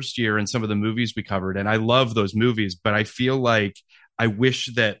first year and some of the movies we covered, and I love those movies, but I feel like I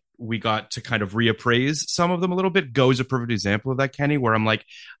wish that we got to kind of reappraise some of them a little bit. Go is a perfect example of that, Kenny, where I'm like,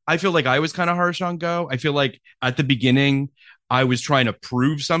 I feel like I was kind of harsh on Go. I feel like at the beginning I was trying to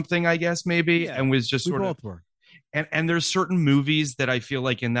prove something, I guess, maybe, and was just sort of. And there's certain movies that I feel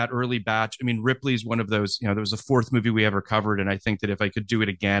like in that early batch, I mean, Ripley's one of those, there was a fourth movie we ever covered. And I think that if I could do it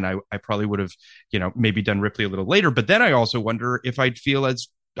again, I probably would have, maybe done Ripley a little later. But then I also wonder if I'd feel as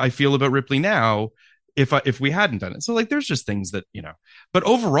I feel about Ripley now, if we hadn't done it. So like, there's just things that, but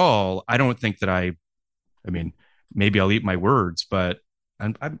overall, I don't think that I mean, maybe I'll eat my words, but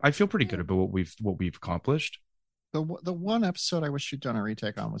I feel pretty good about what we've accomplished. The one episode I wish you'd done a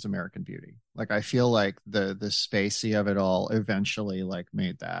retake on was American Beauty. Like, I feel like the spacey of it all eventually like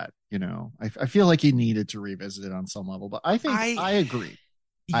made that, I feel like you needed to revisit it on some level, but I think I agree.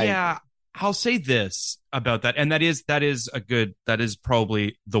 Yeah. I'll say this about that. And that is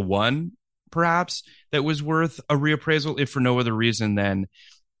probably the one perhaps that was worth a reappraisal, if for no other reason than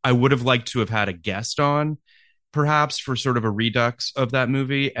I would have liked to have had a guest on perhaps for sort of a redux of that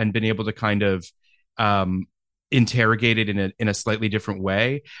movie and been able to kind of, interrogated in a slightly different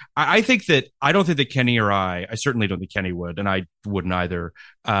way. I don't think that Kenny or I certainly don't think Kenny would, and I wouldn't either,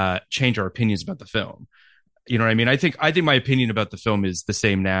 change our opinions about the film. You know what I mean? I think my opinion about the film is the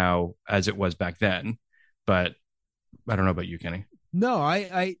same now as it was back then, but I don't know about you, Kenny. No,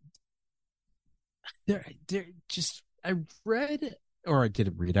 I read, or I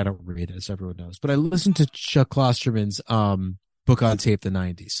didn't read, I don't read, as everyone knows, but I listened to Chuck Klosterman's book on tape, The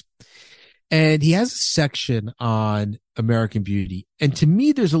 90s. And he has a section on American Beauty. And to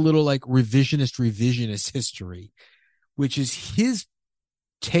me, there's a little like revisionist history, which is his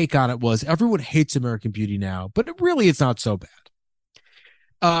take on it was everyone hates American Beauty now, but it's not so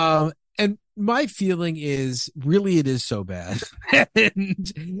bad. And my feeling is really it is so bad.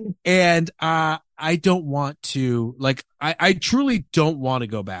 and I don't want to, like, I truly don't want to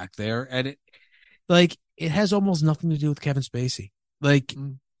go back there. And it has almost nothing to do with Kevin Spacey. Like,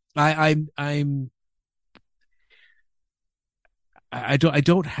 I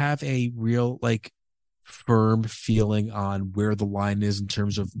don't have a real like firm feeling on where the line is in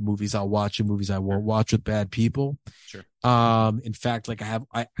terms of movies I'll watch and movies I won't watch with bad people. Sure. In fact, like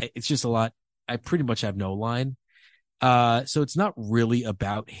it's just a lot. I pretty much have no line. So it's not really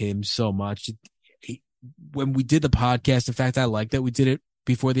about him so much. When we did the podcast, in fact, I like that we did it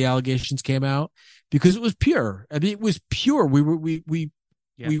before the allegations came out because it was pure. I mean, it was pure. We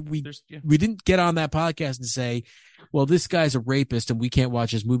didn't get on that podcast and say, well, this guy's a rapist and we can't watch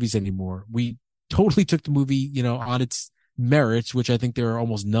his movies anymore. We totally took the movie, on its merits, which I think there are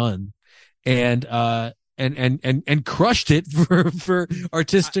almost none, and crushed it for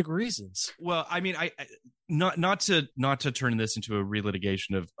artistic reasons. Well, I mean, I not to turn this into a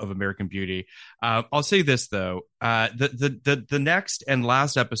relitigation of American Beauty. I'll say this though, the next and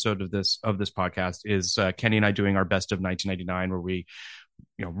last episode of this podcast is Kenny and I doing our best of 1999, where we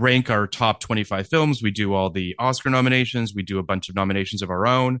rank our top 25 films. We do all the Oscar nominations. We do a bunch of nominations of our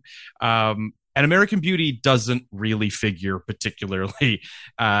own. And American Beauty doesn't really figure particularly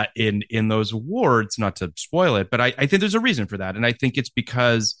in those awards, not to spoil it, but I think there's a reason for that. And I think it's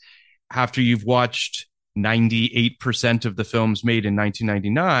because after you've watched 98% of the films made in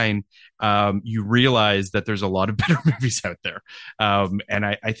 1999, you realize that there's a lot of better movies out there. And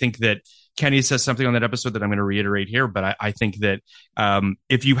I think that Kenny says something on that episode that I'm going to reiterate here, but I think that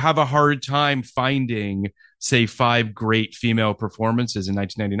if you have a hard time finding, say, 5 great female performances in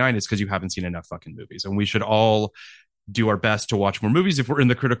 1999, it's because you haven't seen enough fucking movies. And we should all do our best to watch more movies if we're in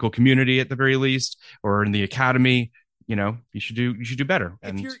the critical community at the very least, or in the Academy. You should do better.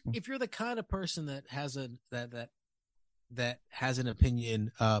 If you're the kind of person that has that has an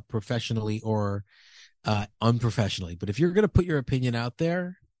opinion professionally or unprofessionally, but if you're going to put your opinion out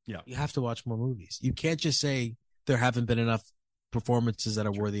there, you have to watch more movies. You can't just say there haven't been enough performances that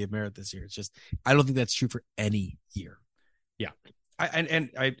are worthy of merit this year. It's just, I don't think that's true for any year. Yeah.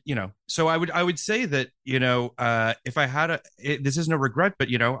 So I would say that, if I had this isn't a regret, but,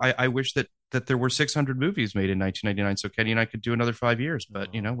 I wish that there were 600 movies made in 1999. So Kenny and I could do another 5 years, but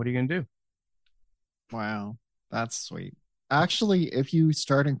what are you going to do? Wow. That's sweet. Actually, if you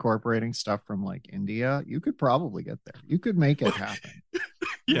start incorporating stuff from like India, you could probably get there. You could make it happen.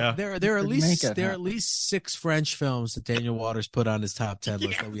 Yeah. There are at least 6 French films that Daniel Waters put on his top 10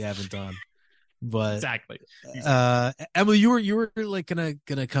 list that we haven't done. But exactly. Emily, you were like gonna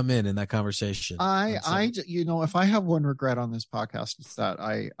come in that conversation. If I have one regret on this podcast, it's that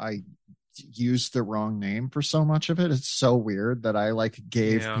I used the wrong name for so much of it. It's so weird that I like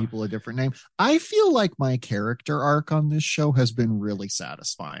gave people a different name. I feel like my character arc on this show has been really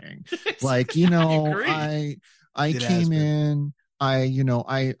satisfying. Like, I came in,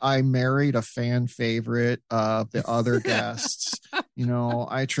 I married a fan favorite of the other guests.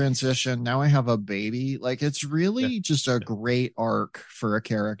 I transitioned. Now I have a baby. Like, it's really just a great arc for a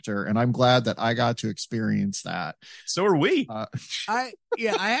character, and I'm glad that I got to experience that. So are we. I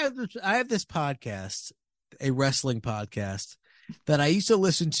have this podcast, a wrestling podcast that I used to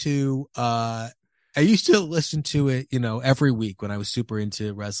listen to. I used to listen to it, every week when I was super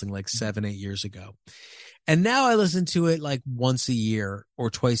into wrestling, like 7-8 years ago. And now I listen to it like once a year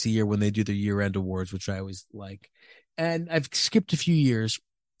or twice a year when they do their year-end awards, which I always like. And I've skipped a few years.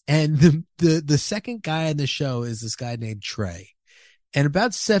 And the second guy on the show is this guy named Trey. And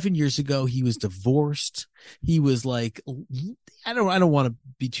about 7 years ago, he was divorced. He was like, I don't want to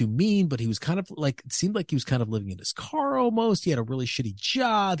be too mean, but he was kind of like, it seemed like he was kind of living in his car almost. He had a really shitty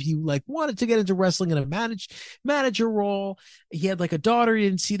job. He like wanted to get into wrestling in a manager role. He had like a daughter he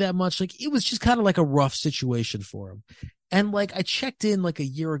didn't see that much. Like, it was just kind of like a rough situation for him. And like, I checked in like a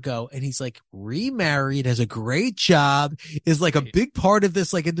year ago and he's like remarried, has a great job, is like a big part of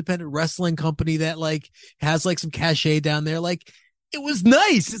this like independent wrestling company that like has like some cachet down there. Like, it was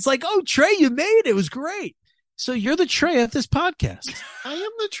nice. It's like, oh, Trey, you made it. It was great. So you're the Trey of this podcast. I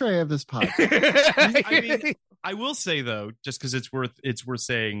am the Trey of this podcast. I mean, I will say though, just because it's worth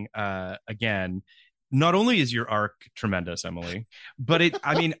saying again. Not only is your arc tremendous, Emily, but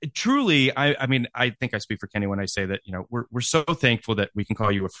truly, I think I speak for Kenny when I say that, we're so thankful that we can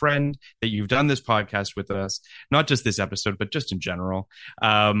call you a friend, that you've done this podcast with us, not just this episode, but just in general.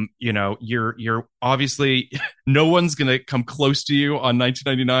 You're obviously, no one's going to come close to you on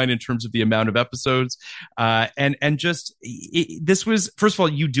 1999 in terms of the amount of episodes. This was, first of all,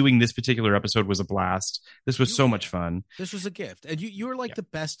 you doing this particular episode was a blast. This was so much fun. This was a gift. And you were like the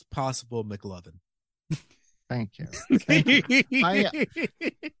best possible McLovin. Thank you.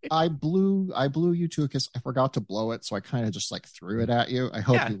 I blew you to a kiss. I forgot to blow it, so I kind of just like threw it at you. I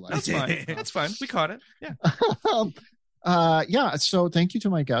hope you liked it. That's fine. That's fine. We caught it. Yeah. So thank you to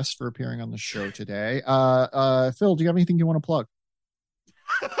my guests for appearing on the show today. Phil, do you have anything you want to plug?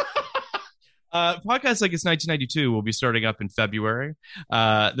 Podcast Like It's 1992 will be starting up in February.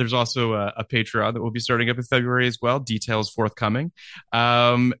 There's also a Patreon that will be starting up in February as well. Details forthcoming.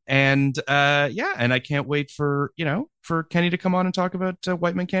 And I can't wait for Kenny to come on and talk about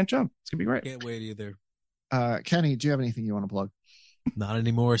White Men Can't Jump. It's gonna be great. Can't wait either. Kenny, do you have anything you want to plug? Not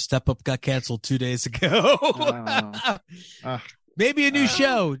anymore. Step Up got canceled 2 days ago. Maybe a new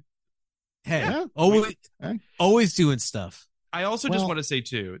show. Hey, always doing stuff. I also just want to say,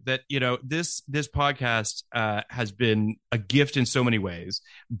 too, that, this podcast has been a gift in so many ways,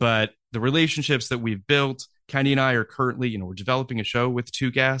 but the relationships that we've built, Kenny and I are currently, we're developing a show with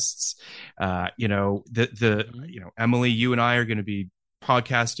 2 guests. Emily, you and I are going to be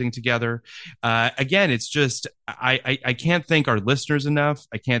podcasting together. Again, it's just, I can't thank our listeners enough.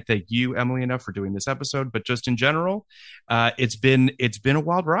 I can't thank you, Emily, enough for doing this episode, but just in general, it's been a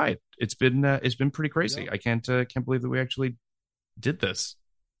wild ride. It's been pretty crazy. Yeah. I can't believe that we actually did this.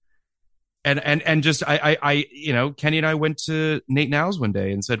 And just I Kenny and I went to Nate Now's one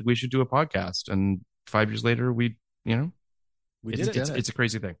day and said we should do a podcast, and 5 years later we did it. It's a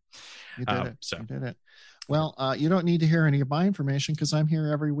crazy thing. You did it. Well, you don't need to hear any of my information because I'm here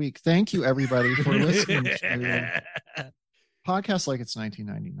every week. Thank you, everybody, for listening to Podcast Like It's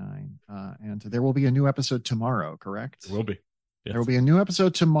 1999. And there will be a new episode tomorrow, correct? There will be. Yes. There will be a new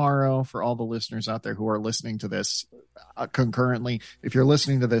episode tomorrow for all the listeners out there who are listening to this concurrently. If you're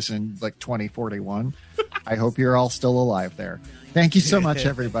listening to this in like 2041, I hope you're all still alive there. Thank you so much,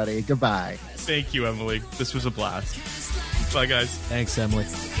 everybody. Goodbye. Thank you, Emily. This was a blast. Bye, guys. Thanks, Emily.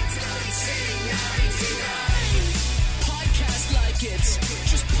 Podcast like it.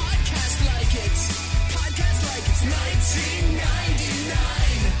 Just podcast like it. Podcast like it's 1999.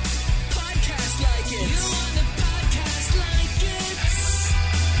 Podcast like it. You want the podcast like it's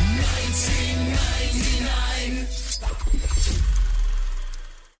 1999.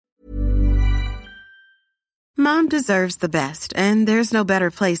 Mom deserves the best, and there's no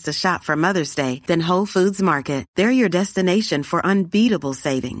better place to shop for Mother's Day than Whole Foods Market. They're your destination for unbeatable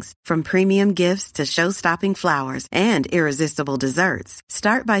savings, from premium gifts to show-stopping flowers and irresistible desserts.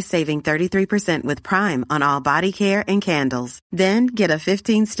 Start by saving 33% with Prime on all body care and candles. Then get a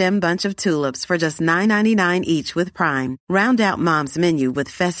 15-stem bunch of tulips for just $9.99 each with Prime. Round out Mom's menu with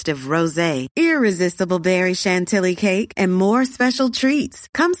festive rosé, irresistible berry chantilly cake, and more special treats.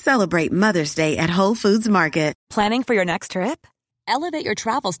 Come celebrate Mother's Day at Whole Foods Market. Planning for your next trip? Elevate your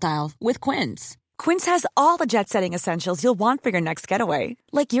travel style with Quince. Quince has all the jet-setting essentials you'll want for your next getaway,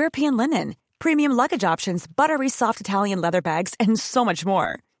 like European linen, premium luggage options, buttery soft Italian leather bags, and so much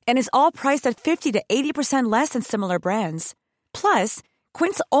more. And is all priced at 50 to 80% less than similar brands. Plus,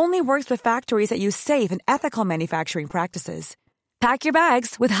 Quince only works with factories that use safe and ethical manufacturing practices. Pack your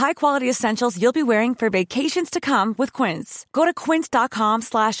bags with high-quality essentials you'll be wearing for vacations to come with Quince. Go to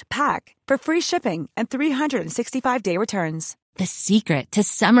quince.com/pack for free shipping and 365-day returns. The secret to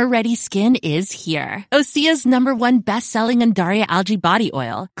summer-ready skin is here. Osea's #1 best-selling Undaria Algae Body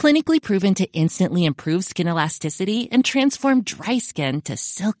Oil, clinically proven to instantly improve skin elasticity and transform dry skin to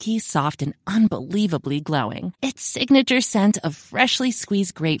silky, soft, and unbelievably glowing. Its signature scent of freshly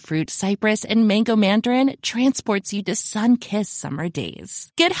squeezed grapefruit, cypress, and mango mandarin transports you to sun-kissed summer days.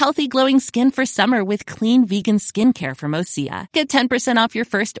 Get healthy, glowing skin for summer with clean vegan skincare from Osea. Get 10% off your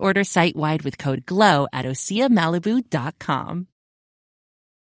first order site-wide with code GLOW at OseaMalibu.com.